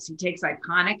does. He takes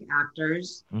iconic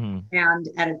actors and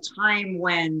at a time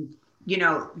when,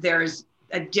 there's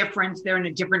a difference, they're in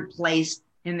a different place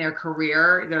in their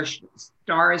career. Their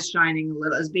star is shining a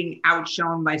little, is being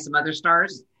outshone by some other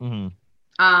stars. Mm-hmm.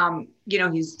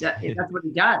 That's what he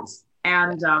does.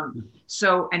 And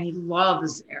and he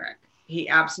loves Eric. He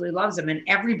absolutely loves him. And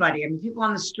everybody, people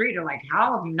on the street are like,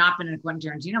 how have you not been in a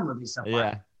Quentin Tarantino movie so far?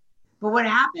 Yeah. But what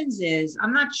happens is,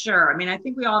 I'm not sure. I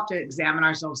think we all have to examine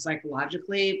ourselves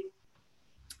psychologically.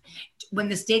 When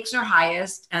the stakes are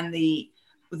highest and the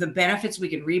benefits we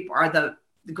can reap are the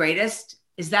greatest,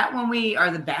 is that when we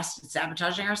are the best at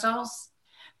sabotaging ourselves?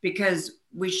 Because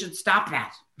we should stop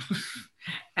that.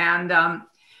 And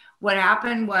what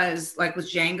happened was, like with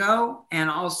Django and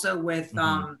also with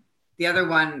the other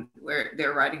one where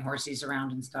they're riding horses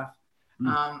around and stuff.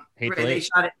 They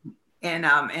shot it in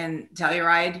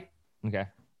Telluride. Okay.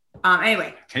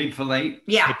 Anyway. Hateful Eight.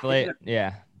 Yeah. Hateful Eight.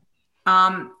 Yeah.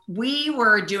 We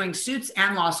were doing Suits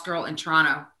and Lost Girl in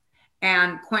Toronto,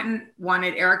 and Quentin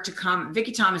wanted Eric to come.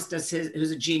 Vicky Thomas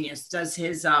who's a genius, does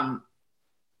his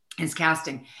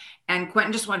casting. And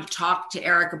Quentin just wanted to talk to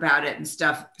Eric about it and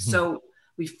stuff. So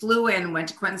we flew in, went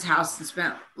to Quentin's house and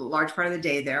spent a large part of the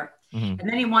day there. And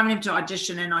then he wanted him to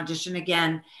audition and audition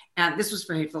again. And this was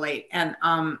for Hateful Eight. And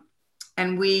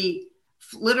we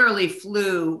literally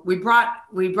flew. We brought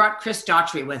Chris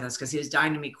Daughtry with us because he was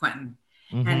dying to meet Quentin.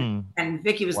 And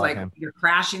Vicky was like, "You're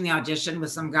crashing the audition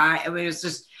with some guy." It was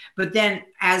just, but then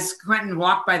as Quentin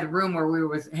walked by the room where we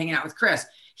were hanging out with Chris,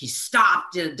 he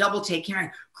stopped, did a double take,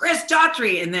 hearing Chris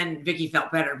Daughtry, and then Vicky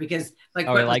felt better because like,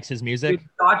 he likes his music.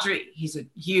 Daughtry, he's a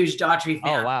huge Daughtry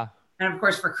fan. Oh wow! And of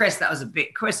course, for Chris, that was a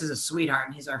big. Chris is a sweetheart,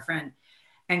 and he's our friend,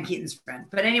 and Keaton's friend.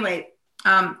 But anyway,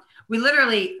 we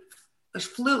literally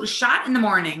shot in the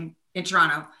morning in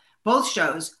Toronto, both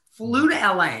shows, flew to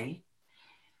LA.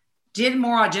 Did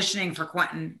more auditioning for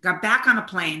Quentin, got back on a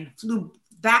plane, flew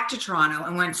back to Toronto,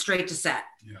 and went straight to set.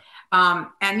 Yeah.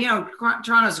 And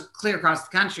Toronto's clear across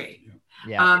the country.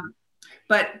 Yeah.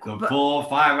 But full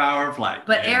 5-hour flight.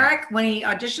 But Eric, when he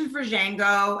auditioned for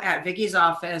Django at Vicky's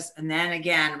office, and then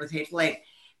again with Hateful Eight,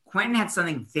 Quentin had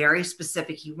something very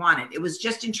specific he wanted. It was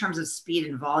just in terms of speed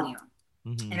and volume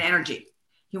and energy.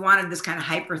 He wanted this kind of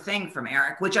hyper thing from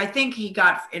Eric, which I think he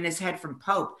got in his head from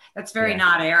Pope. That's very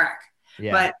not Eric.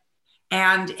 Yeah.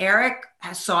 And Eric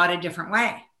saw it a different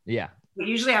way. Yeah. What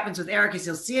usually happens with Eric is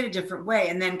he'll see it a different way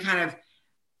and then kind of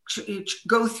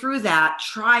go through that,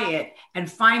 try it,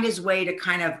 and find his way to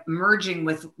kind of merging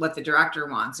with what the director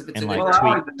wants. If it's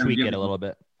tweak it a little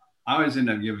bit. I always end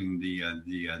up giving the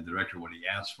director what he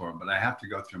asked for, but I have to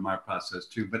go through my process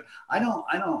too. But I don't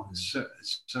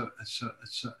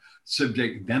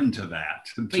subject them to that.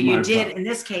 But you did in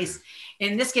this case.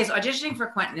 In this case, auditioning for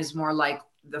Quentin is more like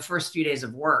the first few days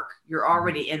of work. You're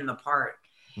already in the part.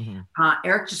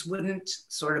 Eric just wouldn't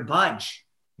sort of budge.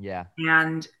 Yeah.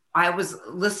 And I was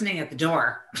listening at the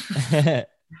door,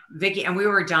 Vicky, and we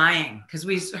were dying because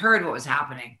we heard what was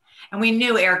happening. And we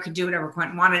knew Eric could do whatever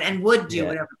Quentin wanted and would do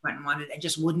whatever Quentin wanted and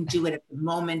just wouldn't do it at the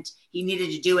moment he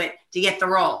needed to do it to get the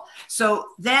role. So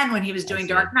then when he was doing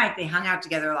Dark Knight, they hung out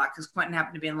together a lot because Quentin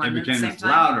happened to be in London at the same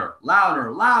time.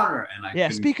 Louder. And I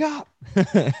speak up.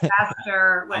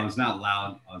 Faster. I was not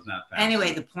loud. I was not fast.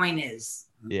 Anyway, the point is,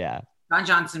 Don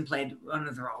Johnson played one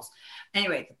of the roles.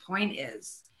 Anyway, the point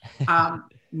is,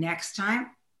 next time,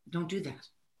 don't do that.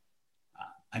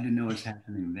 I didn't know what's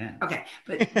happening then. Okay,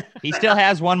 but he still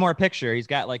has one more picture. He's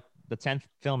got like the 10th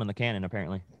film in the canon,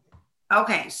 apparently.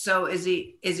 Okay, so is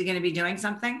he going to be doing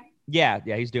something? Yeah,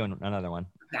 he's doing another one.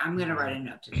 Okay, I'm going to write a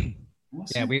note to him.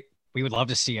 Yeah, we would love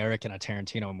to see Eric in a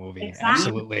Tarantino movie. Exactly.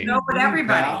 Absolutely. No, but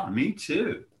everybody. Me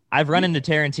too. I've run into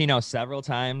Tarantino several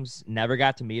times. Never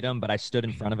got to meet him, but I stood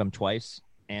in front of him twice.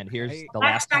 And here's the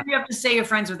last time you have to say you're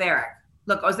friends with Eric.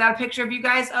 Look, is that a picture of you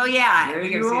guys? Oh yeah, there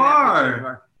you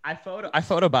are. I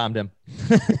photobombed him.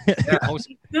 He's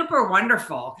super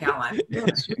wonderful, Kellen.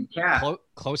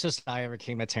 Closest I ever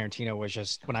came to Tarantino was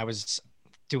just when I was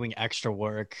doing extra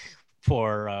work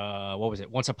for what was it?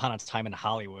 Once Upon a Time in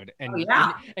Hollywood. And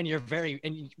and you're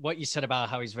what you said about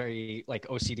how he's very like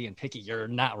OCD and picky, you're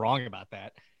not wrong about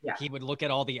that. Yeah. He would look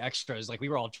at all the extras, like we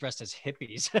were all dressed as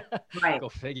hippies. Go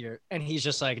figure. And he's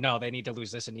just like, no, they need to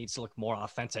lose this. It needs to look more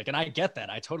authentic. And I get that.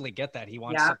 I totally get that. He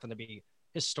wants something to be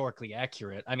historically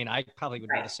accurate. I mean, I probably would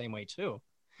be the same way too.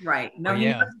 Right. No, he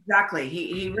knows exactly.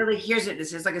 He really hears it.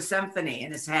 It's like a symphony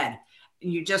in his head.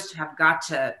 And you just have got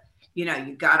to, you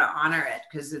got to honor it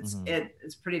because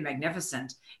it's pretty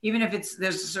magnificent. Even if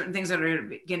there's certain things that are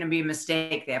going to be a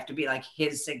mistake, they have to be like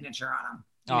his signature on them.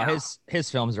 His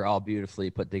films are all beautifully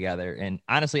put together, and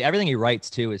honestly, everything he writes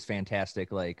too is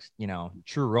fantastic. Like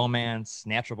True Romance,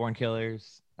 Natural Born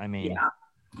Killers. I mean,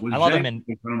 I love him. And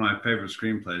one of my favorite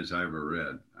screenplays I ever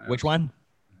read. Which one?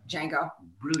 Django.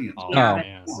 Brilliant.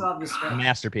 Man.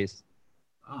 Masterpiece.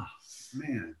 Oh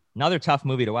man, another tough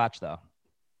movie to watch though.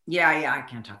 Yeah, I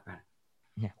can't talk about it.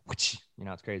 Yeah,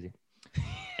 it's crazy.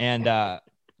 And what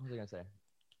was I gonna say?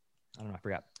 I don't know. I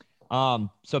forgot.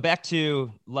 So back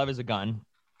to Love Is a Gun.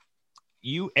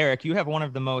 Eric, you have one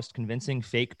of the most convincing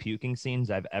fake puking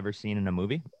scenes I've ever seen in a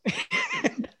movie.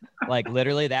 Like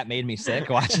literally, that made me sick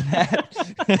watching that.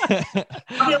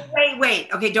 Okay,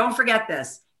 wait. Okay, don't forget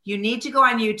this. You need to go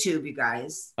on YouTube, you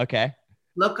guys. Okay.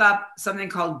 Look up something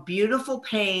called Beautiful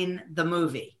Pain, the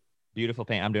movie. Beautiful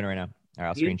Pain. I'm doing it right now. All right,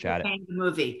 I'll screenshot Pain, the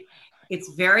movie.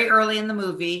 It's very early in the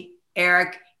movie.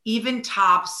 Eric even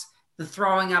tops the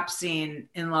throwing up scene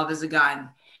in Love Is a Gun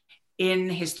in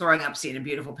his throwing up scene in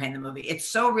Beautiful Pain, the movie. It's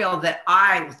so real that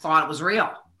I thought it was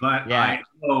real. But I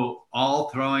owe all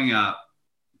throwing up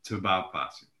to Bob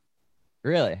Fosse.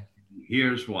 Really?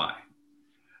 Here's why.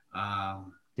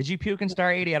 Did you puke in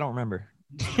Star 80? I don't remember.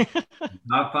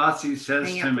 My Fosse says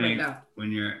Hang to out the me, window.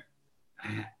 when you're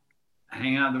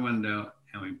hang out the window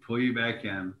and we pull you back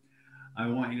in, I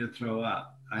want you to throw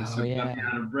up. I said, yeah. "Got me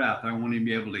out of breath. I want to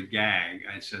be able to gag."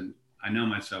 I said, "I know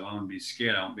myself. I won't be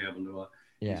scared. I won't be able to."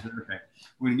 Yeah. He said, "Okay,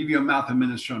 we're going to give you a mouth of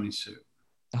minestrone soup."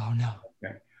 Oh, no.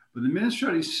 Okay. But the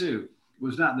minestrone soup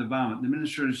was not the vomit. The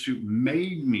minestrone soup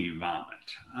made me vomit.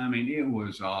 I mean, it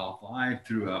was awful. I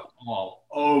threw up all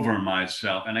over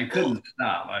myself and I couldn't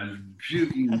stop. I was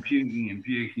puking and puking and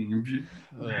puking and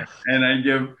puking. And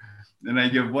I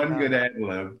give one good ad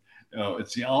lib. Oh,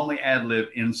 it's the only ad lib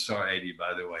in Star 80,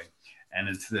 by the way. And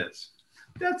it's this.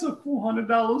 "That's a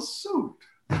 $400 suit."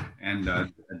 And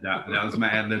that was my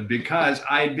ad lib, because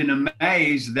I had been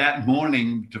amazed that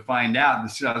morning to find out the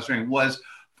suit I was wearing was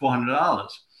 $400.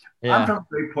 Yeah. I'm from a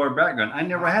very poor background. I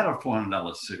never had a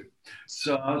 $400 suit.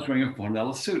 So I was wearing a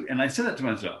 $400 suit. And I said it to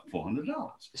myself, $400.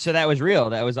 So that was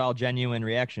real. That was all genuine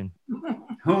reaction.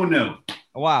 Who knew?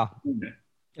 Wow. Who knew?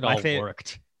 It My all favorite-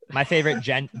 worked. My favorite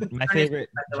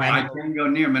I can't go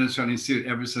near Minnesota suit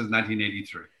ever since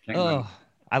 1983. Can't go. Oh,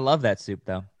 I love that soup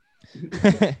though.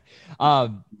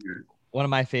 One of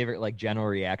my favorite like general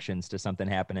reactions to something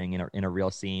happening in a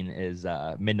real scene is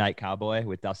Midnight Cowboy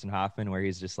with Dustin Hoffman, where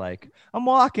he's just like, "I'm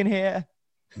walking here."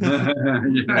 That's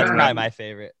probably my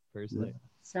favorite personally.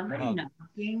 Somebody Oh.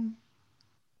 knocking.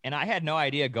 And I had no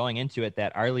idea going into it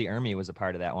that Arlie Ermy was a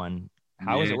part of that one.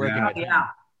 How was it working Yeah. with him? Yeah,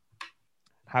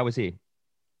 How was he?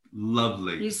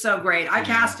 Lovely. he's so great. I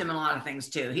cast him in a lot of things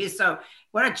too. He's so,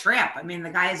 what a trip. I mean, the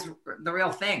guy's the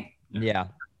real thing, Yeah.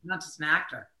 not just an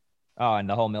actor. Oh, and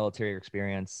the whole military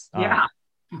experience. Yeah.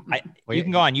 You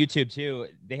can go on YouTube too.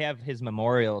 They have his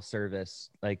memorial service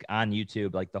like on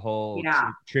YouTube, like the whole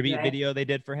Yeah. tribute Yeah. video they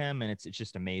did for him, and it's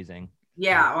just amazing.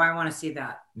 Yeah. Oh, I want to see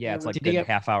that. Yeah, it's like a Did he good have-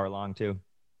 half-hour long too.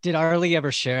 Did Arlie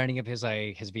ever share any of his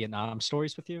Vietnam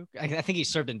stories with you? I think he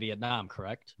served in Vietnam,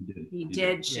 correct? He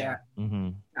did share. Mm-hmm.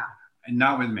 And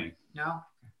not with me. No.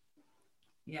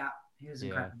 Yeah. He was Yeah.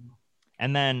 incredible.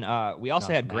 And then we also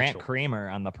No, had Grant natural. Kramer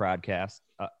on the podcast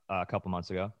a couple months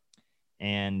ago,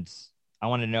 and I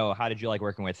wanted to know, how did you like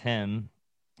working with him?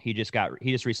 He just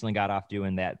recently got off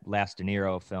doing that last De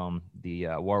Niro film, The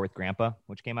War with Grandpa,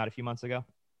 which came out a few months ago.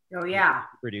 Oh yeah.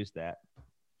 He produced that.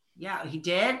 Yeah. He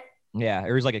did. Yeah, or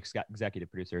he was like executive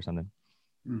producer or something.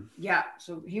 Yeah.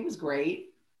 So he was great.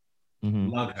 Mm-hmm.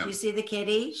 Love Did him. you see the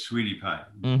kitty? Sweetie pie.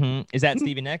 Mm-hmm. Is that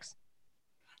Stevie Nicks?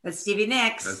 That's Stevie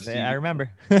Nicks. That's- Yeah, I remember.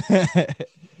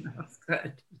 That's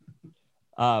good.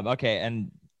 Okay, and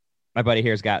my buddy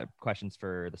here's got questions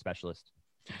for the specialist.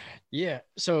 Yeah.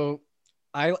 So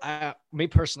me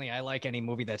personally, I like any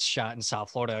movie that's shot in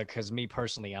South Florida, because me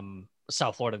personally, I'm a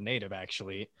South Florida native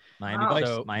actually. Miami Oh. Vice,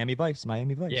 So- Miami Vice,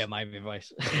 Miami Vice. Yeah, Miami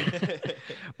Vice.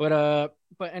 But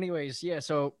anyways, yeah.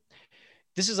 So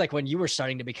this is like when you were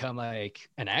starting to become like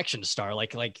an action star,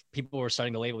 like people were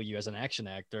starting to label you as an action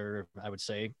actor, I would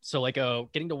say. So like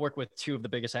getting to work with two of the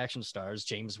biggest action stars,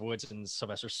 James Woods and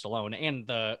Sylvester Stallone,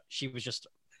 and she was just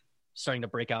starting to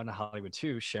break out into Hollywood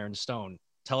too, Sharon Stone.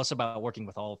 Tell us about working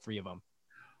with all three of them.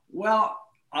 Well,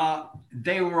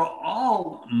 they were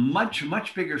all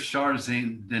much bigger stars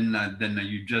than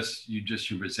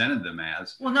you presented them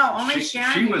as. Well, no, only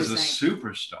Sharon. She he was a saying.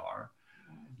 superstar.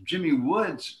 Jimmy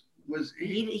Woods was.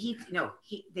 He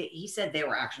said they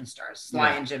were action stars. Sly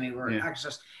Yeah. and Jimmy were Yeah.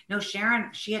 action stars. No, Sharon,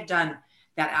 she had done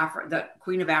that the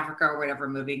Queen of Africa or whatever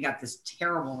movie, and got this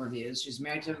terrible reviews. She's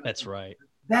married to That's right.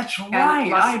 That's and right.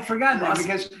 Las- I had forgotten that Las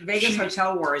because Vegas she-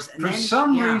 Hotel Wars. And for then,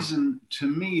 some yeah, reason, to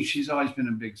me, she's always been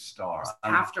a big star.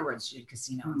 afterwards she did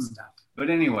Casino and stuff. But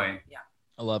anyway,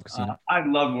 I love Casino. I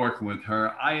loved working with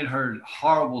her. I had heard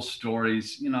horrible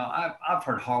stories. You know, I've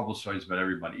heard horrible stories about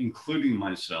everybody, including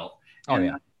myself. Oh, And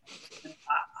yeah.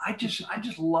 I just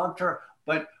loved her.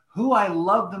 But who I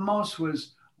loved the most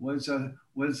was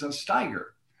Steiger,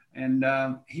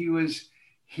 and he was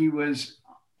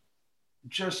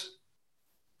just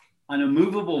an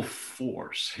immovable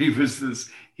force. He was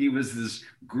this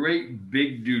great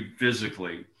big dude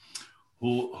physically,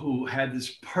 who had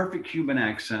this perfect Cuban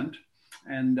accent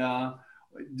and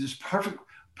this perfect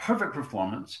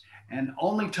performance, and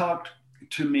only talked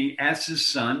to me as his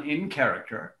son in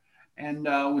character, and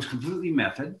was completely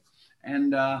method.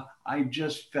 And I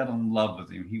just fell in love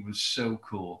with him. He was so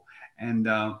cool. And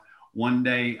one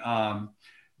day,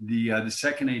 the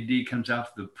second AD comes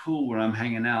out to the pool where I'm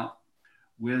hanging out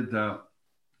with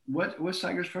what's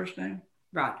Steiger's first name?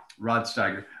 Rod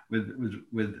Steiger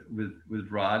with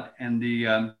Rod, and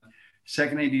the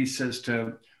second AD says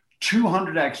to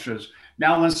 200 extras,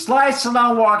 "Now when Sly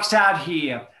Stallone walks out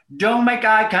here, don't make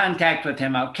eye contact with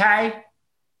him, okay?"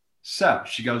 So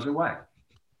she goes away.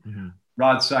 Mm-hmm.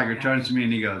 Rod Steiger turns to me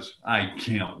and he goes, "I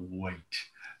can't wait."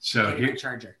 So Keep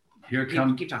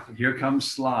talking. here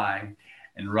comes Sly,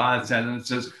 and Rod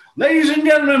says, "Ladies and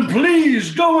gentlemen,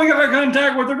 please go make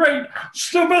contact with the great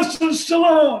Sylvester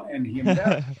Stallone." And he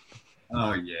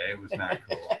oh yeah, it was not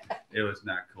cool. It was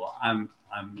not cool.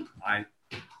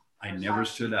 I never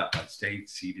stood up. I stayed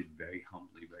seated very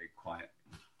humbly, very quiet.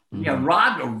 Mm-hmm. Yeah,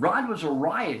 Rod was a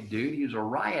riot, dude. He was a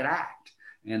riot act.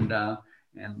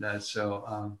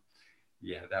 So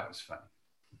yeah, that was funny.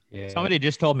 Yeah. Somebody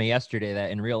just told me yesterday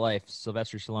that in real life,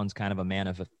 Sylvester Stallone's kind of a man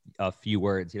of a few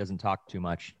words. He doesn't talk too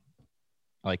much,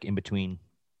 like in between.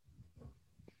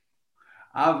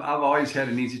 I've always had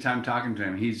an easy time talking to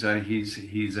him. He's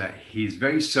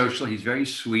very social. He's very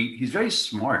sweet. He's very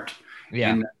smart.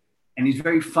 Yeah. And he's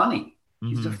very funny.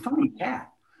 He's a funny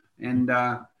cat. And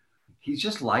he's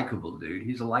just likable, dude.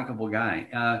 He's a likable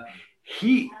guy.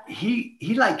 He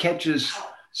like catches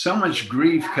so much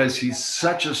grief because he's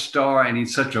such a star and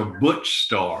he's such a butch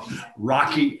star.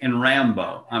 Rocky and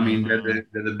Rambo. I mean, they're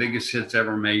the biggest hits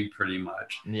ever made, pretty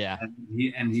much. Yeah.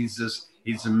 And he's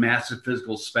a massive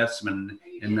physical specimen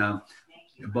in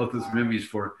both those movies.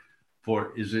 For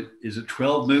is it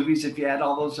 12 movies if you add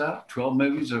all those up? 12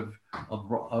 movies of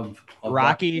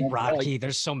Rocky.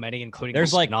 There's so many, including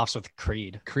there's like spin-offs with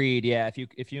Creed. Yeah,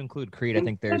 if you include Creed, I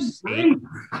think there's 8.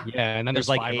 Yeah, and then there's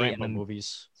like 5 Rambo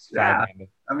movies. Yeah,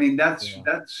 I mean that's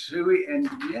who he, and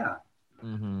yeah,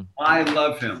 I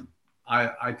love him.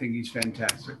 I think he's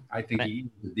fantastic. I think he's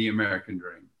the American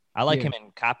dream. I like him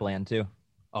in Copland too.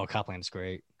 Oh, Copland's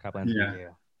great. Copland's great.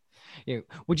 Yeah.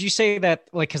 Would you say that,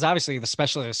 like, because obviously The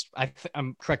Specialist,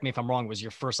 correct me if I'm wrong, was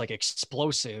your first like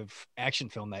explosive action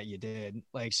film that you did?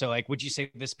 Like, so like, would you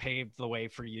say this paved the way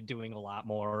for you doing a lot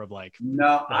more of like?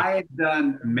 No, I had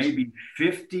done maybe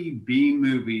 50 B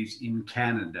movies in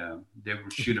Canada that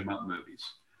were shoot 'em up movies.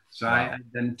 So I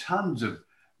had done tons of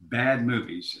bad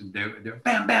movies. They're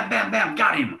bam, bam, bam, bam,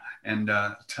 got him, and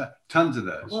tons of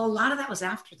those. Well, a lot of that was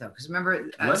after though, because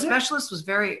remember, Specialist was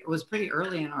pretty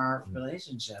early in our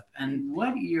relationship. And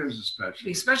what year is the Specialist?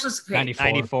 The Specialist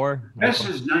 94.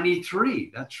 Specialist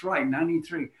 93. That's right,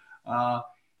 93.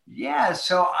 Yeah,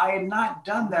 so I had not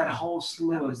done that whole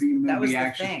slew of B movie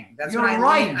action. Thing. That's You're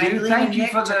right, dude. Thank you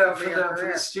for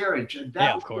the steerage.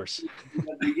 Yeah, of course.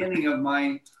 The beginning of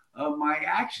my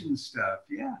action stuff.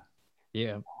 Yeah.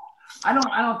 Yeah. I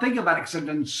don't think about it because I've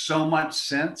done so much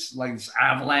since, like this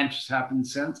avalanche has happened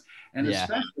since. And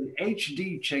especially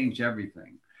HD changed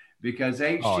everything because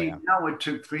HD now it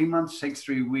took 3 months, takes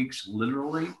 3 weeks,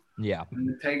 literally. Yeah. And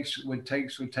would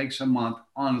takes a month,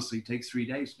 honestly, takes 3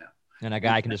 days now. And a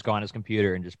guy can just go on his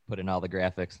computer and just put in all the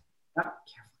graphics.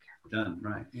 Done,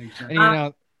 right. Exactly.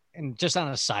 And and just on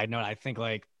a side note, I think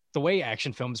like the way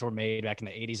action films were made back in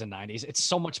the 80s and 90s, it's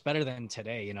so much better than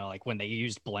today. Like when they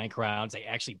used blank rounds, they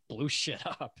actually blew shit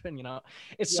up, and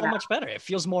it's so much better. It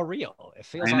feels more real. It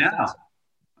feels authentic.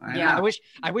 I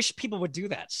wish people would do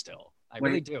that still. I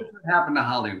really do. What happened to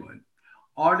Hollywood?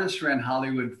 Artists ran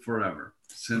Hollywood forever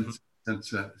since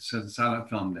silent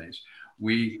film days.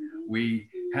 We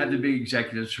had to be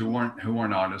executives who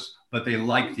weren't artists, but they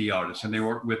liked the artists and they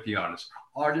worked with the artists.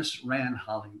 Artists ran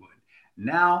Hollywood.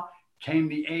 Now came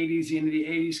the 80s, the end of the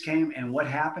 80s came, and what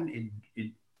happened?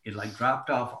 It like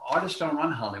dropped off. Artists don't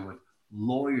run Hollywood.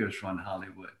 Lawyers run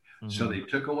Hollywood. So they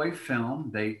took away film.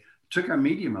 They took our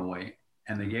medium away,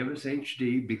 and they gave us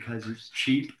HD because it's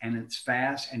cheap and it's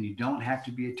fast, and you don't have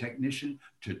to be a technician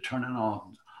to turn an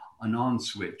on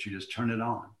switch. You just turn it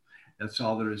on. That's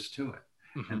all there is to it.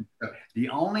 And so the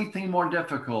only thing more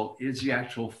difficult is the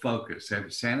actual focus. They have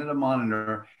to stand at a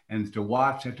monitor and to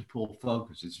watch, they have to pull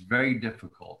focus. It's very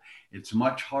difficult. It's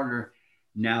much harder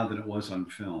now than it was on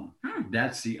film.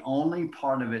 That's the only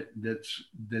part of it that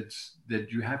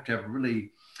you have to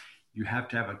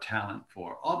have a talent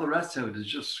for. All the rest of it is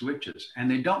just switches.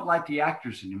 And they don't like the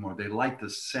actors anymore. They like the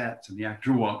sets and the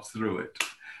actor walks through it.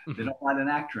 They don't like an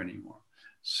actor anymore.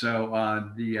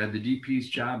 So the DP's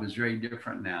job is very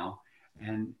different now.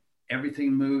 And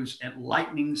everything moves at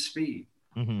lightning speed.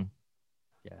 Mm-hmm.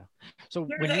 Yeah. So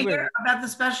about The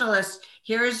Specialist,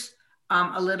 here's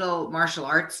a little martial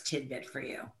arts tidbit for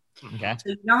you. Okay. So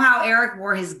you know how Eric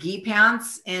wore his gi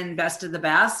pants in Best of the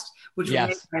Best, which was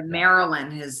made by Marilyn,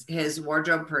 his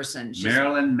wardrobe person.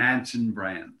 Marilyn Manson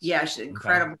Brands. Yeah, she's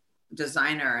incredible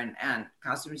designer and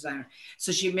costume designer.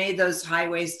 So she made those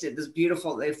high-waisted, those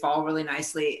beautiful, they fall really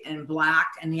nicely in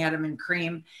black, and he had them in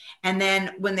cream. And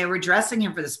then when they were dressing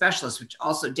him for The Specialist, which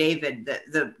also David,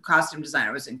 the costume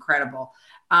designer, was incredible.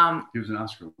 He was an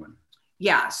Oscar winner.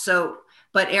 Yeah. So,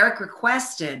 but Eric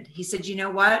requested, he said, you know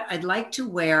what? I'd like to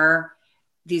wear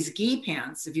these gi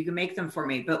pants, if you can make them for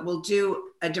me, but we'll do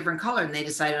a different color. And they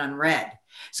decided on red.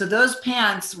 So those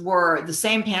pants were the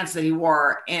same pants that he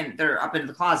wore they're up in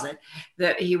the closet,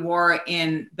 that he wore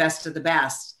in Best of the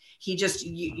Best. He just,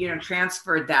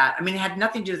 transferred that. I mean, it had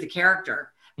nothing to do with the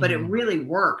character, but it really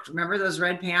worked. Remember those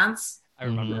red pants? I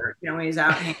remember. When he's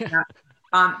out hanging out.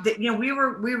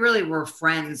 We really were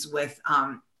friends with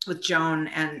Joan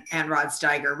and Rod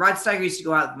Steiger. Rod Steiger used to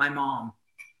go out with my mom.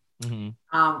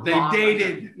 They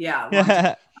dated.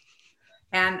 Yeah.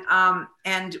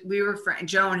 And we were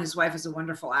friends. Joan, his wife, is a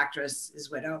wonderful actress,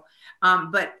 his widow.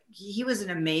 But he was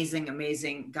an amazing,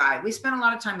 amazing guy. We spent a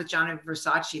lot of time with Gianni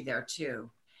Versace there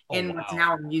too. What's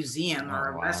now a museum or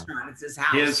a restaurant. It's his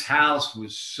house. His house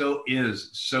is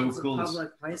so it's cool. A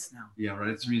public place now. Yeah, right.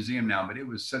 It's a museum now, but it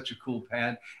was such a cool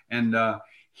pad. And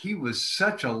he was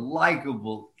such a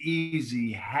likable,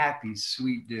 easy, happy,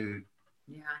 sweet dude.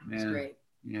 Yeah, he was great.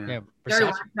 Yeah.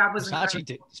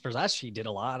 Versace did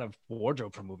a lot of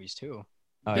wardrobe for movies too.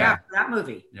 Oh, yeah, that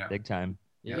movie. Yeah. Big time.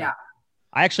 Yeah.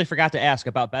 I actually forgot to ask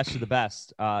about Best of the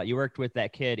Best. You worked with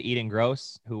that kid, Eden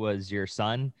Gross, who was your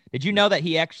son. Did you know that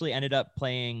he actually ended up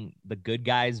playing the good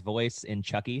guy's voice in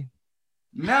Chucky?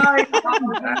 No,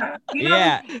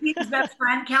 yeah. Keaton's best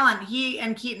friend, Kellen. He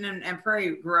and Keaton and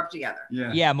Prairie grew up together.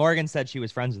 Yeah. Morgan said she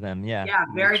was friends with him. Yeah. Yeah,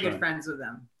 very good friends with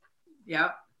them.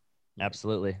 Yep.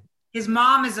 Absolutely. His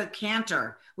mom is a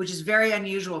cantor, which is very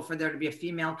unusual for there to be a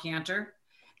female cantor.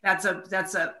 That's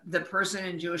the person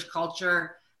in Jewish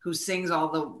culture who sings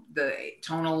all the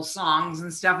tonal songs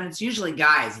and stuff. And it's usually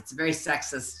guys. It's a very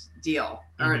sexist deal,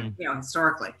 or,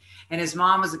 historically. And his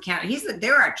mom was a cantor.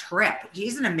 They were a trip.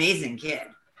 He's an amazing kid.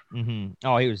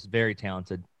 Oh, he was very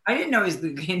talented. I didn't know he was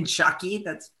in Chucky.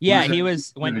 He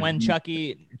was when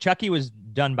Chucky was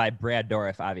done by Brad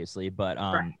Dourif, obviously, but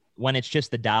when it's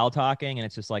just the doll talking and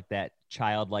it's just like that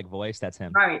childlike voice, that's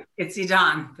him. Right. It's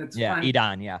Idan. That's funny.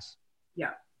 Idan, yes.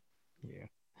 Yeah.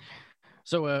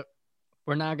 So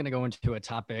we're now going to go into a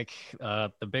topic.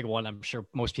 The big one I'm sure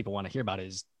most people want to hear about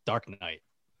is Dark Knight.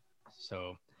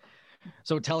 So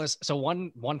tell us. So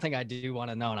one thing I do want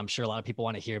to know, and I'm sure a lot of people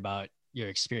want to hear about your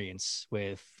experience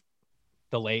with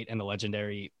the late and the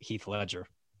legendary Heath Ledger.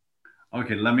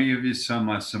 Okay, let me give you some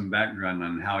background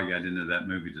on how I got into that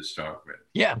movie to start with.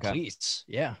 Yeah, please.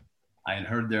 Yeah. I had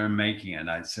heard they were making it.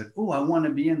 I said, "Oh, I want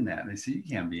to be in that." They said, "You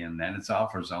can't be in that. It's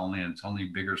offers only, and it's only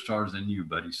bigger stars than you,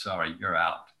 buddy. Sorry, you're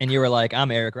out." And you were like,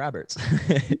 "I'm Eric Roberts."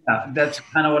 That's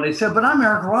kind of what I said. But I'm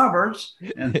Eric Roberts.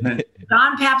 And then,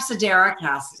 Don Papsadera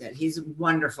cast it. He's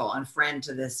wonderful and friend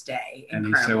to this day. And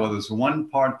he said, "Well, there's one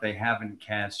part they haven't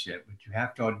cast yet, but you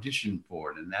have to audition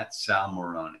for it, and that's Sal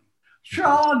Moroni." Sure,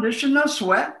 I'll audition, no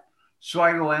sweat. So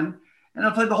I go in. And I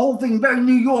played the whole thing, very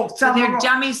New York. So they're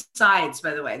dummy sides,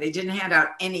 by the way. They didn't hand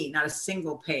out not a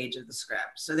single page of the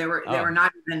script. So they were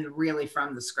not even really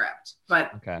from the script.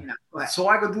 But so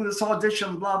I go do this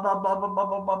audition, blah blah blah blah blah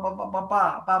blah blah blah blah blah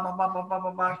blah blah blah blah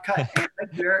blah blah cut.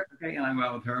 Okay, and I go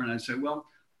out with her and I say, "Well,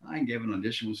 I gave an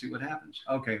audition. We'll see what happens."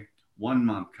 Okay, 1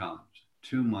 month comes,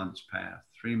 2 months pass,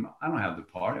 3 months. I don't have the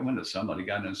part. I went to somebody,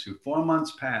 God knows who. 4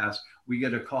 months pass. We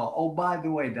get a call. "Oh, by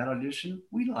the way, that audition,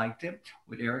 we liked it.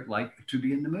 Would Eric like to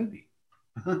be in the movie?"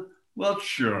 Well,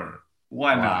 sure.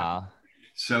 Why not?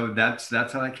 So that's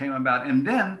how that came about. And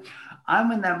then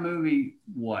I'm in that movie,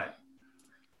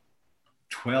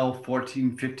 12,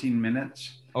 14, 15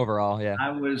 minutes? Overall, yeah.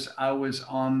 I was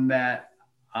on that.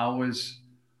 I was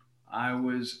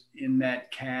in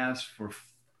that cast for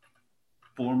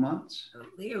 4 months.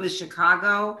 It was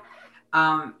Chicago,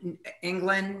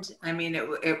 England. I mean,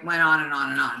 it went on and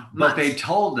on and on. But they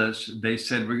told us, they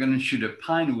said, "We're going to shoot at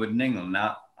Pinewood in England."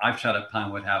 Now, I've shot at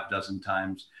Pinewood half a dozen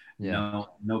times. No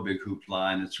big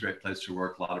hoopla, and it's a great place to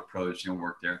work. A lot of pros,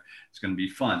 work there. It's going to be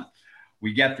fun.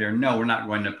 We get there. No, we're not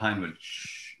going to Pinewood.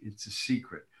 Shh, it's a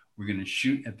secret. We're going to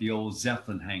shoot at the old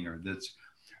Zeppelin hangar that's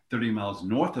 30 miles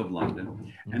north of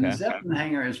London. And the Zeppelin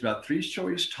hangar is about 3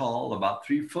 stories tall, about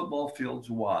 3 football fields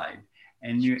wide.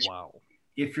 And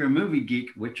if you're a movie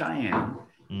geek, which I am,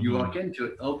 you walk into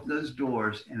it, open those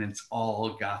doors, and it's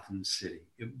all Gotham City.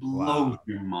 It blows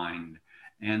your mind.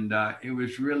 And it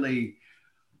was really,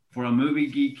 for a movie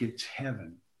geek, it's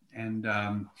heaven. And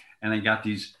I got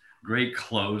these great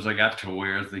clothes I got to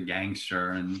wear as the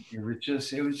gangster. And it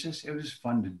was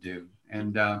fun to do.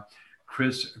 And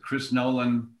Chris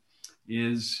Nolan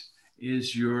is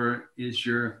your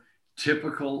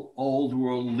typical old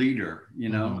world leader.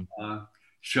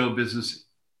 Show business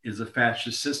is a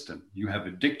fascist system. You have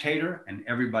a dictator and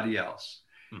everybody else,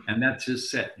 and that's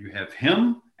his set. You have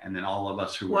him, and then all of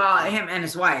us who him and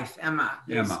his wife Emma.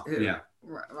 Who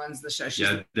runs the show. She's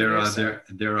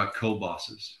they're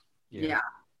co-bosses.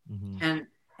 And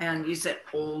and you said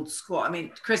old school. I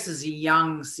mean, Chris is a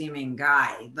young seeming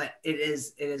guy, but it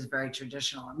is very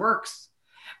traditional. It works.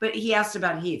 But he asked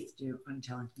about Heath. Do you want to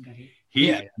tell him about Heath?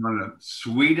 He's one of the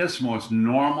sweetest, most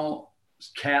normal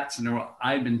cats in the world.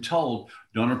 I've been told,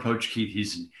 don't approach Keith.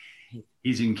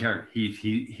 He's in character.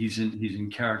 He's in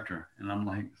character. And I'm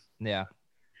like, yeah.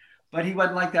 But he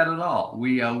wasn't like that at all.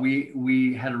 We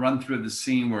had to run through the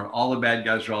scene where all the bad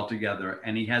guys are all together,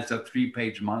 and he has a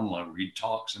 3-page monologue where he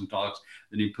talks and talks,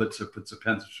 then he puts a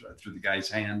pencil through the guy's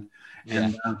hand,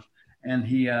 and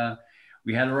he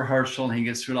we had a rehearsal, and he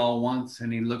gets through it all once,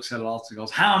 and he looks at it all and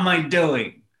goes, "How am I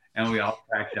doing?" And we all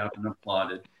cracked up and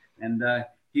applauded. And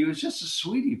he was just a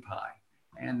sweetie pie,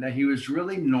 and he was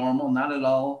really normal, not at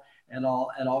all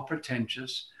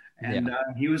pretentious, and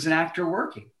he was an actor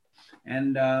working.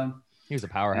 And he was a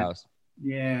powerhouse.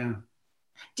 Yeah.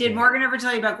 Did Morgan ever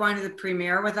tell you about going to the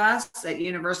premiere with us at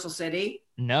Universal City?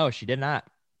 No, she did not.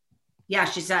 Yeah,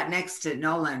 she sat next to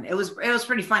Nolan. It was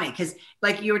pretty funny because,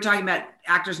 like, you were talking about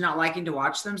actors not liking to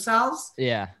watch themselves.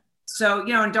 Yeah. So,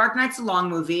 and Dark Knight's a long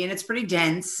movie and it's pretty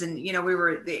dense. And, we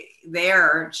were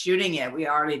there shooting it. We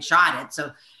already shot it.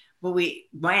 So, but we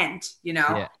went,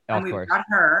 yeah, and we got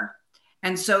her.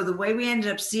 And so the way we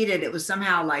ended up seated, it was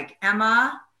somehow like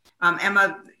Emma,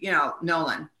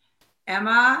 Nolan,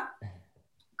 Emma,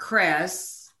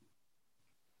 Chris,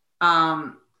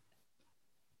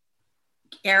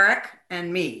 Eric,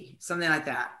 and me, something like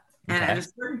that. And at a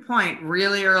certain point,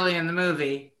 really early in the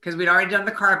movie, because we'd already done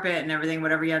the carpet and everything,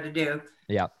 whatever you had to do.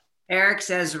 Yeah. Eric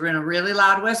says, in a really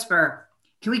loud whisper,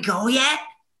 "Can we go yet?"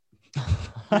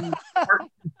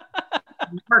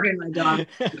 Morgan, my dog,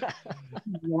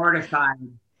 mortified.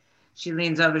 She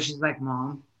leans over. She's like,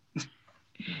 "Mom."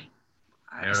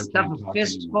 Stuff a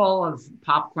fistful of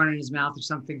popcorn in his mouth or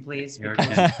something, please.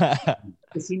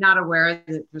 Is he not aware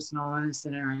that Chris Nolan is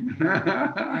sitting around?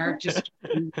 Eric just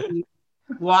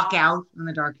walk out on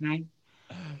the Dark Knight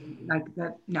like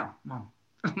that. No, Mom,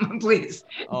 please.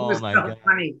 Oh, it was my so God.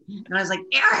 funny. And I was like,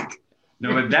 Eric.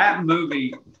 No, but that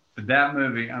movie,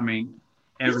 I mean,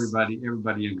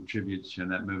 everybody contributes to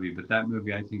that movie, but that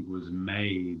movie I think was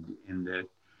made in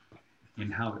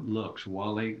how it looks.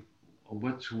 Wally.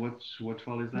 What's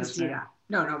Wally's last name?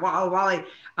 No, Wally.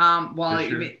 Wally.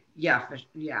 Fisher? Yeah,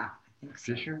 I think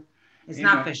so. Fisher. It's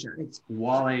not Fisher. It's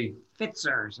Wally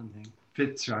Fitzer or something.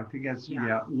 Fitzer. I think that's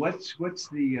What's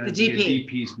the DP.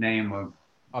 DP's name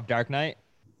Of Dark Knight?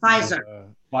 Pfizer.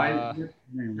 Wally.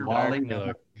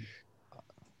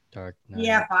 Dark Knight.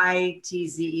 Yeah,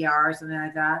 Fitzer or something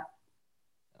like that.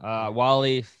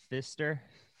 Wally Feister.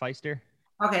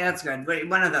 Okay, that's good. Wait,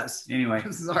 one of those. Anyway,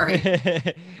 Sorry.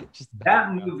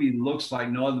 that movie looks like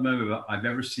no other movie I've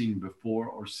ever seen before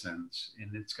or since,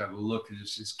 and it's got a look that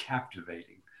is just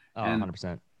captivating. Oh, and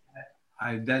 100%.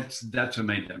 That's what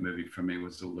made that movie for me,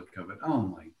 was the look of it. Oh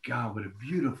my God, what a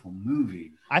beautiful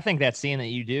movie! I think that scene that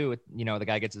you do with, the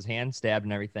guy gets his hand stabbed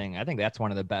and everything, I think that's one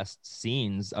of the best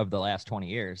scenes of the last 20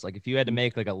 years. Like, if you had to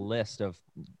make like a list of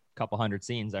a couple hundred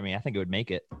scenes, I mean, I think it would make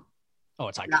it. Oh,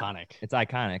 it's iconic. It's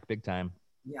iconic, big time.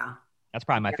 Yeah. That's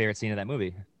probably my favorite scene of that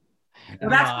movie. Well,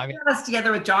 that's what got us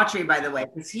together with Daughtry, by the way,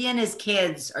 because he and his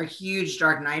kids are huge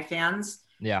Dark Knight fans.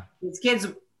 Yeah. His kids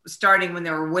starting when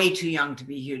they were way too young to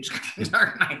be huge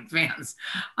Dark Knight fans.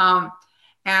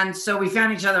 And so we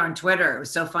found each other on Twitter. It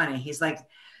was so funny. He's like,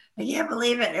 "I can't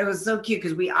believe it." It was so cute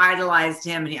because we idolized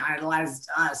him and he idolized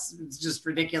us. It's just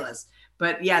ridiculous.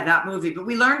 But yeah, that movie. But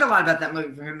we learned a lot about that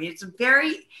movie from him. It's a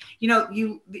very, you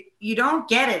don't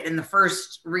get it in the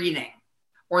first reading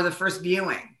or the first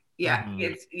viewing. Yeah,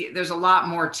 Mm-hmm. there's a lot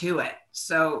more to it.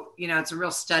 So, it's a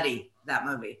real study, that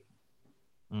movie.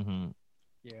 Mm-hmm.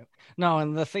 Yeah. No,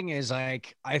 and the thing is,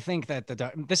 like, I think that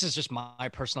this is just my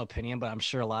personal opinion, but I'm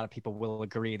sure a lot of people will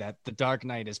agree that The Dark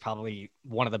Knight is probably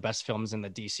one of the best films in the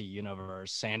DC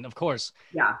universe. And of course,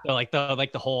 the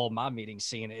whole mob meeting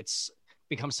scene, it's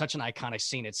become such an iconic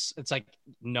scene. It's like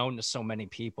known to so many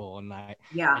people. And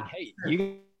hey,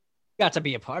 you got to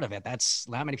be a part of it. That's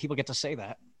not many people get to say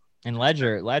that. And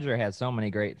Ledger has so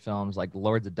many great films like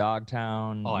Lords of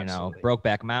Dogtown,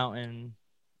 Brokeback Mountain.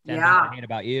 I Hate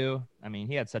About You. I mean,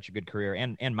 he had such a good career,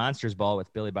 and Monsters Ball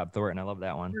with Billy Bob Thornton. I love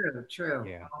that one. True.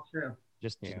 Yeah. All true.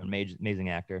 Just an amazing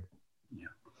actor.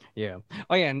 Yeah.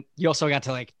 Oh yeah, and you also got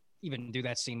to like even do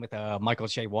that scene with Michael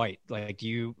J. White. Like, did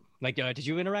you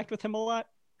interact with him a lot?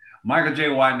 Michael J.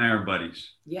 White and I are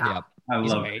buddies. Yeah. Yep. I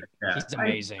love it. He's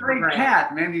amazing. Great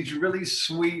cat, man. He's really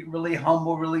sweet, really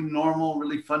humble, really normal,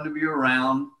 really fun to be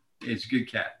around. It's a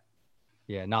good cat.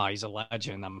 Yeah, no, he's a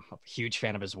legend. I'm a huge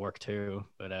fan of his work too.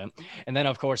 But and then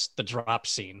of course the drop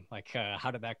scene. Like,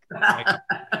 how did that? Like,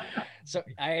 so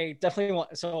I definitely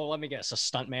want. So let me guess, a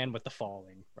stuntman with the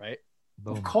falling, right?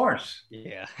 Boom. Of course.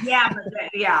 Yeah.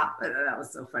 That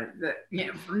was so funny.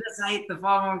 From this height, the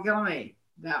fall won't kill me.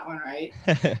 That one, right?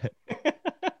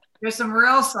 There's some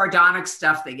real sardonic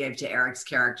stuff they gave to Eric's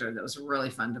character that was really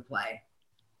fun to play.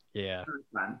 Yeah. Really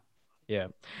fun. Yeah.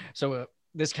 So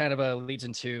this kind of leads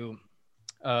into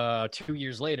 2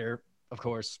 years later, of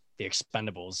course, The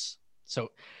Expendables.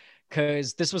 So,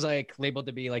 because this was like labeled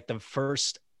to be like the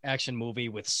first action movie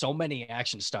with so many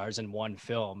action stars in one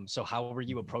film. So, how were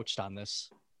you approached on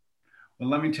this? Well,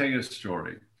 let me tell you a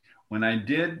story. When I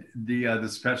did the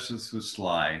specialist with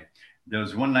Sly, there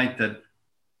was one night that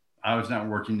I was not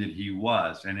working that he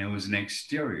was, and it was an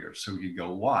exterior, so we could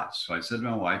go watch. So I said to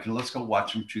my wife, let's go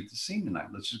watch him shoot the scene tonight.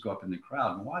 Let's just go up in the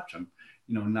crowd and watch him,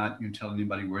 not tell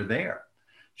anybody we're there.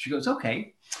 She goes,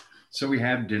 okay. So we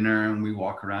have dinner and we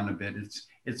walk around a bit.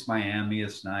 It's Miami.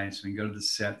 It's nice. We go to the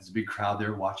set. There's a big crowd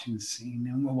there watching the scene.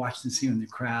 And we're watching the scene in the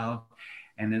crowd.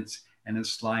 And it's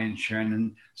Sly and Sharon.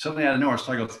 And suddenly out of nowhere,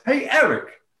 Sly goes, hey,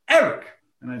 Eric.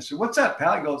 And I said, what's up,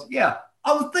 pal? He goes, yeah,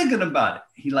 I was thinking about it.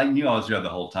 He knew I was there the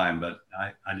whole time, but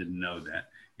I didn't know that.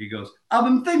 He goes, I've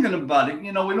been thinking about it.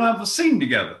 We don't have a scene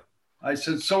together. I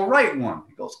said, so write one.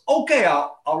 He goes, okay,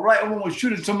 I'll write one. We'll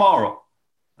shoot it tomorrow.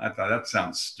 I thought that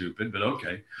sounds stupid, but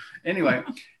okay. Anyway,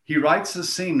 he writes the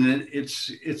scene, and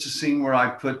it's a scene where I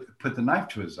put the knife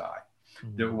to his eye.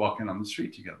 Mm-hmm. They were walking on the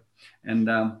street together, and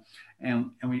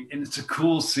it's a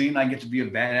cool scene. I get to be a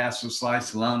badass with Sly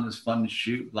Stallone. It's fun to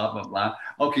shoot. Blah blah blah.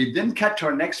 Okay, then cut to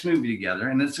our next movie together,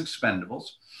 and it's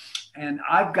Expendables, and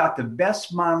I've got the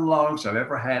best monologues I've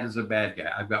ever had as a bad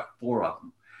guy. I've got 4 of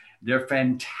them. They're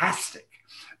fantastic,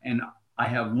 and I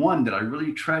have one that I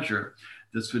really treasure.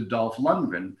 This with Dolph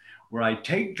Lundgren, where I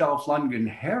take Dolph Lundgren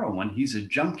heroin. He's a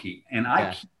junkie, and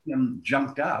I keep him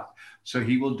junked up, so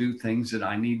he will do things that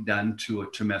I need done to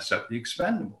mess up the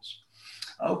Expendables.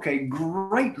 Okay,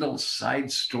 great little side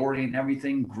story and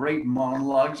everything. Great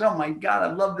monologues. Oh my God,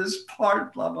 I love this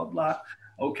part. Blah blah blah.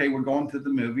 Okay, we're going through the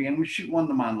movie, and we shoot one of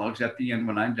the monologues at the end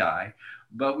when I die,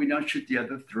 but we don't shoot the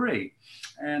other 3.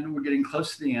 And we're getting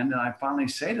close to the end, and I finally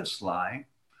say to Sly,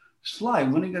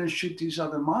 when are you going to shoot these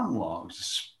other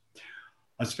monologues,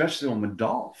 especially the one with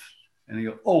Dolph? And he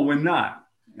goes, oh, we're not.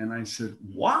 And I said,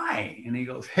 why? And he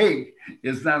goes, hey,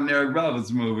 it's not an Eric Roberts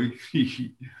movie.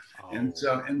 And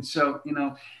so, you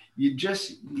don't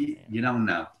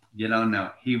know. You don't know.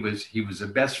 He was a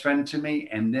best friend to me,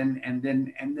 and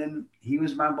then he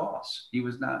was my boss. He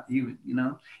was not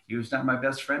my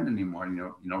best friend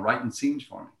anymore. Writing scenes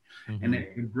for me. Mm-hmm. And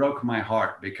it broke my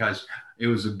heart because it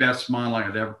was the best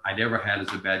monologue I'd ever had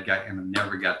as a bad guy, and I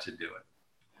never got to do it.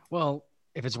 Well,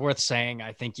 if it's worth saying,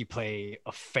 I think you play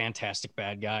a fantastic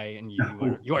bad guy, and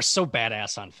you are so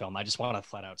badass on film. I just want to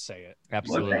flat out say it.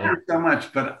 Absolutely. Well, thank you so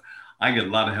much, but I get a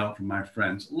lot of help from my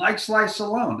friends, like Sly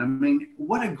Stallone. I mean,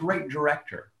 what a great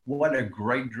director! What a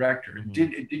great director! Mm-hmm.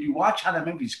 Did you watch how that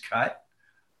movie's cut?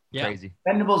 Yeah. Crazy.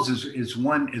 Expendables is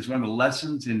one of the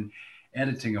lessons in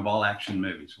editing of all action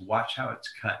movies. Watch how it's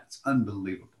cut. It's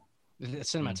unbelievable. The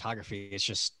cinematography is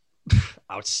just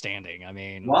outstanding. I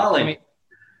mean, Wally.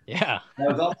 Yeah. That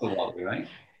was also Wally, right?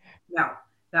 No,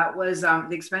 that was The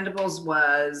Expendables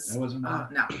was. That wasn't no.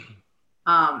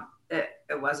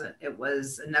 It wasn't. It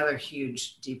was another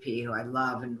huge DP who I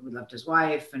love, and we loved his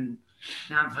wife. And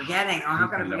now I'm forgetting. I'm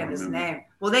not going to forget his name.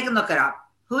 Well, they can look it up.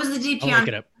 Who's the DP on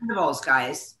Expendables,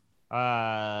 guys?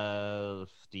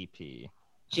 DP.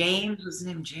 James, was his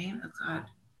name James? Oh God.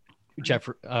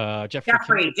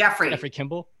 Jeffrey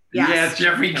Kimball. Yes.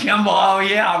 Yeah, Jeffrey Kimball. Oh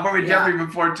yeah, I've heard Jeffrey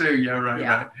before too. Yeah,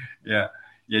 right. Yeah.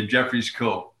 Jeffrey's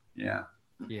cool. Yeah.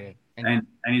 Yeah. And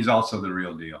he's also the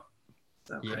real deal.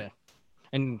 So yeah.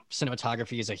 And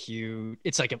cinematography is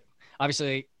it's like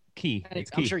obviously key.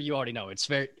 I'm sure you already know. It's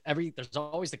there's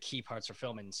always the key parts for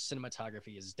film, and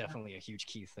cinematography is definitely a huge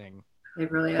key thing. It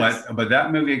really is. But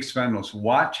that movie Expendables,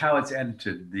 watch how it's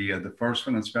edited. The first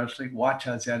one especially, watch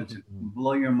how it's edited. Mm-hmm.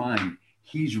 Blow your mind.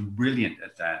 He's brilliant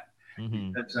at that.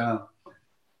 Mm-hmm.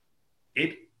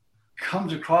 It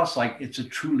comes across like it's a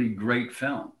truly great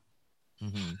film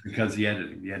because the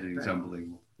editing is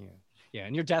unbelievable. Yeah,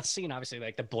 and your death scene, obviously,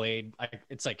 like the blade,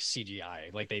 it's like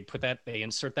CGI. Like they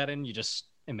insert that in. You just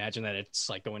imagine that it's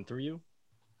like going through you.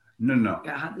 No.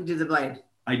 Yeah, how do they do the blade?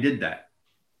 I did that.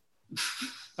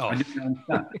 Oh, I did my own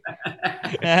stunt.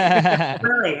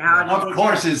 Really? How did Of they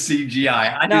course, do it? it's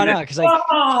CGI. I no, did no, it. because like,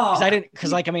 Oh!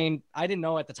 I mean, I didn't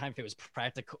know at the time if it was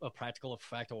a practical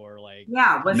effect or like.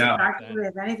 Yeah, was No. it practically,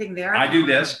 if anything, there? I do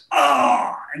this.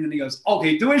 Oh, and then he goes,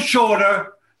 okay, do it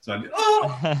shorter. So I do,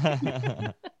 oh,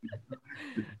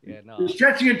 Yeah, no. you're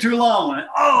stretching it too long. And,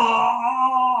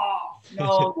 oh,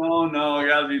 no, you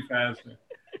gotta be faster.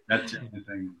 That's the only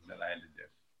thing that I had to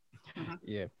do.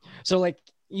 Yeah. So like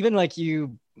even like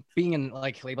you being in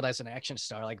like labeled as an action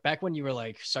star, like back when you were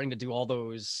like starting to do all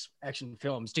those action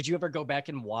films, did you ever go back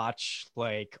and watch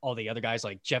like all the other guys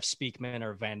like Jeff Speakman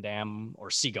or Van Damme or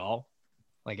Seagal,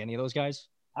 like any of those guys?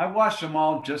 I watched them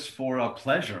all just for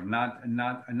pleasure, not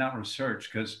research,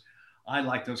 because I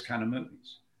like those kind of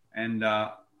movies, and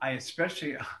I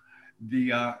especially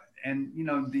and you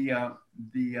know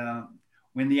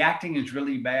when the acting is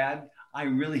really bad, I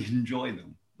really enjoy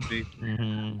them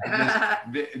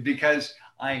because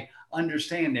I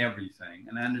understand everything,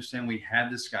 and I understand we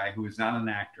had this guy who is not an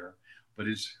actor, but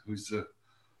who's the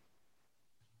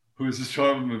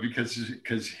star of a movie because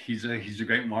he's a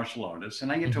great martial artist,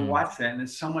 and I get to watch that, and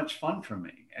it's so much fun for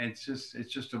me. It's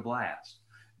just a blast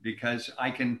because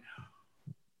I can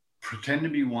pretend to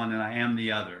be one and I am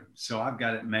the other. So I've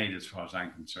got it made as far as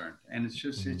I'm concerned, and it's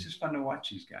just fun to watch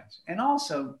these guys. And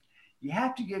also, you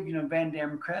have to give Van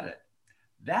Damme credit.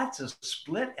 That's a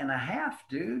split and a half,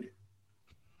 dude.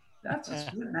 That's a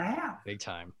split and a half. Big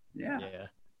time. Yeah.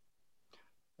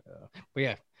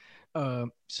 But yeah.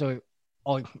 So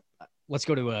let's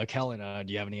go to Kellen.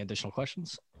 Do you have any additional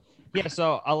questions? Yeah.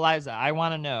 So Eliza, I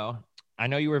want to know, I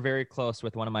know you were very close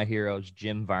with one of my heroes,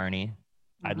 Jim Varney.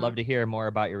 I'd love to hear more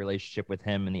about your relationship with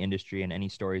him in the industry and any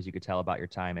stories you could tell about your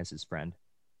time as his friend.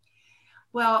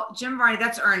 Well, Jim Varney,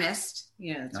 that's Ernest.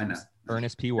 Yeah, I know.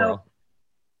 Ernest P. Worrell.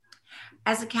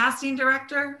 As a casting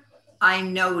director, I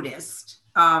noticed,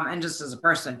 and just as a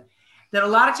person, that a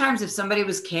lot of times if somebody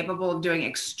was capable of doing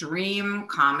extreme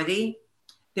comedy,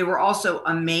 they were also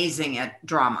amazing at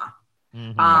drama.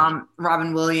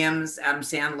 Robin Williams, Adam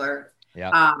Sandler,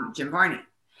 Jim Varney.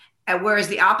 Whereas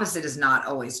the opposite is not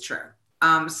always true.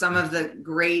 Some of the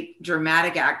great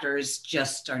dramatic actors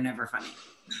just are never funny.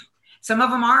 Some of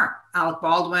them are. Alec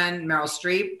Baldwin, Meryl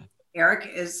Streep. Eric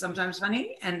is sometimes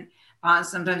funny and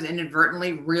sometimes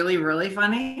inadvertently really, really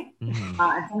funny. And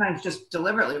sometimes just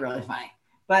deliberately really funny.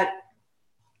 But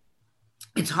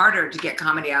it's harder to get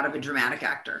comedy out of a dramatic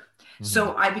actor.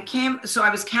 So I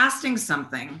was casting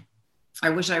something. I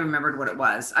wish I remembered what it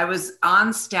was. I was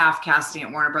on staff casting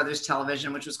at Warner Brothers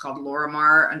Television, which was called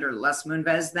Lorimar under Les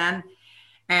Moonves then.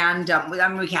 And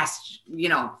we cast,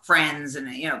 Friends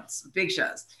and, big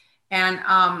shows. And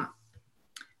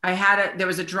there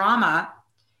was a drama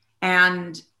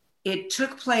and it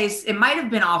took place, it might've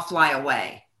been I'll Fly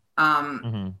Away,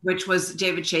 which was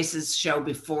David Chase's show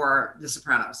before The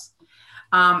Sopranos.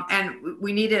 And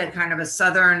we needed a kind of a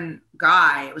Southern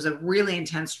guy. It was a really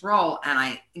intense role.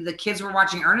 And the kids were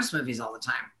watching Ernest movies all the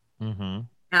time.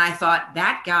 And I thought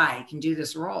that guy can do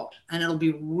this role and it'll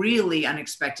be really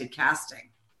unexpected casting.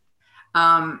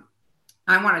 I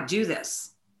want to do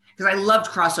this because I loved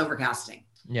crossover casting,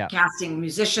 casting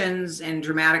musicians and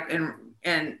dramatic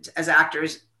and as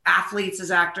actors, athletes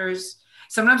as actors.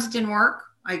 Sometimes it didn't work.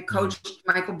 I coached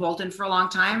Michael Bolton for a long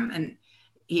time and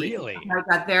I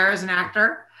got there as an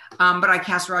actor. But I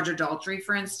cast Roger Daltrey,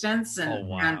 for instance.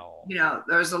 And, and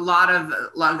there's a lot of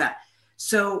that.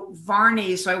 So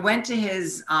Varney, I went to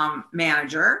his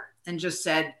manager and just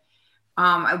said,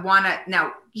 I want to,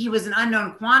 now he was an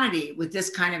unknown quantity with this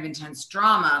kind of intense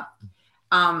drama.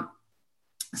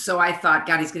 So I thought,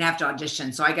 God, he's going to have to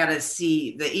audition. So I got to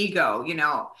see the ego,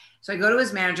 So I go to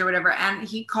his manager, whatever, and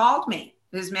he called me.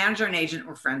 His manager and agent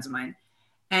were friends of mine.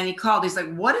 And he called, he's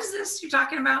like, what is this you're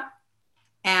talking about?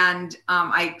 And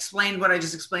I explained what I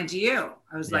just explained to you.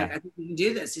 I was like, I think we can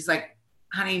do this. He's like,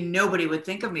 honey, nobody would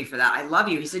think of me for that. I love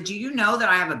you. He said, do you know that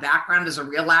I have a background as a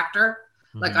real actor?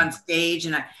 Like on stage,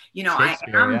 and I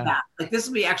am that. Like this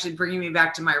will be actually bringing me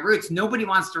back to my roots. Nobody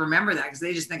wants to remember that because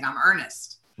they just think I'm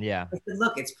Ernest. Yeah. I said,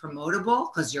 look, it's promotable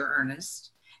because you're Ernest,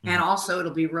 and also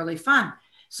it'll be really fun.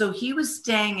 So he was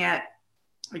staying at,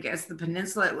 I guess, the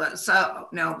Peninsula. So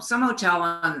no, some hotel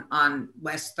on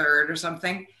West 3rd or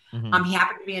something. He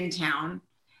happened to be in town,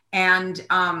 and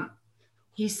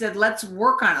he said, let's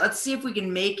work on it. Let's see if we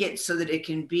can make it so that it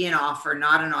can be an offer,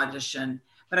 not an audition.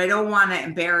 But I don't want to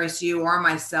embarrass you or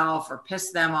myself or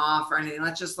piss them off or anything.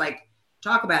 Let's just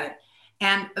talk about it.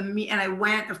 And I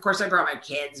went, of course I brought my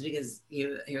kids because he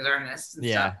was Ernest and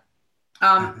stuff.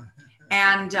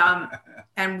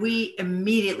 And we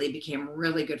immediately became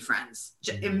really good friends.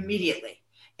 Immediately.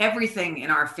 Everything in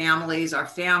our families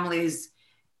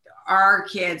our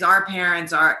kids, our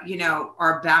parents,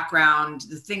 our background,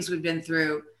 the things we've been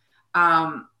through.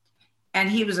 And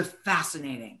he was a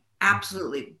fascinating,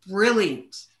 absolutely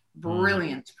brilliant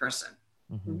person.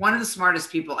 Mhm. One of the smartest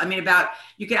people. I mean,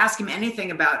 you could ask him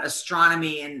anything about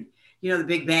astronomy and, the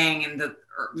Big Bang and the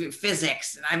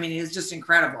physics. And I mean, it was just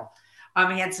incredible.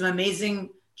 He had some amazing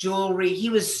jewelry. He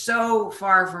was so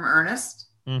far from Ernest.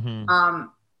 Mhm.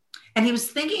 And he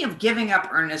was thinking of giving up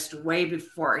Ernest way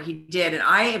before he did. And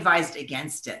I advised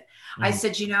against it. I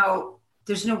said,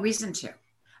 there's no reason to.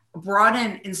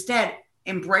 Instead,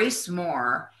 embrace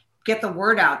more, get the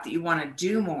word out that you want to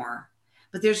do more.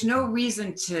 But there's no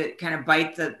reason to kind of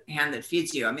bite the hand that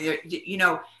feeds you. I mean,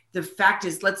 the fact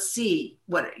is, let's see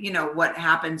what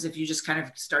happens if you just kind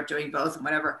of start doing both and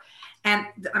whatever. And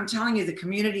I'm telling you, the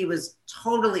community was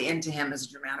totally into him as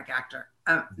a dramatic actor.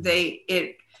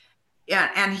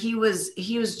 And he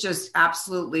was just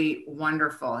absolutely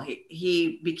wonderful.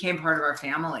 He became part of our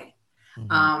family.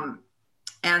 Mhm.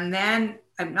 And then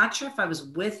I'm not sure if I was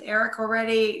with Eric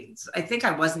already. I think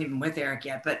I wasn't even with Eric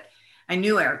yet, but I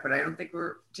knew Eric, but I don't think we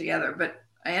were together. But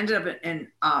I ended up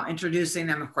introducing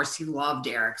them. Of course, he loved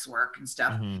Eric's work and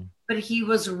stuff, Mhm. but he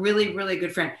was a really, really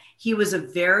good friend. He was a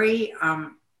very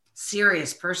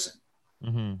serious person,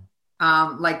 Mhm.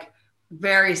 like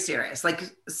very serious. Like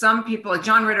some people, like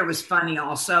John Ritter was funny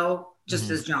also, just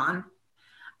Mhm. as John.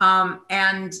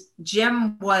 And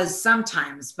Jim was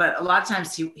sometimes, but a lot of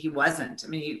times he wasn't. I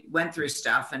mean, he went through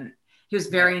stuff and he was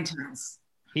very intense.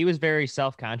 He was very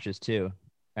self-conscious too,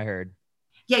 I heard.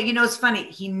 Yeah, it's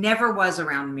funny. He never was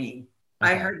around me.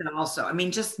 I Okay. heard that also. I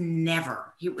mean, just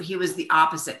never. He was the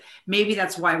opposite. Maybe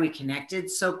that's why we connected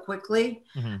so quickly.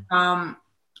 Mhm.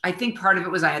 I think part of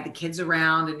it was I had the kids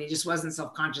around and he just wasn't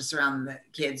self-conscious around the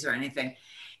kids or anything.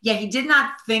 Yeah, he did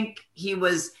not think he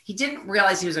didn't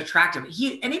realize he was attractive.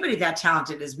 Anybody that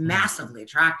talented is massively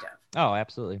attractive. Oh,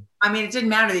 absolutely. I mean, it didn't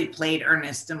matter that he played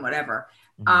Ernest and whatever.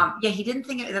 Mhm. Yeah, he didn't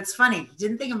think that's funny. He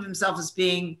didn't think of himself as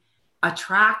being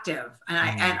attractive.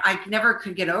 And I never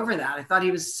could get over that. I thought he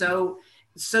was so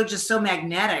just so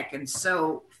magnetic and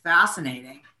so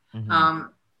fascinating.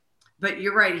 Mhm. But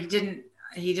you're right. He didn't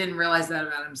realize that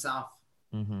about himself.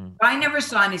 Mhm. But I never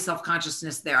saw any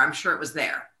self-consciousness there. I'm sure it was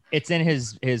there. It's in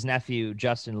his nephew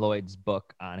Justin Lloyd's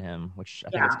book on him, which I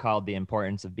think it's called "The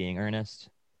Importance of Being Earnest."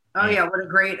 Oh yeah, what a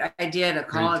great idea to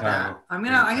call it that. I'm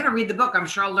gonna read the book. I'm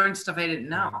sure I'll learn stuff I didn't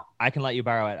know. I can let you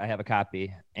borrow it. I have a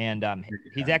copy, and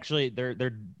he's actually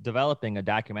they're developing a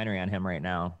documentary on him right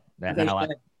now that not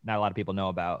a lot of people know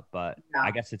about, but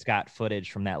I guess it's got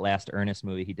footage from that last Ernest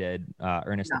movie he did,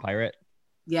 Ernest the Pirate.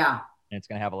 Yeah. And it's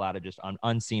going to have a lot of just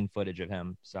unseen footage of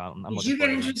him. So I'm Did you get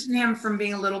interested in him from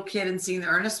being a little kid and seeing the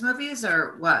Ernest movies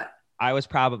or what? I was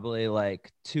probably like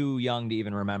too young to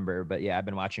even remember, but yeah, I've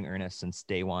been watching Ernest since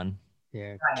day one.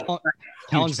 Yeah.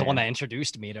 Kellen's the one that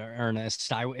introduced me to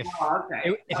Ernest.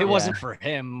 If it wasn't for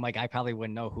him, like I probably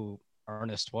wouldn't know who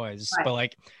Ernest was. Right. But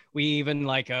like we even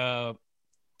like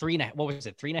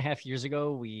 3.5 years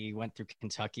ago, we went through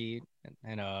Kentucky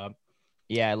and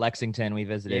yeah, Lexington, we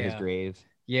visited his grave.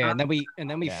 Yeah, and then we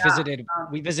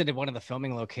visited one of the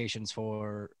filming locations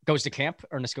for Goes to Camp.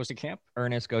 Ernest Goes to Camp.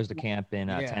 Ernest Goes to Camp in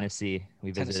Tennessee.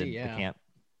 We visited the camp.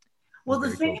 Well, the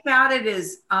thing about it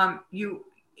is,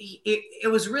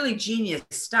 it was really genius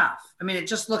stuff. I mean, it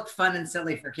just looked fun and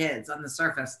silly for kids on the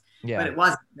surface, but it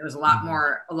wasn't. There was a lot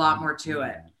more to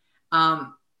it. I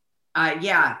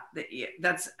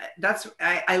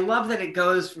love that it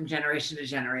goes from generation to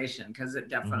generation because it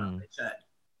definitely should.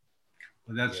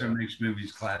 Well, that's what makes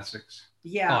movies classics.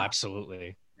 Yeah. Oh,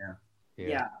 absolutely.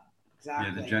 Yeah, exactly.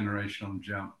 Yeah, the generational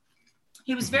jump.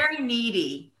 He was very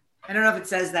needy. I don't know if it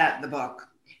says that in the book.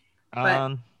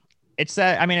 But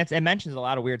it mentions a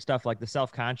lot of weird stuff like the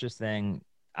self-conscious thing.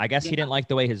 I guess he didn't like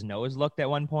the way his nose looked at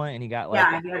one point, and he got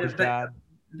like he had a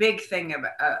big thing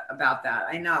about that.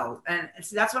 I know, and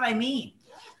that's what I mean.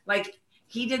 Like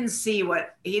he didn't see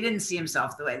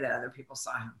himself the way that other people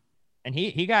saw him. And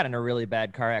he got in a really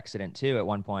bad car accident too at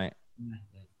one point.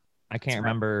 I can't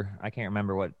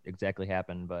remember what exactly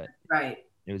happened, but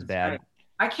it was bad. Right.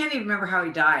 I can't even remember how he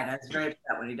died. I was very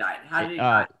upset when he died. How did he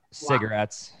die?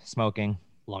 Cigarettes, smoking,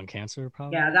 lung cancer,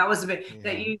 probably. Yeah, that was a bit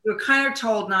that you were kind of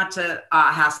told not to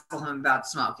hassle him about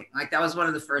smoking. Like that was one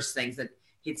of the first things that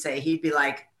he'd say. He'd be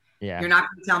like, "You're not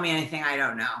going to tell me anything I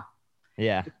don't know."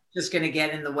 Yeah. Just going to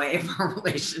get in the way of our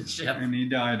relationship. And he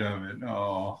died of it.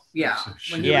 Oh. Yeah.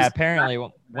 Apparently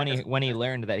when he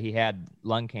learned that he had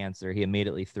lung cancer, he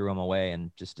immediately threw him away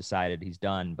and just decided he's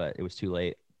done, but it was too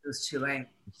late. It was too late.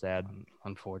 Sad.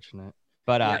 Unfortunate.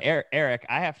 But Eric,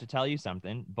 I have to tell you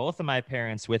something. Both of my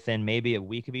parents, within maybe a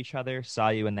week of each other, saw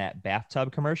you in that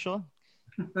bathtub commercial.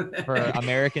 for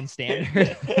American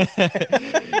Standard.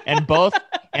 and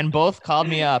both called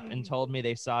me up and told me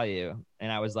they saw you.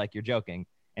 And I was like, you're joking.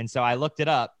 And so I looked it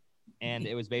up, and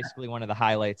it was basically one of the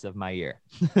highlights of my year.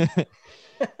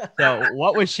 So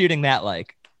what was shooting that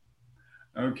like?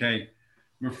 Okay.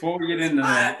 Before we get into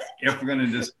that, if we're going to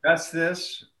discuss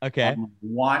this, Okay. I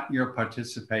want your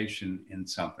participation in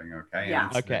something. Okay. Yeah.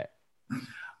 Okay.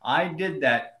 I did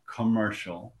that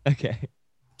commercial Okay.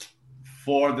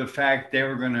 for the fact they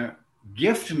were going to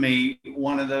gift me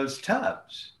one of those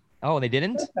tubs. Oh, they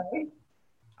didn't? Okay.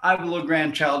 I have a little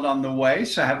grandchild on the way,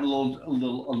 so I have a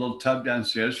little tub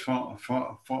downstairs for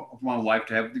my wife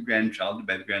to have with the grandchild, to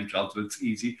bathe the grandchild, so it's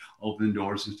easy, open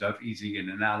doors and stuff, easy getting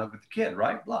in and out of with the kid,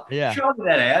 right? Blah. Yeah. Sure, for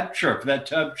that ad, sure, for that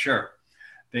tub, sure.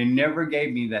 They never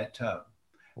gave me that tub.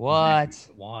 What?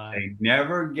 Why? They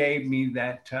never gave me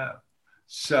that tub.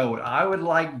 So what I would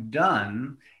like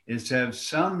done is to have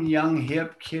some young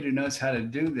hip kid who knows how to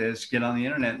do this get on the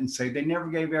internet and say they never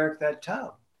gave Eric that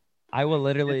tub. I will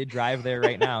literally drive there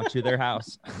right now to their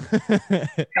house.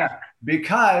 Yeah,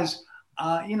 because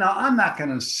I'm not going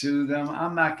to sue them.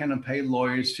 I'm not going to pay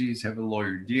lawyers' fees, have a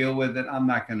lawyer deal with it. I'm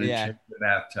not going to check the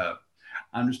bathtub.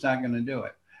 I'm just not going to do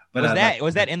it. But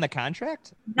was that in the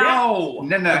contract? No,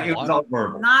 No, it was all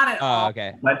verbal. not at Oh, all.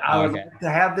 okay. But I would like to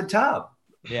have the tub.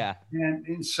 Yeah.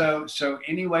 And so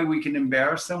any way we can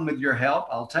embarrass them with your help,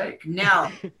 I'll take. No,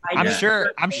 I'm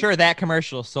sure that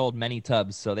commercial sold many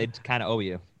tubs, so they'd kind of owe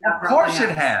you. Of course it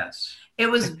has. It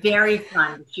was very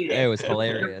fun to shoot it. It was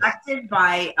hilarious. Directed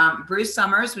by Bruce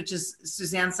Summers, which is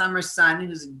Suzanne Summers' son,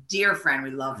 who's a dear friend.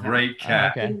 We love him. Great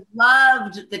cat. Okay. We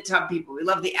loved the tub people. We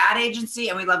loved the ad agency,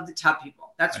 and we loved the tub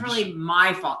people. That's really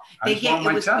my fault. We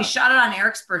shot it on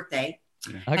Eric's birthday.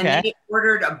 And Okay. they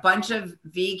ordered a bunch of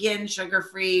vegan,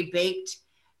 sugar-free baked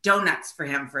donuts for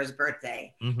him for his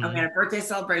birthday. Mhm. And we had a birthday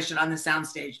celebration on the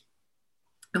soundstage.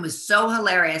 It was so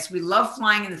hilarious. We love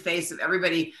flying in the face of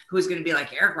everybody who was going to be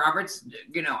like Eric Roberts,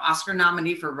 Oscar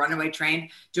nominee for Runaway Train,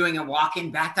 doing a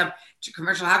walk-in bathtub to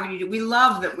commercial. How can you do? We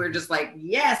love that. We're just like,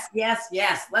 yes, yes,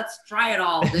 yes. Let's try it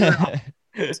all. Do it all.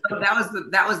 So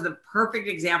that was the perfect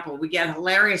example. We get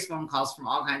hilarious phone calls from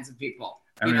all kinds of people.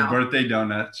 Birthday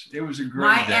donuts. It was a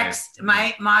great day.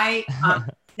 My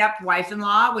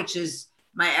step-wife-in-law, which is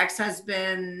my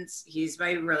ex-husband, he's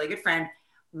my really good friend,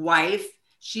 wife.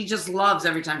 She just loves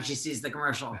every time she sees the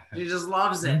commercial. She just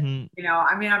loves it. Mhm.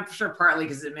 I'm sure partly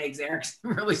because it makes Eric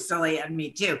really silly and me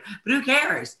too. But who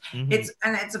cares? Mhm.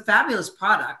 It's a fabulous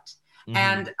product. Mhm.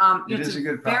 And it's a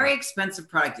good product. very expensive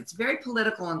product. It's very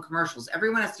political in commercials.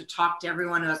 Everyone has to talk to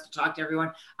everyone who has to talk to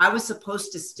everyone. I was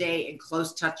supposed to stay in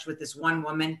close touch with this one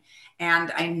woman,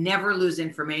 and I never lose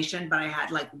information, but I had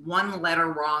like one letter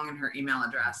wrong in her email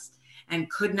address and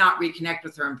could not reconnect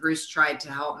with her. And Bruce tried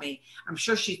to help me. I'm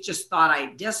sure she just thought I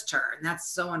dissed her, and that's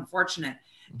so unfortunate.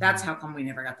 That's how come we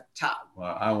never got the tub.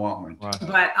 Well, I want one.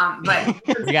 Wow. But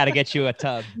We got to get you a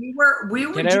tub. we were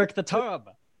Get Eric the tub.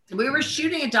 We were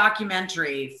shooting a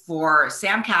documentary for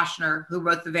Sam Kashner, who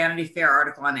wrote the Vanity Fair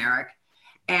article on Eric,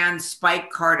 and Spike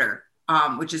Carter,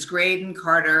 which is Graydon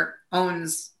Carter,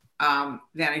 owns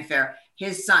Vanity Fair.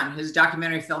 His son, who's a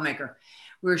documentary filmmaker.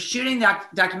 We were shooting that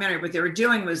documentary. What they were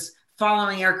doing was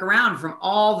following Eric around from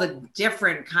all the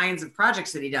different kinds of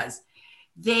projects that he does.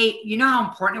 You know how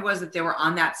important it was that they were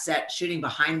on that set shooting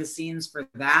behind the scenes for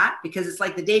that? Because it's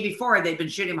like the day before they'd been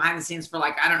shooting behind the scenes for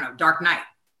Dark Knight,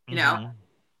 Mhm.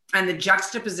 and the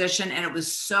juxtaposition. And it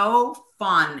was so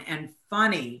fun and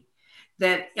funny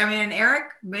that, and Eric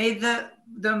made the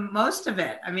most of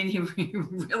it. He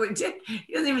really did.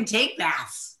 He doesn't even take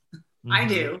baths. I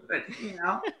do, but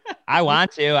I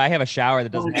want to. I have a shower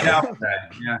that doesn't have.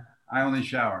 Yeah, I only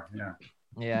shower. Yeah.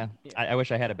 Yeah. I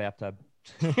wish I had a bathtub.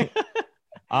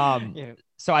 Yeah.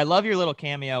 So I love your little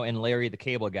cameo in Larry the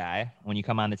Cable Guy when you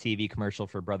come on the TV commercial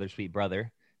for Brother Sweet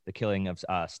Brother, the killing of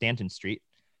Stanton Street,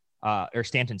 or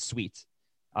Stanton Suites.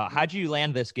 How'd you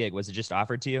land this gig? Was it just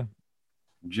offered to you?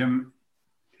 Jim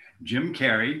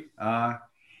Carrey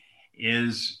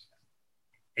is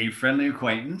a friendly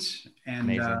acquaintance, and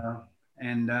he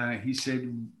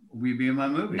said, "Will you be in my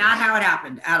movie?" not how it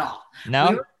happened at all. No.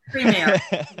 We were premiere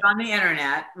on the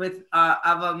internet with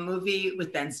of a movie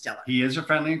with Ben Stiller. He is a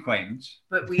friendly acquaintance.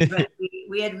 But we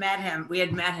had met him.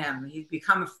 He'd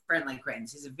become a friendly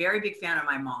acquaintance. He's a very big fan of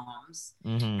my mom's,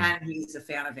 Mhm. and he's a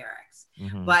fan of Eric's.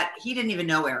 Mhm. But he didn't even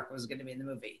know Eric was going to be in the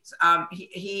movie. So,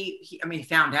 he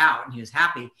found out and he was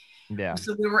happy. Yeah.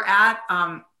 So we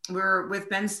were with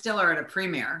Ben Stiller at a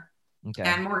premiere, Okay.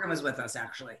 and Morgan was with us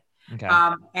actually. Okay.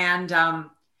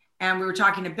 And we were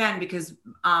talking to Ben because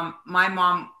my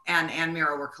mom and Ann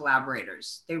Mira were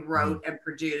collaborators. They wrote and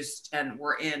produced and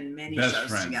were in many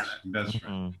shows together. Best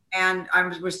friends. And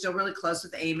we're still really close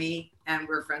with Amy, and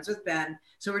we're friends with Ben.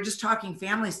 So we're just talking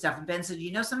family stuff. And Ben said,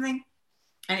 you know something?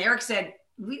 And Eric said,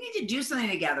 we need to do something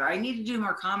together. I need to do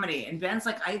more comedy. And Ben's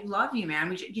like, I love you,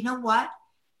 man. You know what?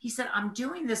 He said, I'm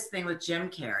doing this thing with Jim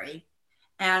Carrey.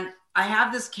 And I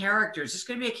have this character. It's just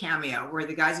going to be a cameo where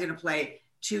the guy's going to play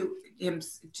you're going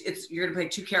to play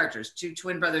two characters, two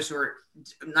twin brothers who are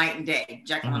night and day,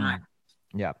 Jekyll and Hyde.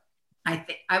 Yeah.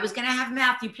 I was going to have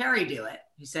Matthew Perry do it.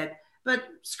 He said, but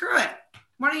screw it.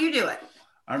 Why don't you do it?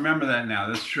 I remember that now.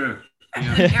 That's true. And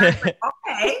Eric's like,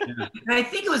 okay. And I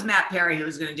think it was Matt Perry who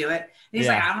was going to do it. And he's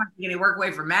like, I don't want to get any work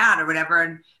away from Matt or whatever.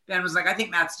 And Ben was like, I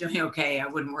think Matt's doing okay. I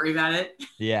wouldn't worry about it.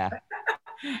 Yeah.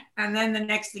 And then the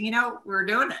next thing you know, we're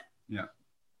doing it. Yeah.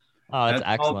 Oh, that's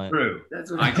excellent. All true.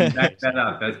 That's what I can back that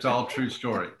up. That's all true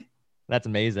story. That's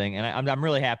amazing. And I'm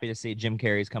really happy to see Jim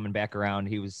Carrey's coming back around.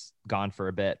 He was gone for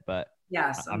a bit, but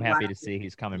yes, I'm happy to see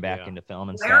he's coming back into film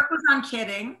and stuff. Eric was on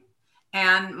Kidding,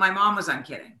 and my mom was on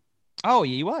Kidding. Oh,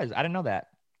 he was? I didn't know that.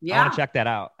 Yeah. I want to check that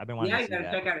out. I've been wanting to see that. You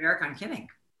got to check out Eric on Kidding.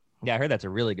 Yeah, I heard that's a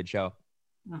really good show.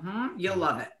 You'll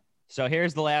love it. So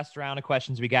here's the last round of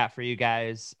questions we got for you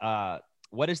guys.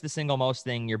 What is the single most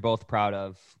thing you're both proud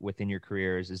of within your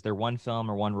careers? Is there one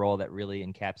film or one role that really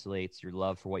encapsulates your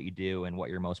love for what you do and what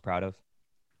you're most proud of?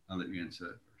 I'll let you answer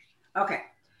that first. Okay.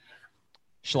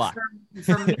 Schlock.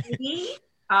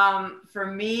 For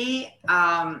me,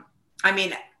 I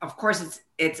mean, of course,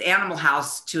 it's Animal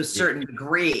House to a certain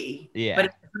degree. Yeah. But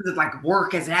in terms of like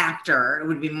work as an actor, it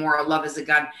would be more Love Is a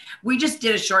Gun. We just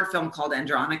did a short film called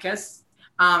Andronicus.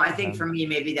 I think for me,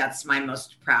 maybe that's my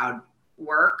most proud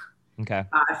work. Okay.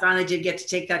 I finally did get to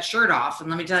take that shirt off. And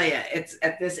let me tell you, it's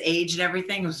at this age and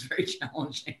everything, it was very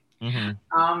challenging.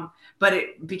 But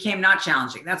it became not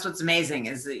challenging. That's what's amazing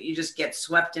is that you just get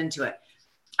swept into it.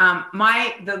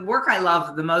 The work I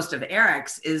love the most of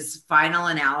Eric's is Final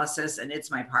Analysis and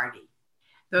It's My Party.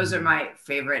 Those are my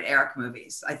favorite Eric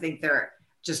movies. I think they're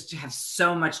just have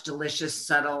so much delicious,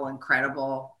 subtle,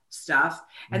 incredible stuff.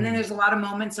 And then there's a lot of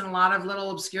moments and a lot of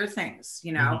little obscure things,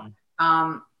 you know.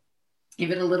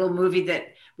 Even a little movie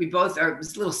that we both, or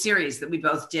this little series that we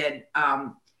both did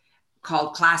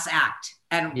called Class Act.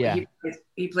 And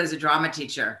he plays a drama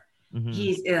teacher.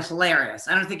 He's hilarious.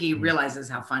 I don't think he realizes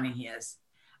how funny he is.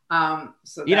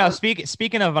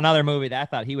 Speaking of another movie that I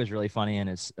thought he was really funny in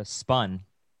is Spun.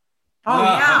 Oh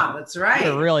yeah, that's right.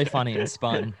 They're really funny in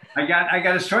Spun. I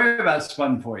got a story about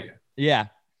Spun for you. Yeah.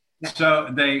 So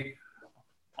they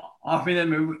offered me that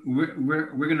movie.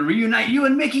 We're going to reunite you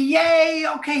and Mickey. Yay!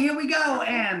 Okay, here we go.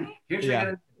 And here's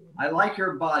I like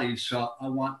your body, so I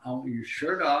want your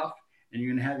shirt off, and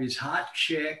you're going to have these hot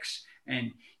chicks,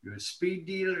 and you're a speed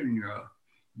dealer, and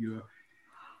you're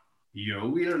a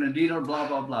wheeler and a dealer, blah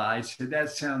blah blah. I said that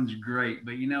sounds great,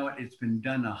 but you know what? It's been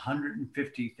done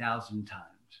 150,000 times.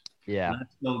 Yeah.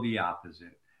 Let's go the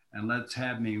opposite, and let's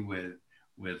have me with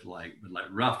like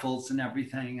ruffles and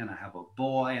everything, and I have a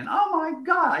boy, and oh my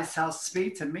God, I sell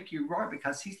speed to Mickey Rourke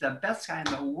because he's the best guy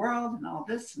in the world, and all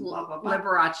this, and blah blah blah.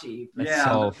 Liberace. That's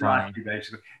so funny.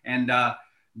 Basically. And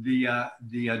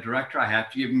the director, I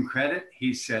have to give him credit.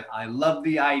 He said, "I love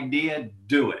the idea,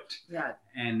 do it." Yeah.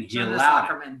 And he Jonas allowed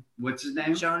Ackerman. it. What's his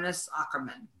name? Jonas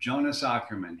Ackerman. Jonas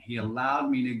Ackerman. He allowed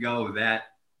me to go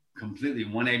that completely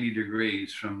 180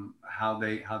 degrees from how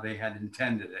they had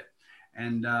intended it,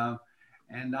 and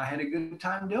I had a good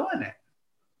time doing it.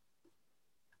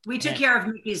 We took care of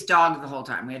Mickey's dog the whole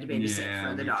time. We had to babysit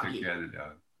for the dog. Took care of the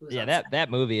dog. Yeah, that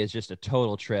movie is just a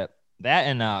total trip. That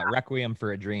and Requiem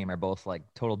for a Dream are both like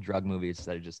total drug movies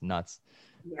that are just nuts.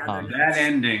 Yeah, that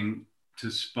ending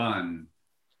to Spun.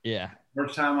 Yeah.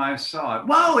 First time I saw it,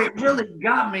 whoa! It really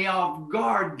got me off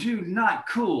guard, dude. Not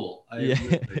cool.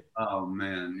 Oh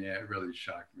man, yeah, it really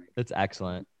shocked me. That's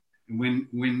excellent. When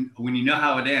you know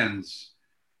how it ends,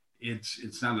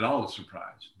 it's not at all a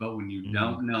surprise. But when you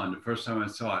don't know, and the first time I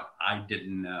saw it, I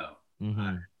didn't know.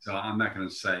 So I'm not going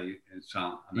to say it's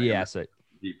on. So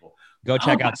people go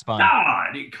check out Spun.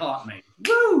 God, it caught me.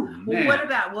 Woo! Well, what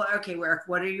about? Well, okay, Eric,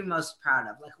 what are you most proud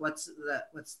of? Like, what's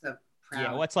the proud?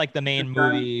 Yeah, what's like the main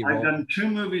movie? I've done 2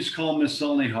 movies called Miss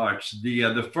Only Hearts.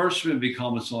 The first movie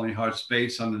called Miss Only Hearts,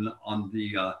 based on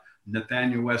the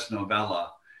Nathaniel West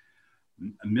novella,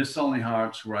 Miss Only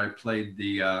Hearts, where I played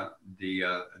the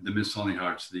Miss Only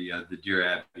Hearts, the Dear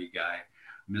Abby guy.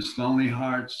 Miss Only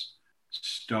Hearts,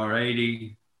 Star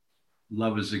 80,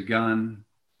 Love Is a Gun,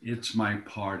 It's My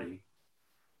Party.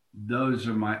 Those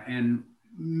are and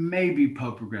maybe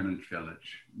Pope of Greenwich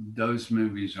Village. Those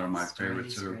movies are my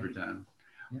favorites I've ever done.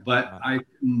 But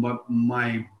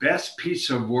my best piece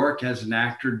of work as an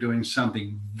actor doing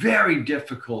something very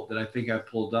difficult that I think I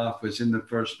pulled off was in the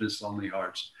first Miss Lonely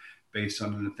Hearts, based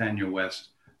on the Nathaniel West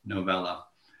novella.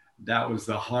 That was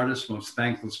the hardest, most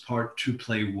thankless part to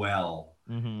play well.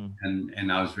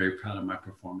 And I was very proud of my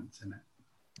performance in it.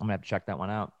 I'm gonna have to check that one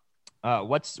out.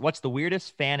 What's the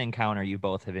weirdest fan encounter you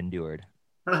both have endured?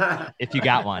 If you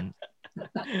got one.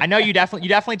 I know you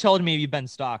definitely told me you've been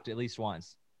stalked at least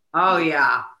once. Oh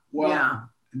yeah. Well, yeah.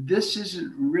 This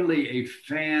isn't really a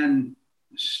fan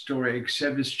story,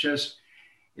 except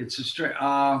it's a story.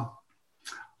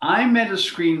 I met a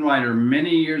screenwriter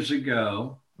many years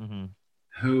ago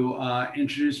who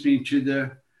introduced me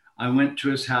I went to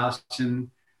his house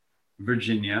in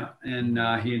Virginia, and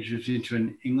he introduced me to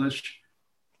an English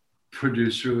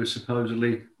producer who was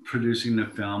supposedly producing the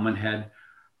film and had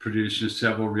produced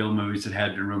several real movies that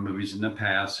had been real movies in the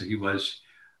past. So he was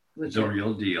the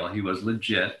real deal. He was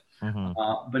legit.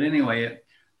 But anyway,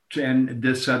 and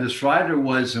this writer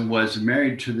was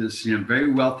married to this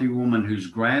very wealthy woman whose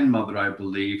grandmother, I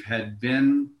believe,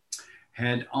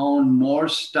 had owned more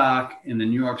stock in the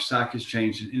New York Stock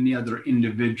Exchange than any other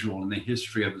individual in the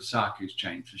history of the stock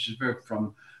exchange. She's very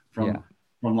from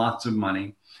lots of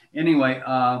money. Anyway,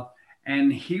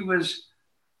 and he was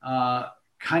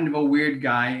kind of a weird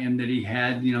guy in that he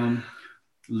had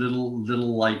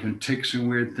little like tics and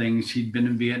weird things. He'd been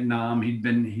in Vietnam. He'd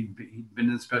been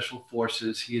in special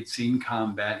forces. He had seen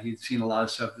combat. He'd seen a lot of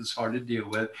stuff that's hard to deal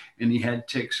with, and he had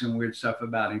tics and weird stuff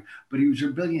about him. But he was a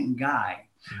brilliant guy.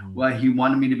 Well, he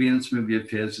wanted me to be in this movie of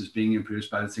his as being produced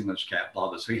by this English cat, blah,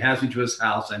 blah. So he has me to his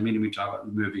house. I meet him. We talk about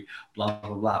the movie, blah,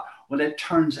 blah, blah. Well, it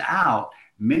turns out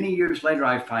many years later,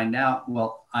 I found out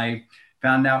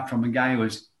from a guy who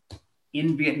was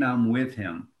in Vietnam with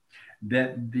him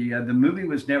that the movie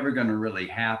was never going to really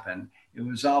happen. It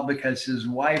was all because his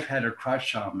wife had a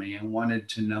crush on me and wanted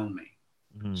to know me.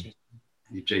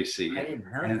 JC. I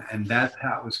didn't know. And that's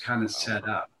how it was kind of set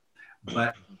up.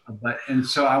 And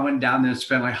so I went down there and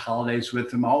spent my holidays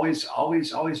with him, always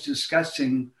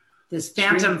discussing this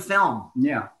phantom film.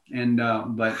 Yeah. And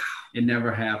but it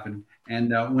never happened.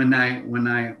 And when I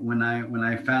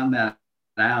found that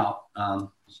out,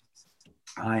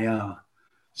 I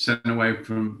sent away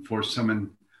for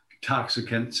some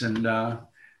intoxicants and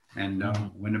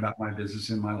went about my business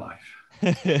in my life.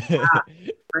 Wow,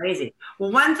 crazy.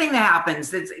 Well, one thing that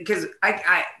happens, that's because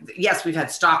yes, we've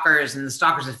had stalkers, and the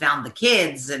stalkers have found the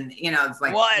kids, and it's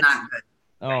like not good.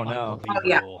 Oh no. Oh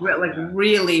yeah, like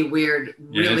really weird,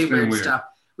 weird stuff.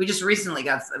 We just recently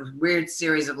got a weird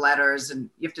series of letters, and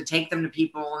you have to take them to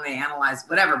people and they analyze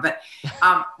whatever. But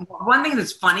one thing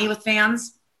that's funny with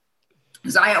fans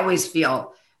is I always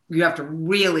feel you have to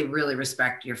really, really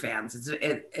respect your fans.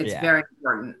 It's very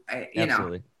important,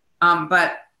 Absolutely.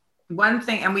 But one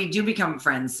thing, and we do become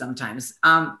friends sometimes,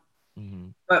 and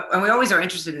we always are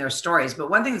interested in their stories. But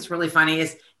one thing that's really funny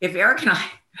is if Eric and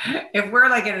I, if we're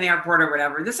like in an airport or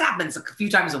whatever, this happens a few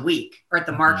times a week, or at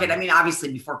the market. I mean,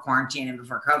 obviously before quarantine and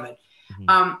before COVID,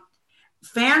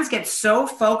 fans get so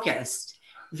focused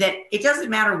that it doesn't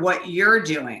matter what you're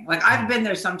doing. Like I've been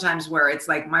there sometimes where it's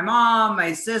like my mom,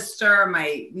 my sister,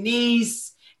 my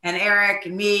niece, and Eric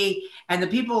and me, and the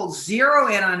people zero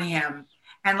in on him.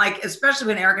 And like, especially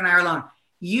when Eric and I are alone,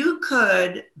 you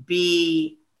could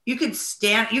die, you could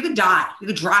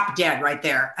drop dead right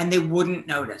there and they wouldn't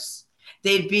notice.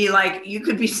 They'd be like, you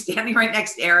could be standing right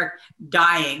next to Eric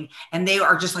dying, and they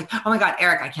are just like, oh my God,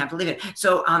 Eric, I can't believe it.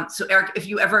 So Eric, if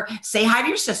you ever say hi to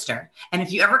your sister, and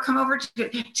if you ever come over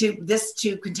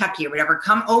to Kentucky or whatever,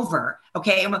 come over.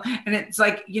 Okay. And it's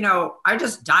like, I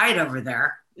just died over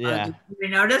there. Yeah. Did you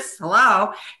notice?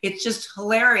 Hello. It's just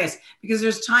hilarious because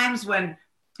there's times when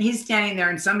he's standing there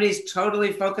and somebody's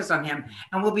totally focused on him,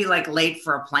 and we'll be like late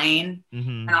for a plane.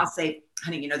 And I'll say,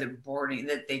 honey, they're boarding,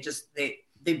 that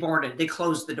they boarded, they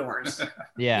closed the doors.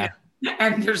 Yeah.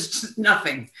 And there's just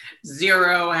nothing,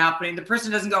 zero happening. The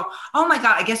person doesn't go, oh my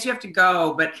God, I guess you have to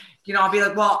go. But, I'll be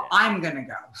like, well, I'm going to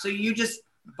go. So you just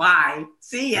bye.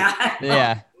 See ya.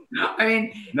 Yeah. I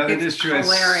mean, no, that is true.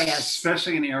 Hilarious.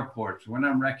 Especially in airports when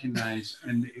I'm recognized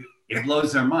and it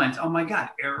blows their minds. Oh my God,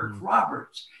 Eric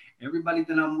Roberts. Everybody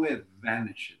that I'm with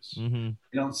vanishes. They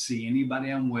don't see anybody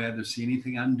I'm with or see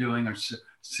anything I'm doing or see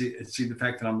the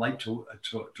fact that I'm late to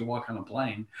walk on a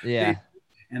plane. Yeah.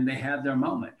 And they have their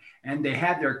moment. And they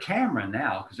have their camera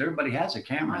now, because everybody has a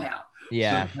camera now.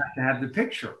 Yeah. So they have to have the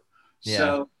picture.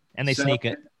 Yeah. And they sneak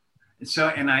it. So,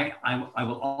 and I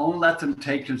will only let them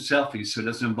take their selfies so it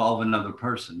doesn't involve another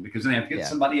person, because then they have to get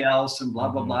somebody else and blah,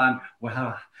 blah, blah. And,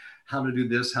 well, how to do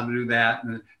this, how to do that.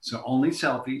 And so only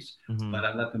selfies, Mhm. but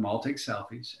I let them all take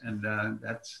selfies. And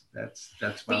that's my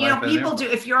But you know, life. people do,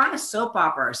 if you're on a soap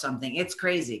opera or something, it's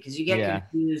crazy because you get Yeah.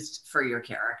 confused for your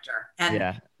character. And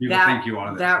Yeah. People that, think you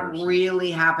are that person.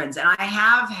 really happens. And I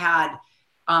have had,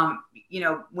 you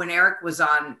know, when Eric was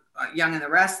on Young and the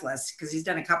Restless, because he's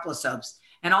done a couple of soaps,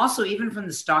 and also even from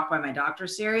the Stalked by My Doctor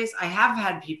series, I have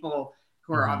had people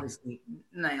who are Mhm. obviously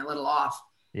a little off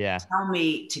Yeah. tell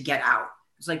me to get out.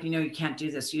 It's like, you know, you can't do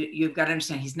this. You've got to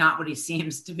understand he's not what he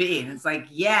seems to be. And it's like,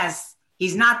 yes,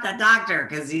 he's not the doctor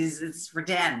because it's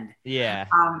pretend. Yeah.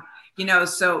 You know,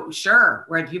 so sure,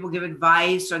 where people give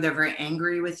advice or they're very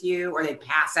angry with you or they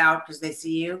pass out because they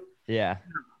see you. Yeah.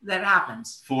 That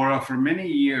happens. For many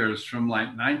years, from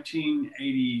like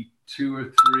 1982 or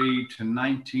 3 to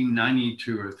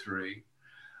 1992 or 3,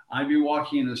 I'd be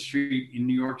walking in the street in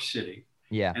New York City.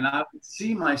 Yeah. And I would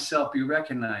see myself be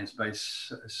recognized by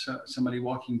somebody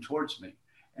walking towards me.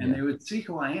 And they would see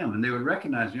who I am and they would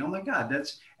recognize me. Oh my God,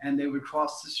 and they would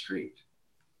cross the street.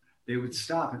 They would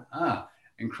stop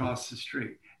and cross the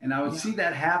street. And I would see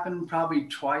that happen probably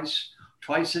twice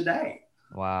a day.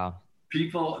 Wow.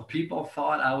 People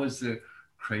thought I was the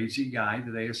crazy guy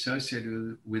that they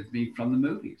associated with me from the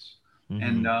movies. Mhm.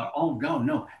 And oh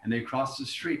no. And they crossed the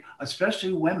street,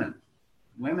 especially women.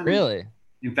 Really?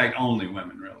 In fact, only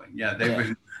women, really. Yeah, they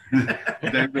would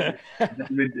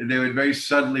very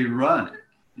subtly run.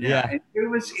 Yeah. And it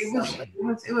was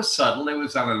subtle. It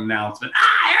was not an announcement.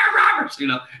 Aaron Roberts, you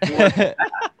know.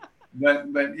 But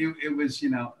it was, you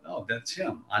know, oh, that's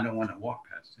him. I don't want to walk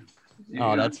past him.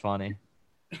 Oh, that's funny.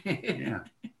 Yeah.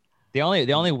 The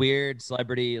only weird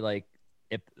celebrity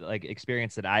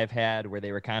experience that I've had where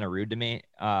they were kind of rude to me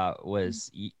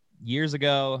was years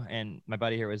ago, and my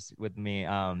buddy here was with me.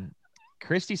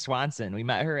 Christy Swanson. We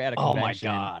met her at a convention.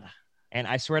 Oh my God. And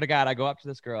I swear to God, I go up to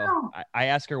this girl. I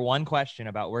ask her one question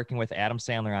about working with Adam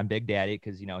Sandler on Big Daddy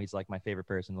because, you know, he's like my favorite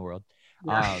person in the world.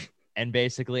 Yeah. And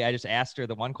basically, I just asked her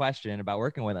the one question about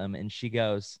working with him, and she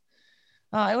goes,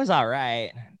 "Oh, it was all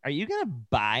right. Are you gonna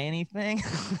buy anything?"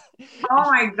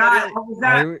 Oh my God. What was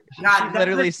that? She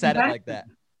literally said it like that.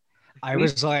 I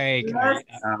was like, Yes.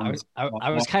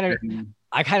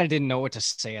 I kind of didn't know what to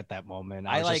say at that moment.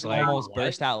 I was like just almost what?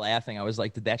 burst out laughing. I was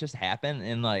like, did that just happen?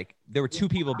 And like, there were two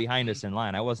people behind us in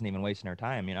line. I wasn't even wasting our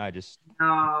time. You know,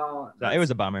 No. it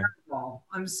was a bummer. Terrible.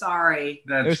 I'm sorry.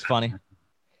 It was funny.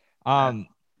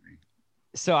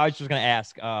 So I was just going to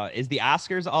ask, is the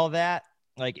Oscars all that?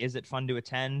 Like, is it fun to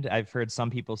attend? I've heard some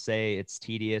people say it's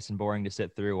tedious and boring to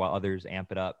sit through while others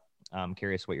amp it up. I'm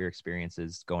curious what your experience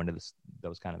is going to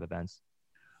those kind of events.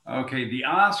 Okay, the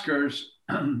Oscars,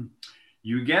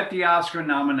 you get the Oscar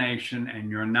nomination and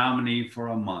you're a nominee for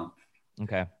a month.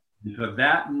 Okay. For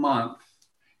that month,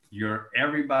 you're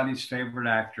everybody's favorite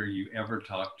actor you ever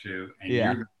talked to, and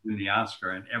you're going to win the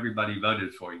Oscar, and everybody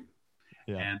voted for you.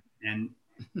 Yeah. And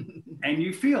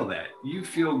you feel that. You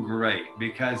feel great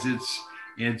because it's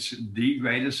the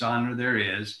greatest honor there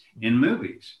is in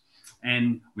movies.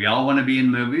 And we all want to be in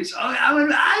movies.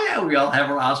 Oh, we all have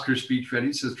our Oscar speech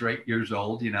ready since we're 8 years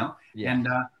old, you know. Yeah.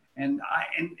 And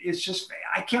it's just,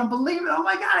 I can't believe it. Oh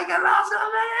my God, I got an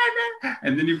Oscar!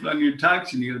 And then you put on your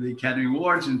tux and you go to the Academy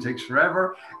Awards, and it takes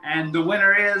forever. And the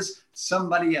winner is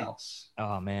somebody else.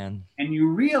 Oh man. And you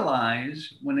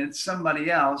realize when it's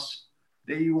somebody else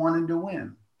that you wanted to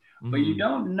win, but you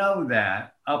don't know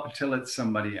that up until it's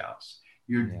somebody else.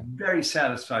 You're very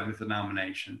satisfied with the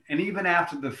nomination. And even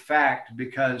after the fact,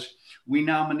 because we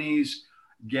nominees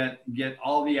get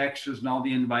all the extras and all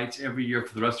the invites every year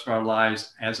for the rest of our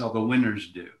lives, as all the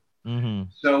winners do. Mm-hmm.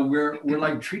 So we're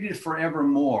like treated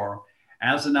forevermore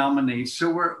as a nominee.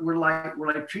 So we're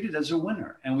like treated as a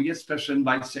winner, and we get special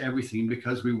invites to everything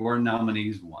because we were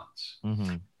nominees once.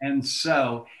 Mm-hmm. And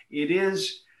so it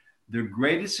is the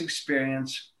greatest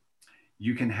experience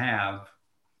you can have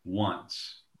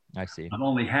once. I see. I've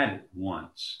only had it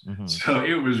once. Mm-hmm. So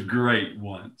it was great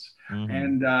once. Mm-hmm.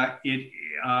 And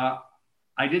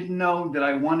I didn't know that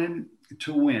I wanted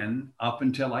to win up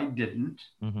until I didn't.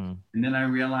 Mm-hmm. And then I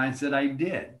realized that I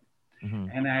did. Mm-hmm.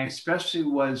 And I especially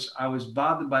I was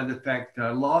bothered by the fact that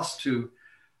I lost to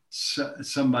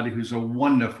somebody who's a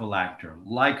wonderful actor,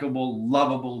 likable,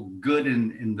 lovable, good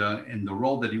in the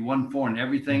role that he won for and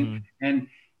everything. Mm-hmm. And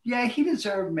yeah, he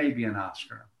deserved maybe an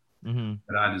Oscar, mm-hmm.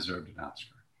 but I deserved an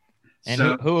Oscar. And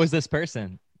so, who was this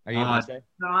person? Are you able to say?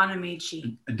 Don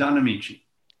Amici. Don Amici.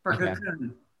 For Okay.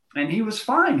 Cocoon. And he was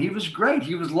fine. He was great.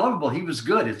 He was lovable. He was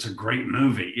good. It's a great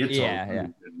movie. It's a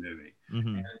really good movie.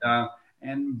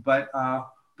 Mm-hmm. But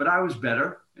I was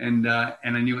better, and I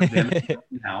knew it then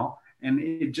now. And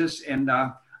it just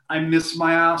I missed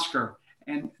my Oscar,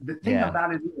 And the thing Yeah.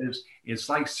 about it is, it's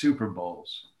like Super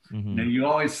Bowls. Mhm. Now, you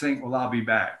always think, well, I'll be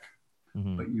back,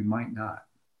 Mhm. but you might not.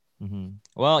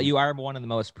 Well, you are one of the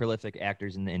most prolific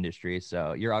actors in the industry,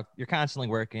 so you're constantly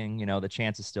working. You know, the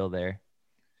chance is still there.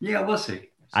 Yeah, we'll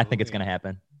see. I think it's going to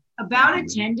happen. About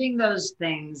attending those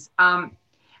things,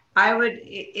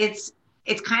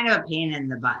 it's kind of a pain in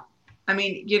the butt. I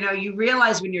mean, you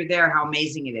realize when you're there how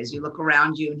amazing it is. You look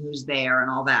around you and who's there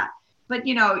and all that. But,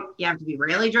 you have to be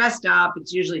really dressed up.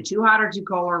 It's usually too hot or too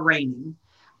cold or raining.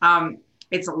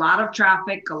 It's a lot of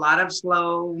traffic, a lot of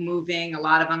slow moving, a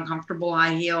lot of uncomfortable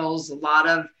high heels, a lot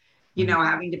of,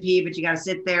 having to pee, but you got to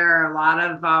sit there. A lot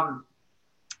of,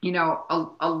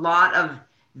 a lot of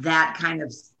that kind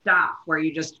of stuff where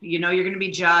you just, you're going to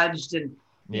be judged and,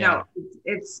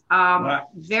 it's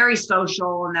very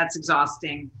social, and that's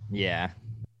exhausting. Yeah.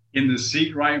 In the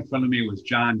seat right in front of me was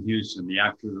John Huston, the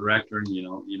actor director,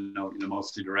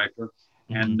 mostly director,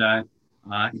 and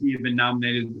he had been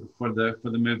nominated for the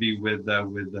movie with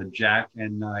Jack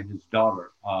and his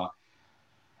daughter,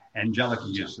 Angelica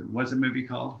Houston. What's the movie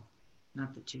called?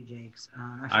 Not the Two Jakes.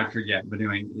 I forget, but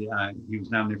anyway, he was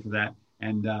nominated for that,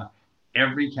 and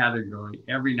every category,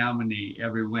 every nominee,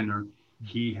 every winner,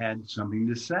 he had something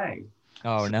to say.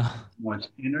 Oh, no. Most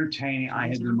entertaining. I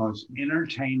had the most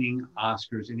entertaining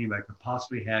Oscars anybody could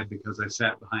possibly have because I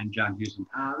sat behind John Huston,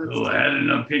 who had an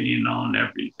opinion on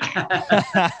everything.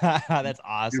 That's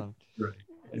awesome.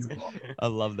 I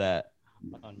love that.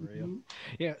 Unreal.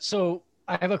 Yeah. So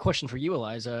I have a question for you,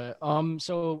 Eliza.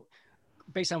 So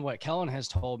based on what Kellen has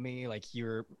told me, like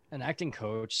you're an acting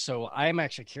coach. So I'm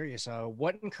actually curious,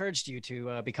 what encouraged you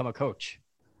to become a coach?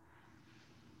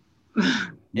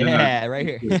 Yeah,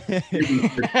 right here.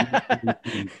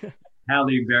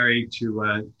 Halle Berry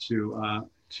to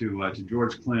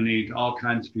George Clooney, to all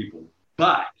kinds of people.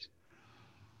 But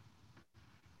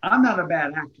I'm not a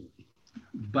bad actor.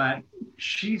 But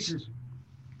she's this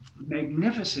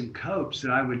magnificent coach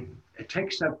that I would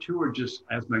take stuff to her just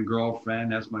as my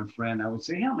girlfriend, as my friend. I would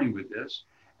say, help me with this.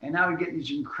 And I would get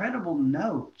these incredible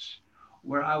notes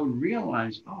where I would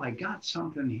realize, oh, I got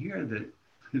something here that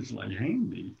is like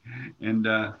handy. And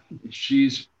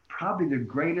she's probably the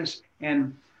greatest.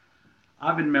 And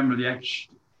I've been a member of the Actors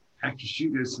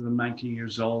Studios since I'm 19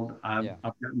 years old. I've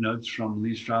got notes from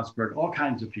Lee Strasberg, all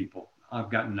kinds of people I've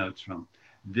gotten notes from.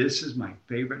 This is my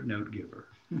favorite note giver.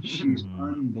 She's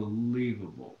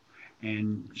unbelievable.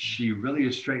 And she really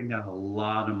has straightened out a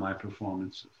lot of my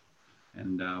performances.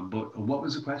 And but what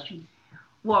was the question?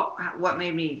 Well, what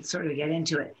made me sort of get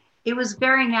into it? It was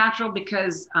very natural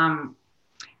because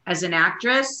as an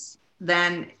actress,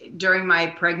 then during my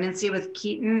pregnancy with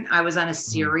Keaton, I was on a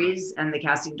series and the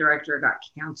casting director got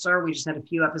cancer. We just had a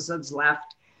few episodes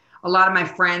left. A lot of my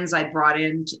friends I brought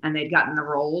in and they'd gotten the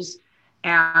roles,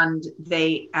 and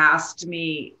they asked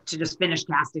me to just finish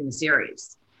casting the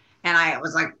series. And I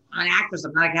was like, I'm an actress,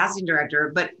 I'm not a casting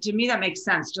director. But to me, that makes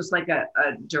sense. Just like a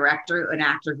director, an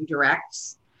actor who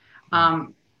directs.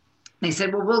 They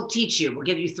said, well, we'll teach you. We'll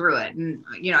get you through it. And,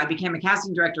 I became a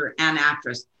casting director and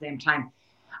actress at the same time.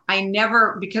 I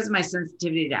never, because of my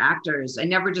sensitivity to actors, I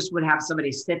never just would have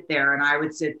somebody sit there and I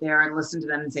would sit there and listen to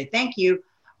them and say, thank you.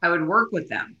 I would work with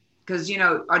them because,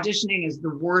 auditioning is the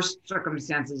worst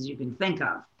circumstances you can think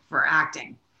of for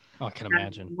acting. Oh, I can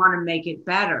imagine. I want to make it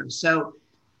better. So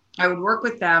I would work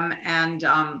with them and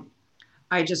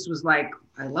I just was like,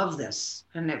 I love this.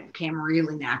 And it came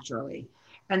really naturally.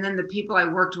 And then the people I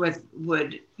worked with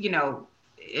would,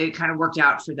 it kind of worked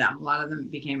out for them. A lot of them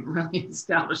became really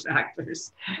established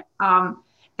actors.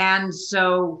 And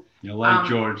so. Like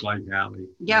George, like Halle.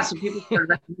 Yeah, so people started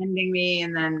recommending me,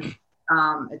 and then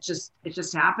it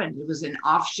just happened. It was an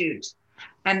offshoot.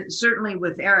 And certainly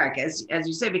with Eric, as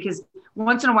you say, because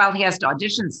once in a while he has to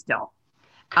audition still.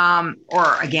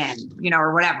 Or again,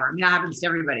 or whatever. I mean, that happens to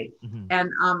everybody. Mm-hmm. And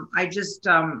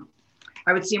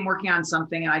I would see him working on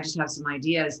something and I just have some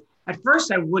ideas. At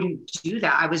first I wouldn't do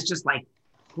that. I was just like,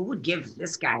 who would give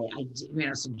this guy,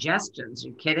 suggestions? Are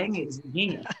you kidding? He's a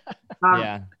genius.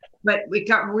 Yeah. But we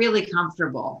got really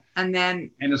comfortable. And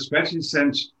especially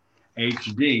since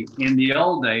HD in the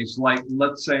old days, like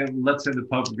let's say the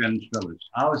Pope of Greenwich Village.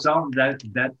 I was on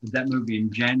that movie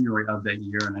in January of that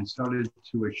year, and I started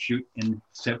to shoot in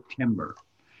September.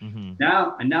 Mm-hmm.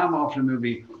 Now I'm off the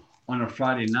movie on a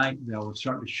Friday night. They'll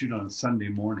start to shoot on a Sunday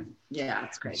morning. Yeah,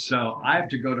 that's great. So I have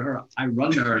to go to her. I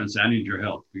run to her and say, I need your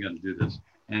help. We got to do this.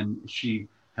 And she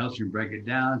helps me break it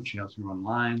down. She helps me run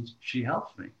lines. She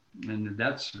helps me. And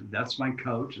that's my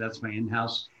coach. That's my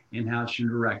in-house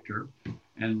director.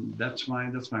 And that's my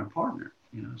partner,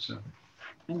 so.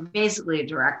 And basically a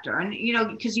director. And,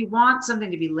 because you want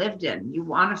something to be lived in. You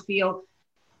want to feel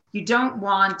you don't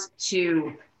want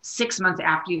to 6 months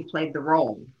after you've played the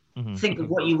role, think of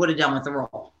what you would have done with the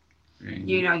role.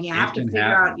 You know, you have to figure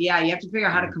out, you have to figure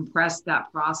out how to compress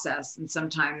that process. And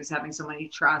sometimes having someone you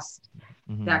trust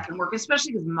that can work,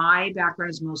 especially because my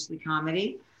background is mostly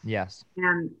comedy. Yes.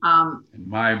 And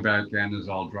my background is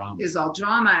all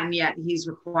drama. And yet he's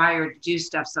required to do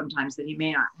stuff sometimes that he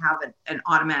may not have an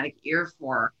automatic ear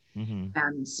for.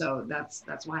 And so that's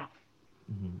why.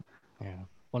 Yeah.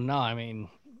 Well, no, I mean,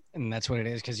 and that's what it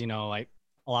is. Cause you know, like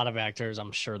a lot of actors,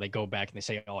 I'm sure they go back and they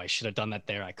say, oh, I should have done that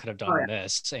there. I could have done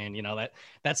this. And you know,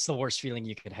 that's the worst feeling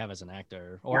you could have as an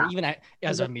actor, or even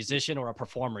as a musician or a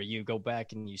performer. You go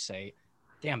back and you say,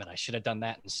 damn it, I should have done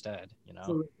that instead, you know?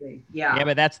 Absolutely. Yeah. Yeah,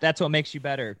 but that's what makes you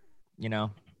better, you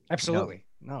know? Absolutely.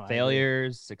 No,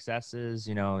 failures, successes,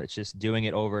 you know, it's just doing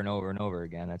it over and over and over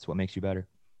again. That's what makes you better.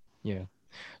 Yeah.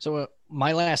 So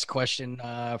my last question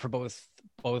for both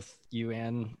you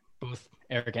and both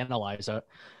Eric and Eliza,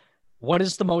 what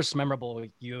is the most memorable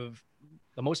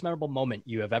moment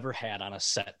you have ever had on a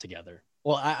set together?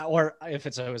 Well, or if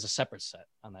it was a separate set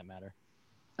on that matter.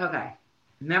 Okay.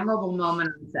 Memorable moment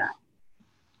on set.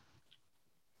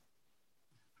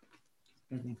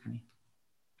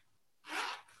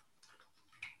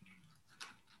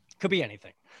 Could be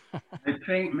anything. I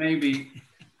think maybe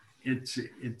it's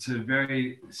a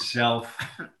very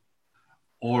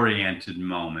self-oriented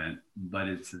moment, but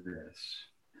it's this.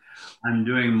 I'm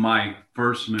doing my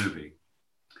first movie,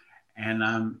 and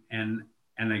I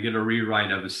get a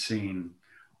rewrite of a scene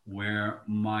where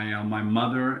my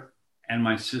mother and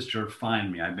my sister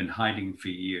find me. I've been hiding for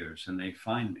years, and they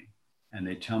find me, and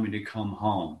they tell me to come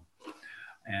home.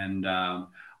 And I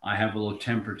have a little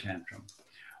temper tantrum,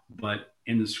 but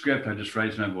in the script, I just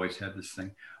raised my voice, had this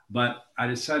thing. But I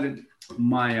decided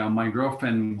my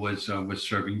girlfriend was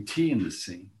serving tea in the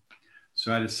scene,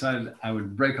 so I decided I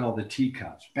would break all the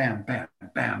teacups, bam, bam,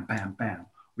 bam, bam, bam,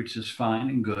 which is fine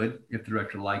and good if the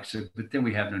director likes it. But then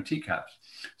we have no teacups,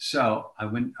 so I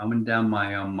went down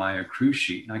my crew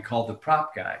sheet and I called the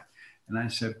prop guy, and I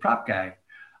said, prop guy,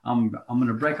 I'm going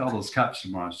to break all those cups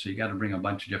tomorrow, so you got to bring a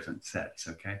bunch of different sets,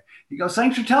 okay? He goes,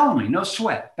 thanks for telling me. No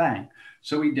sweat, bang.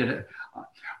 So we did it.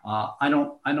 I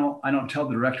don't tell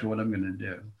the director what I'm going to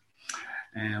do,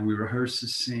 and we rehearse the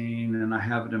scene, and I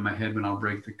have it in my head when I'll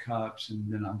break the cups,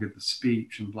 and then I'll get the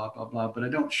speech and blah blah blah. But I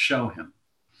don't show him.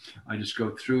 I just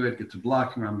go through it, get to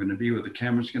blocking where I'm going to be, where the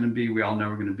camera's going to be. We all know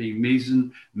we're going to be. Me,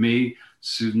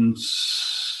 Susan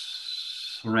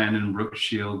Sarandon, Brooke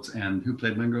Shields, and who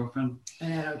played my girlfriend?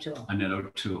 Annette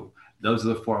O'Toole. Those are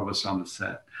the four of us on the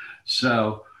set.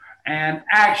 So, and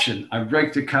action. I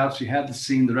break the cups. We had the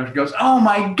scene. The director goes, oh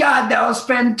my God, that was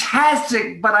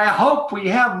fantastic, but I hope we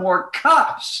have more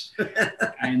cups.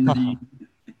 And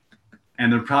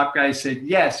the prop guy said,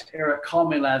 yes, Eric called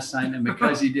me last night, and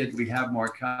because he did, we have more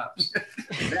cups.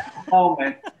 That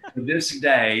moment, to this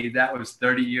day, that was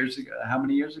 30 years ago. How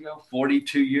many years ago?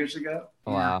 42 years ago.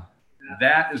 Wow.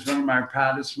 That is one of my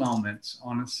proudest moments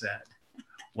on a set,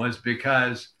 was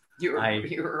because you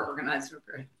were organized.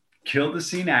 Killed the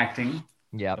scene acting.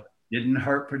 Yep. Didn't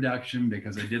hurt production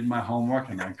because I did my homework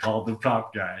and I called the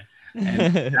prop guy.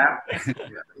 And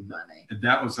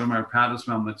that was one of my proudest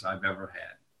moments I've ever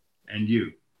had. And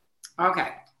you? Okay.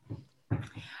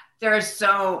 There's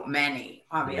so many,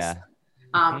 obviously.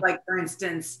 Yeah. Like, for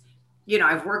instance, you know,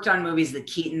 I've worked on movies that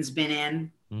Keaton's been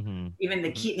in. Even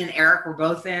the Keaton and Eric were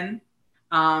both in.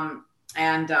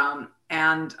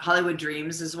 And Hollywood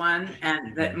Dreams is one,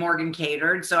 and that Morgan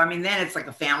catered. So, I mean, then it's like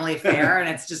a family affair, and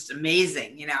it's just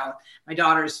amazing. You know, my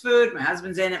daughter's food, my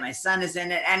husband's in it, my son is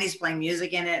in it, and he's playing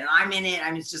music in it, and I'm in it.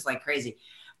 I mean, it's just like crazy.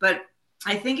 But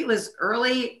I think it was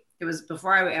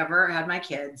before I ever had my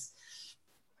kids.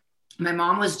 My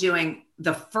mom was doing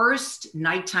the first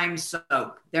nighttime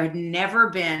soap. There had never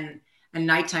been a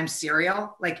nighttime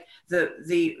serial. Like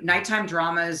the nighttime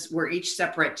dramas were each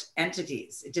separate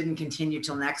entities. It didn't continue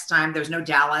till next time. There was no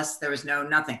Dallas. There was no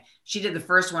nothing. She did the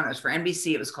first one. It was for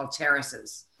NBC. It was called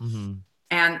Terraces.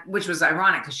 And which was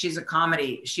ironic because she's a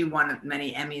comedy. She won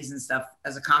many Emmys and stuff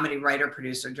as a comedy writer,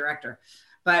 producer, director.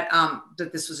 But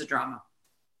this was a drama.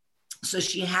 So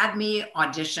she had me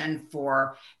audition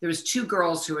there was two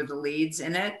girls who were the leads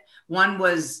in it. One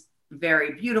was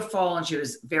very beautiful and she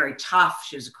was very tough.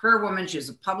 She was a career woman. She was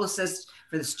a publicist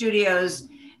for the studios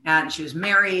and she was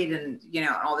married and, you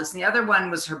know, all this. And the other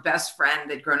one was her best friend.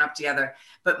 They'd grown up together,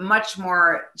 but much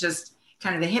more just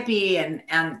kind of the hippie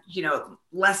and, you know,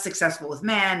 less successful with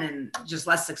men and just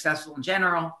less successful in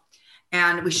general.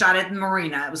 And we shot it in the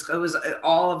marina. It was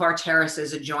all of our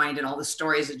terraces adjoined and all the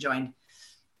stories adjoined.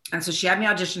 And so she had me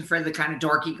audition for the kind of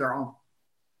dorky girl.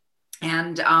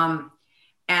 And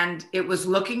and it was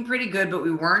looking pretty good, but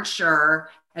we weren't sure.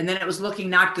 And then it was looking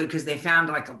not good because they found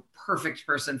like a perfect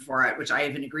person for it, which I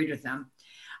even agreed with them.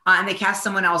 And they cast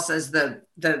someone else as the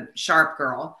sharp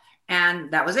girl,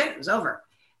 and that was it. It was over.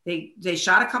 They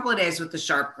shot a couple of days with the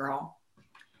sharp girl,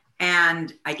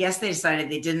 and I guess they decided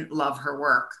they didn't love her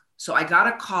work. So I got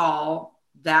a call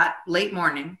that late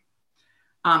morning.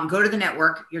 Go to the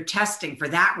network. You're testing for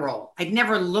that role. I'd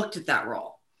never looked at that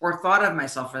role or thought of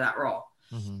myself for that role.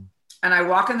 Mm-hmm. And I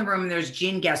walk in the room and there's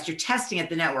Gene Guest. You're testing at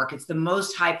the network. It's the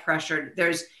most high pressured.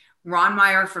 There's Ron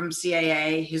Meyer from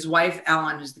CAA, his wife,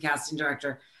 Ellen, who's the casting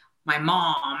director, my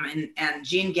mom, and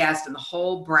Gene Guest, and the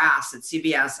whole brass at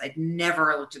CBS. I'd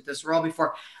never looked at this role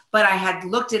before, but I had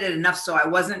looked at it enough. So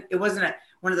it wasn't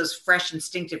one of those fresh,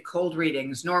 instinctive cold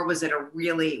readings, nor was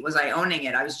I owning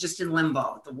it. I was just in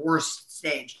limbo at the worst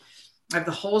stage. I have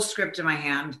the whole script in my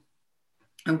hand.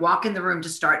 I walk in the room to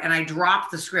start, and I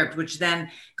drop the script, which then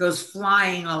goes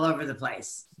flying all over the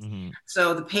place. Mm-hmm.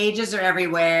 So the pages are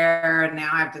everywhere, and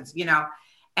now I have to,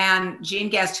 and Gene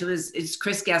Guest, who is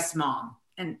Chris Guest's mom,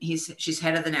 and she's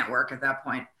head of the network at that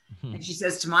point. Mm-hmm. And she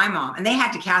says to my mom, and they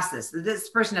had to cast this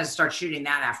person has to start shooting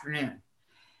that afternoon.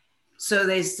 So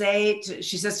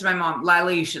she says to my mom,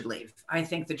 Lila, you should leave. I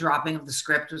think the dropping of the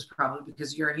script was probably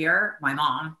because you're here, my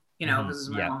mom, because this is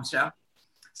my mom's show.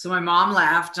 So my mom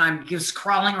left, and I'm just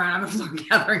crawling around on the floor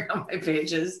gathering up my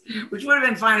pages, which would have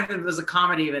been fine if it was a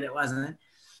comedy, but it wasn't.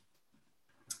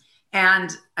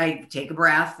 And I take a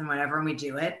breath and whatever, and we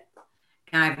do it.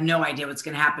 And I have no idea what's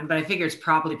going to happen, but I figure it's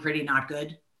probably pretty not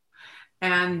good.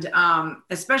 And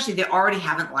especially they already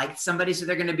haven't liked somebody, so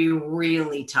they're going to be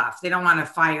really tough. They don't want to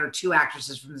fire 2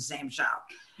 actresses from the same show.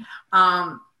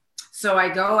 So I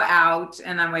go out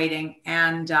and I'm waiting,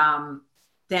 and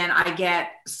then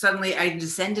I'm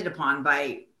descended upon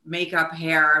by makeup,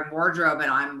 hair, and wardrobe,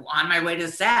 and I'm on my way to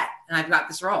the set, and I've got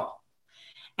this role.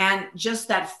 And just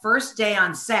that first day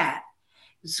on set,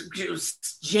 she was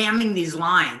jamming these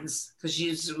lines because she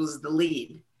was the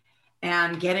lead,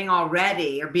 and getting all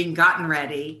ready or being gotten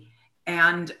ready,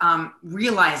 and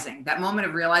realizing that moment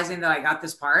of realizing that I got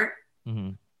this part,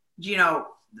 Mm-hmm.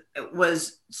 It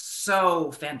was so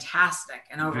fantastic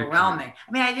and overwhelming.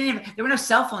 I mean, there were no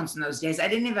cell phones in those days. I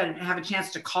didn't even have a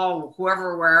chance to call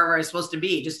wherever I was supposed to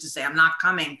be, just to say, I'm not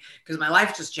coming because my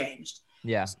life just changed.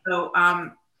 Yeah. So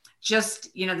this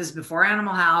is before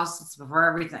Animal House. It's before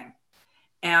everything.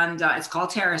 And it's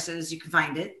called Terraces. You can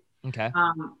find it. Okay.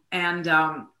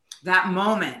 That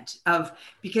moment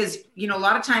because a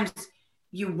lot of times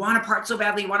you want a part so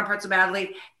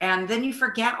badly, and then you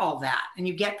forget all that, and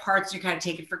you get parts and you kind of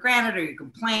take it for granted, or you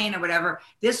complain or whatever.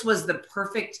 This was the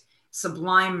perfect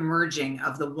sublime merging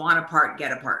of the want a part,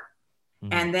 get a part,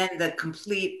 and then the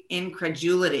complete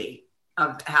incredulity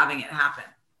of having it happen.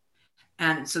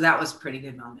 And so that was a pretty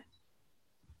good moment.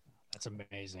 That's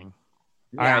amazing.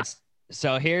 All right.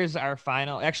 So here's our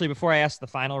final. Actually, before I ask the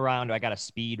final round, I got a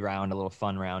speed round, a little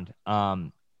fun round.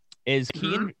 Does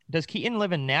Keaton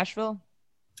live in Nashville?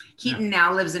 Keaton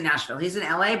now lives in Nashville. He's an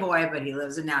LA boy, but he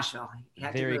lives in Nashville.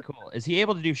 Very cool. Is he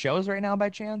able to do shows right now by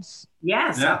chance?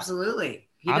 Yes, absolutely.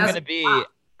 I'm gonna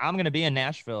be in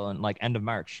Nashville in end of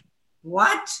March.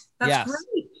 What? That's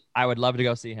great. I would love to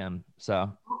go see him.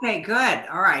 So okay, good.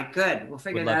 All right, good. We'll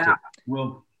figure that out.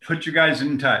 We'll put you guys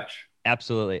in touch.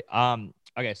 Absolutely.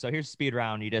 Okay, so here's the speed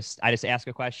round. I just ask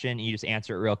a question, you just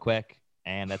answer it real quick,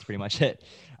 and that's pretty much it.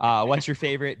 What's your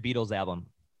favorite Beatles album?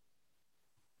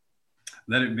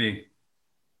 Let It Be.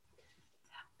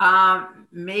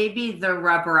 Maybe the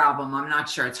Rubber album. I'm not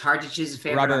sure. It's hard to choose a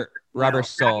favorite. Rubber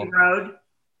Soul. Abbey Road.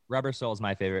 Rubber Soul is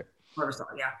my favorite. Rubber Soul,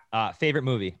 yeah. Favorite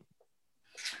movie?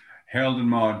 Harold and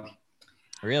Maude.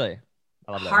 Really?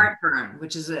 I love that Heartburn,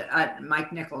 which is a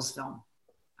Mike Nichols film.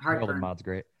 Harold and Maude's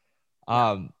great.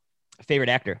 Favorite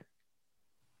actor?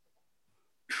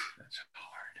 That's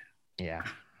hard. Yeah.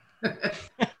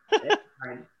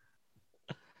 Hard.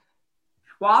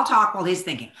 Well, I'll talk while he's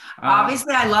thinking.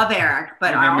 Obviously, I love Eric,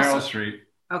 but Meryl Streep.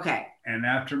 Okay. And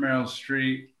after Meryl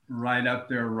Streep, right up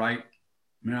there, Meryl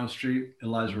Streep,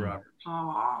 Eliza Roberts.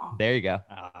 Oh. There you go.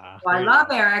 Well, I love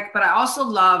Eric, but I also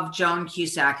love Joan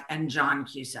Cusack and John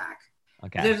Cusack.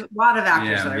 Okay. There's a lot of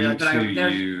actors that I really,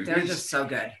 but they're It's just so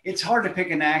good. It's hard to pick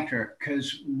an actor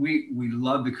because we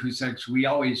love the Cusacks. We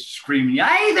always scream,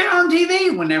 "Hey, they're on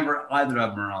TV!" whenever either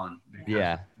of them are on.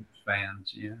 Yeah.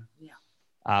 Fans,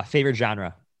 yeah. Favorite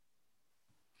genre?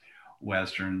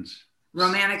 Westerns.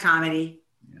 Romantic comedy.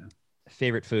 Yeah.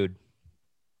 Favorite food?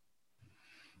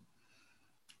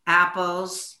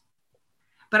 Apples.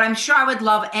 But I'm sure I would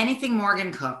love anything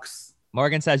Morgan cooks.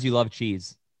 Morgan says you love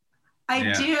cheese.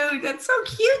 I do. That's so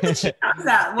cute that she does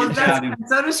that. Well,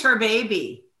 so does her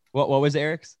baby. What was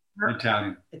Eric's?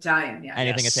 Italian. Italian, yeah.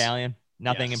 Anything Yes. Italian?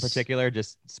 Nothing in Yes. particular,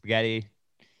 just spaghetti.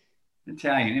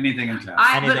 Italian. Anything Italian.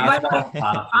 Anything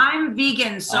I'm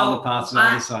vegan, all so the pasta,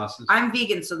 all the sauces. I'm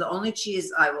vegan, so the only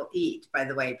cheese I will eat, by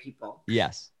the way, people,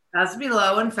 Yes. has to be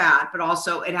low in fat, but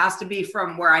also it has to be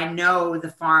from where I know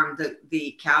the farm,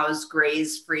 the cows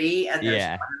graze free and there's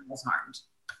Yeah. no animals harmed.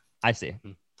 I see.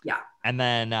 Yeah. And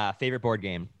then favorite board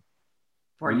game?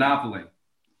 Monopoly.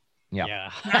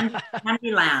 Yeah.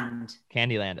 Candyland.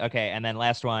 Candyland. Okay. And then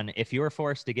last one. If you were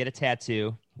forced to get a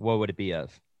tattoo, what would it be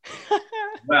of?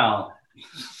 Well,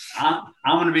 I'm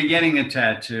going to be getting a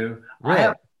tattoo. Really? I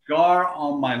have a scar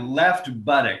on my left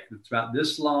buttock that's about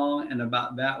this long and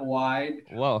about that wide.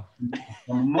 Whoa.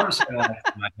 From a motorcycle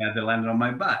accident I had that landed on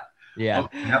my butt. Yeah.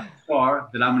 I have a scar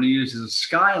that I'm going to use as a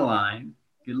skyline,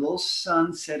 get a little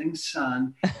setting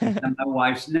sun, and my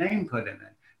wife's name put in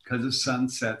it because the sun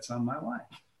sets on my wife.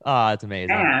 Oh, that's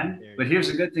amazing. But here's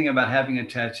the good thing about having a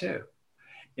tattoo.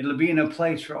 It'll be in a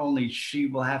place where only she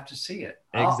will have to see it.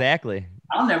 Exactly.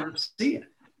 I'll never see it.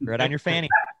 Right on your fanny.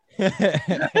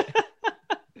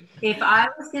 If I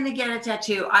was going to get a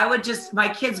tattoo, I would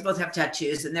my kids both have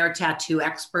tattoos and they're tattoo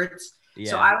experts.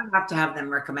 Yeah. So I would have to have them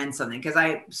recommend something because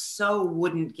I so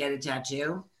wouldn't get a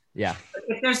tattoo. Yeah. But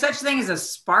if there's such thing as a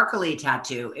sparkly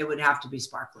tattoo, it would have to be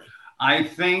sparkly. I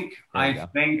think There you go.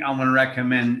 I'm going to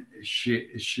recommend she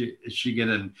get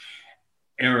an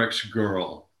Eric's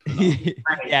girl.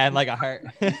 Yeah, and like a heart.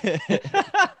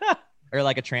 Or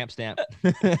like a tramp stamp.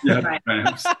 Yeah, Right.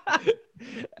 thanks.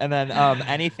 And then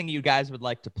anything you guys would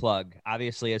like to plug.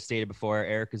 Obviously, as stated before,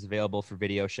 Eric is available for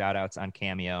video shout outs on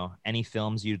Cameo. Any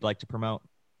films you'd like to promote?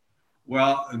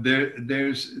 Well,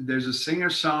 there's a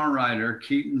singer-songwriter,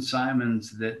 Keaton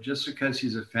Simons, that just because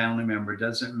he's a family member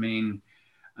doesn't mean,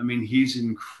 I mean, he's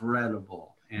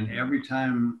incredible. And Mhm. every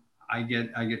time I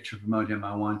get to promote him,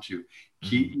 I want to.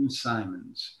 Keaton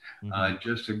Simons. Mhm.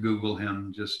 Just to Google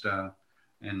him,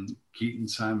 and Keaton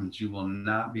Simons, you will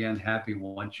not be unhappy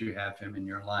once you have him in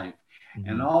your life. Mhm.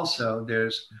 And also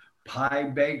there's Pie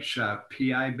Bake Shop,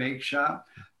 PI Bake Shop.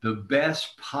 The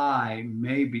best pie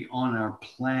maybe on our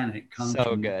planet comes So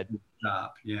from good. this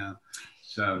shop. Yeah.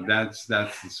 So that's the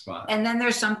spot. And then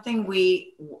there's something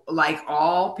we like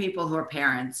all people who are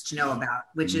parents to know about,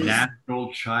 which is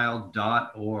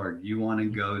naturalchild.org. You want to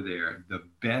go there. The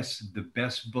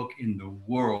best book in the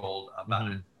world about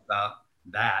Mhm. it, about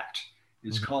that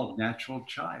is Mhm. called Natural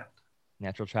Child.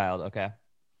 Natural Child. Okay.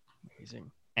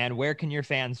 Amazing. And where can your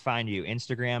fans find you?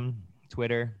 Instagram,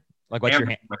 Twitter? Like what's your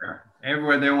hand?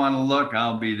 Everywhere they want to look,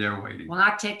 I'll be there waiting. well,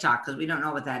 not TikTok because we don't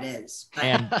know what that is. But,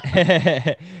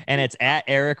 And and it's at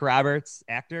Eric Roberts,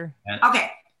 actor.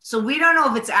 okay, so we don't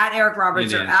know if it's at Eric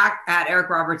Roberts It or is. at Eric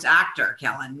Roberts actor,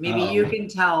 Kellen. Maybe you can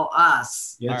tell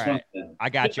us. Yes, All right. okay. I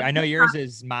got you. I know yours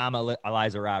is Mom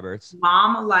Eliza Roberts,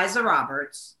 Mom Eliza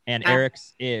Roberts. and At-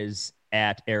 Eric's is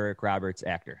at Eric Roberts,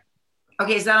 actor.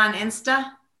 Okay, is that on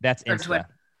Insta? That's Or Insta. Twitter.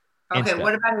 Okay, Insta.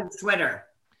 what about his Twitter?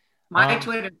 My Um,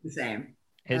 Twitter's the same.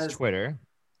 His As- Twitter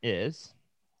is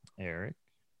Eric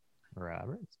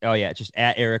Roberts. Oh yeah, just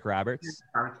at Eric Roberts.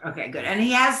 Okay, good. And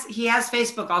he has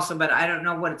Facebook also, but I don't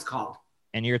know what it's called.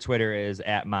 And your Twitter is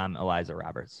at Mom Eliza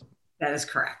Roberts. That is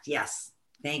correct. Yes.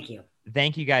 Thank you.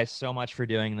 Thank you guys so much for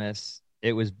doing this.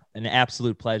 It was an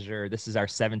absolute pleasure. This is our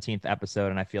 17th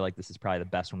episode, and I feel like this is probably the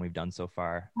best one we've done so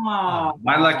far. Oh,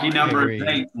 My lucky number is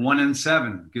agree. 8, 1 and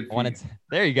 7. Good for One, you. it's,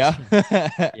 there you go.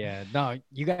 Yeah, no,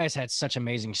 you guys had such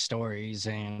amazing stories,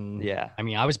 and Yeah. I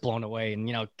mean, I was blown away.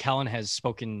 And Kellen has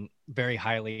spoken very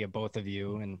highly of both of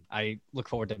you, and I look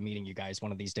forward to meeting you guys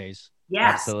one of these days.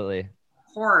 yes. Absolutely.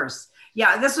 Of course.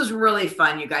 Yeah, this was really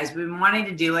fun, you guys. We've been wanting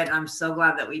to do it. And I'm so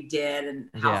glad that we did, and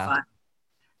how Yeah. fun.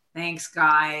 Thanks,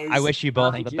 guys. I wish you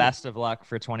both Thank the you. best of luck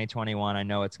for 2021. I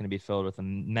know it's going to be filled with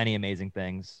many amazing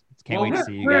things. Can't Well, wait to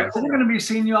see you we're guys. going to be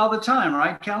seeing you all the time,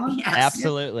 right, Kellen? Yes.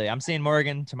 Absolutely. I'm seeing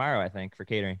Morgan tomorrow, I think, for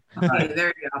catering. Okay,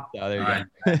 there you go. So there you All right.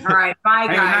 go. All right. Bye,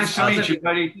 Hey, guys. nice to meet you,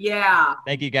 buddy. Yeah.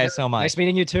 Thank you guys so much. Nice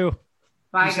meeting you too.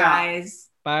 Bye, Peace out. guys.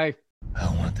 Bye. I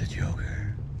want the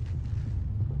Joker.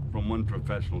 From one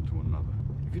professional to another.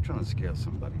 If you're trying to scare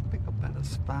somebody, pick a better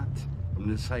spot. From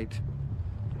this height,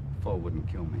 foe wouldn't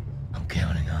kill me. I'm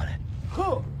counting on it.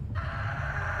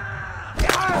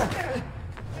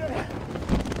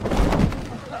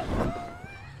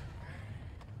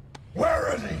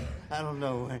 Where is he? I don't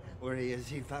know where he is.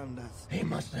 He found us. He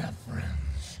must have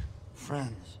friends.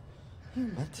 Friends. You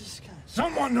met this guy?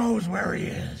 Someone knows where he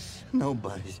is.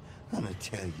 Nobody's gonna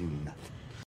tell you nothing.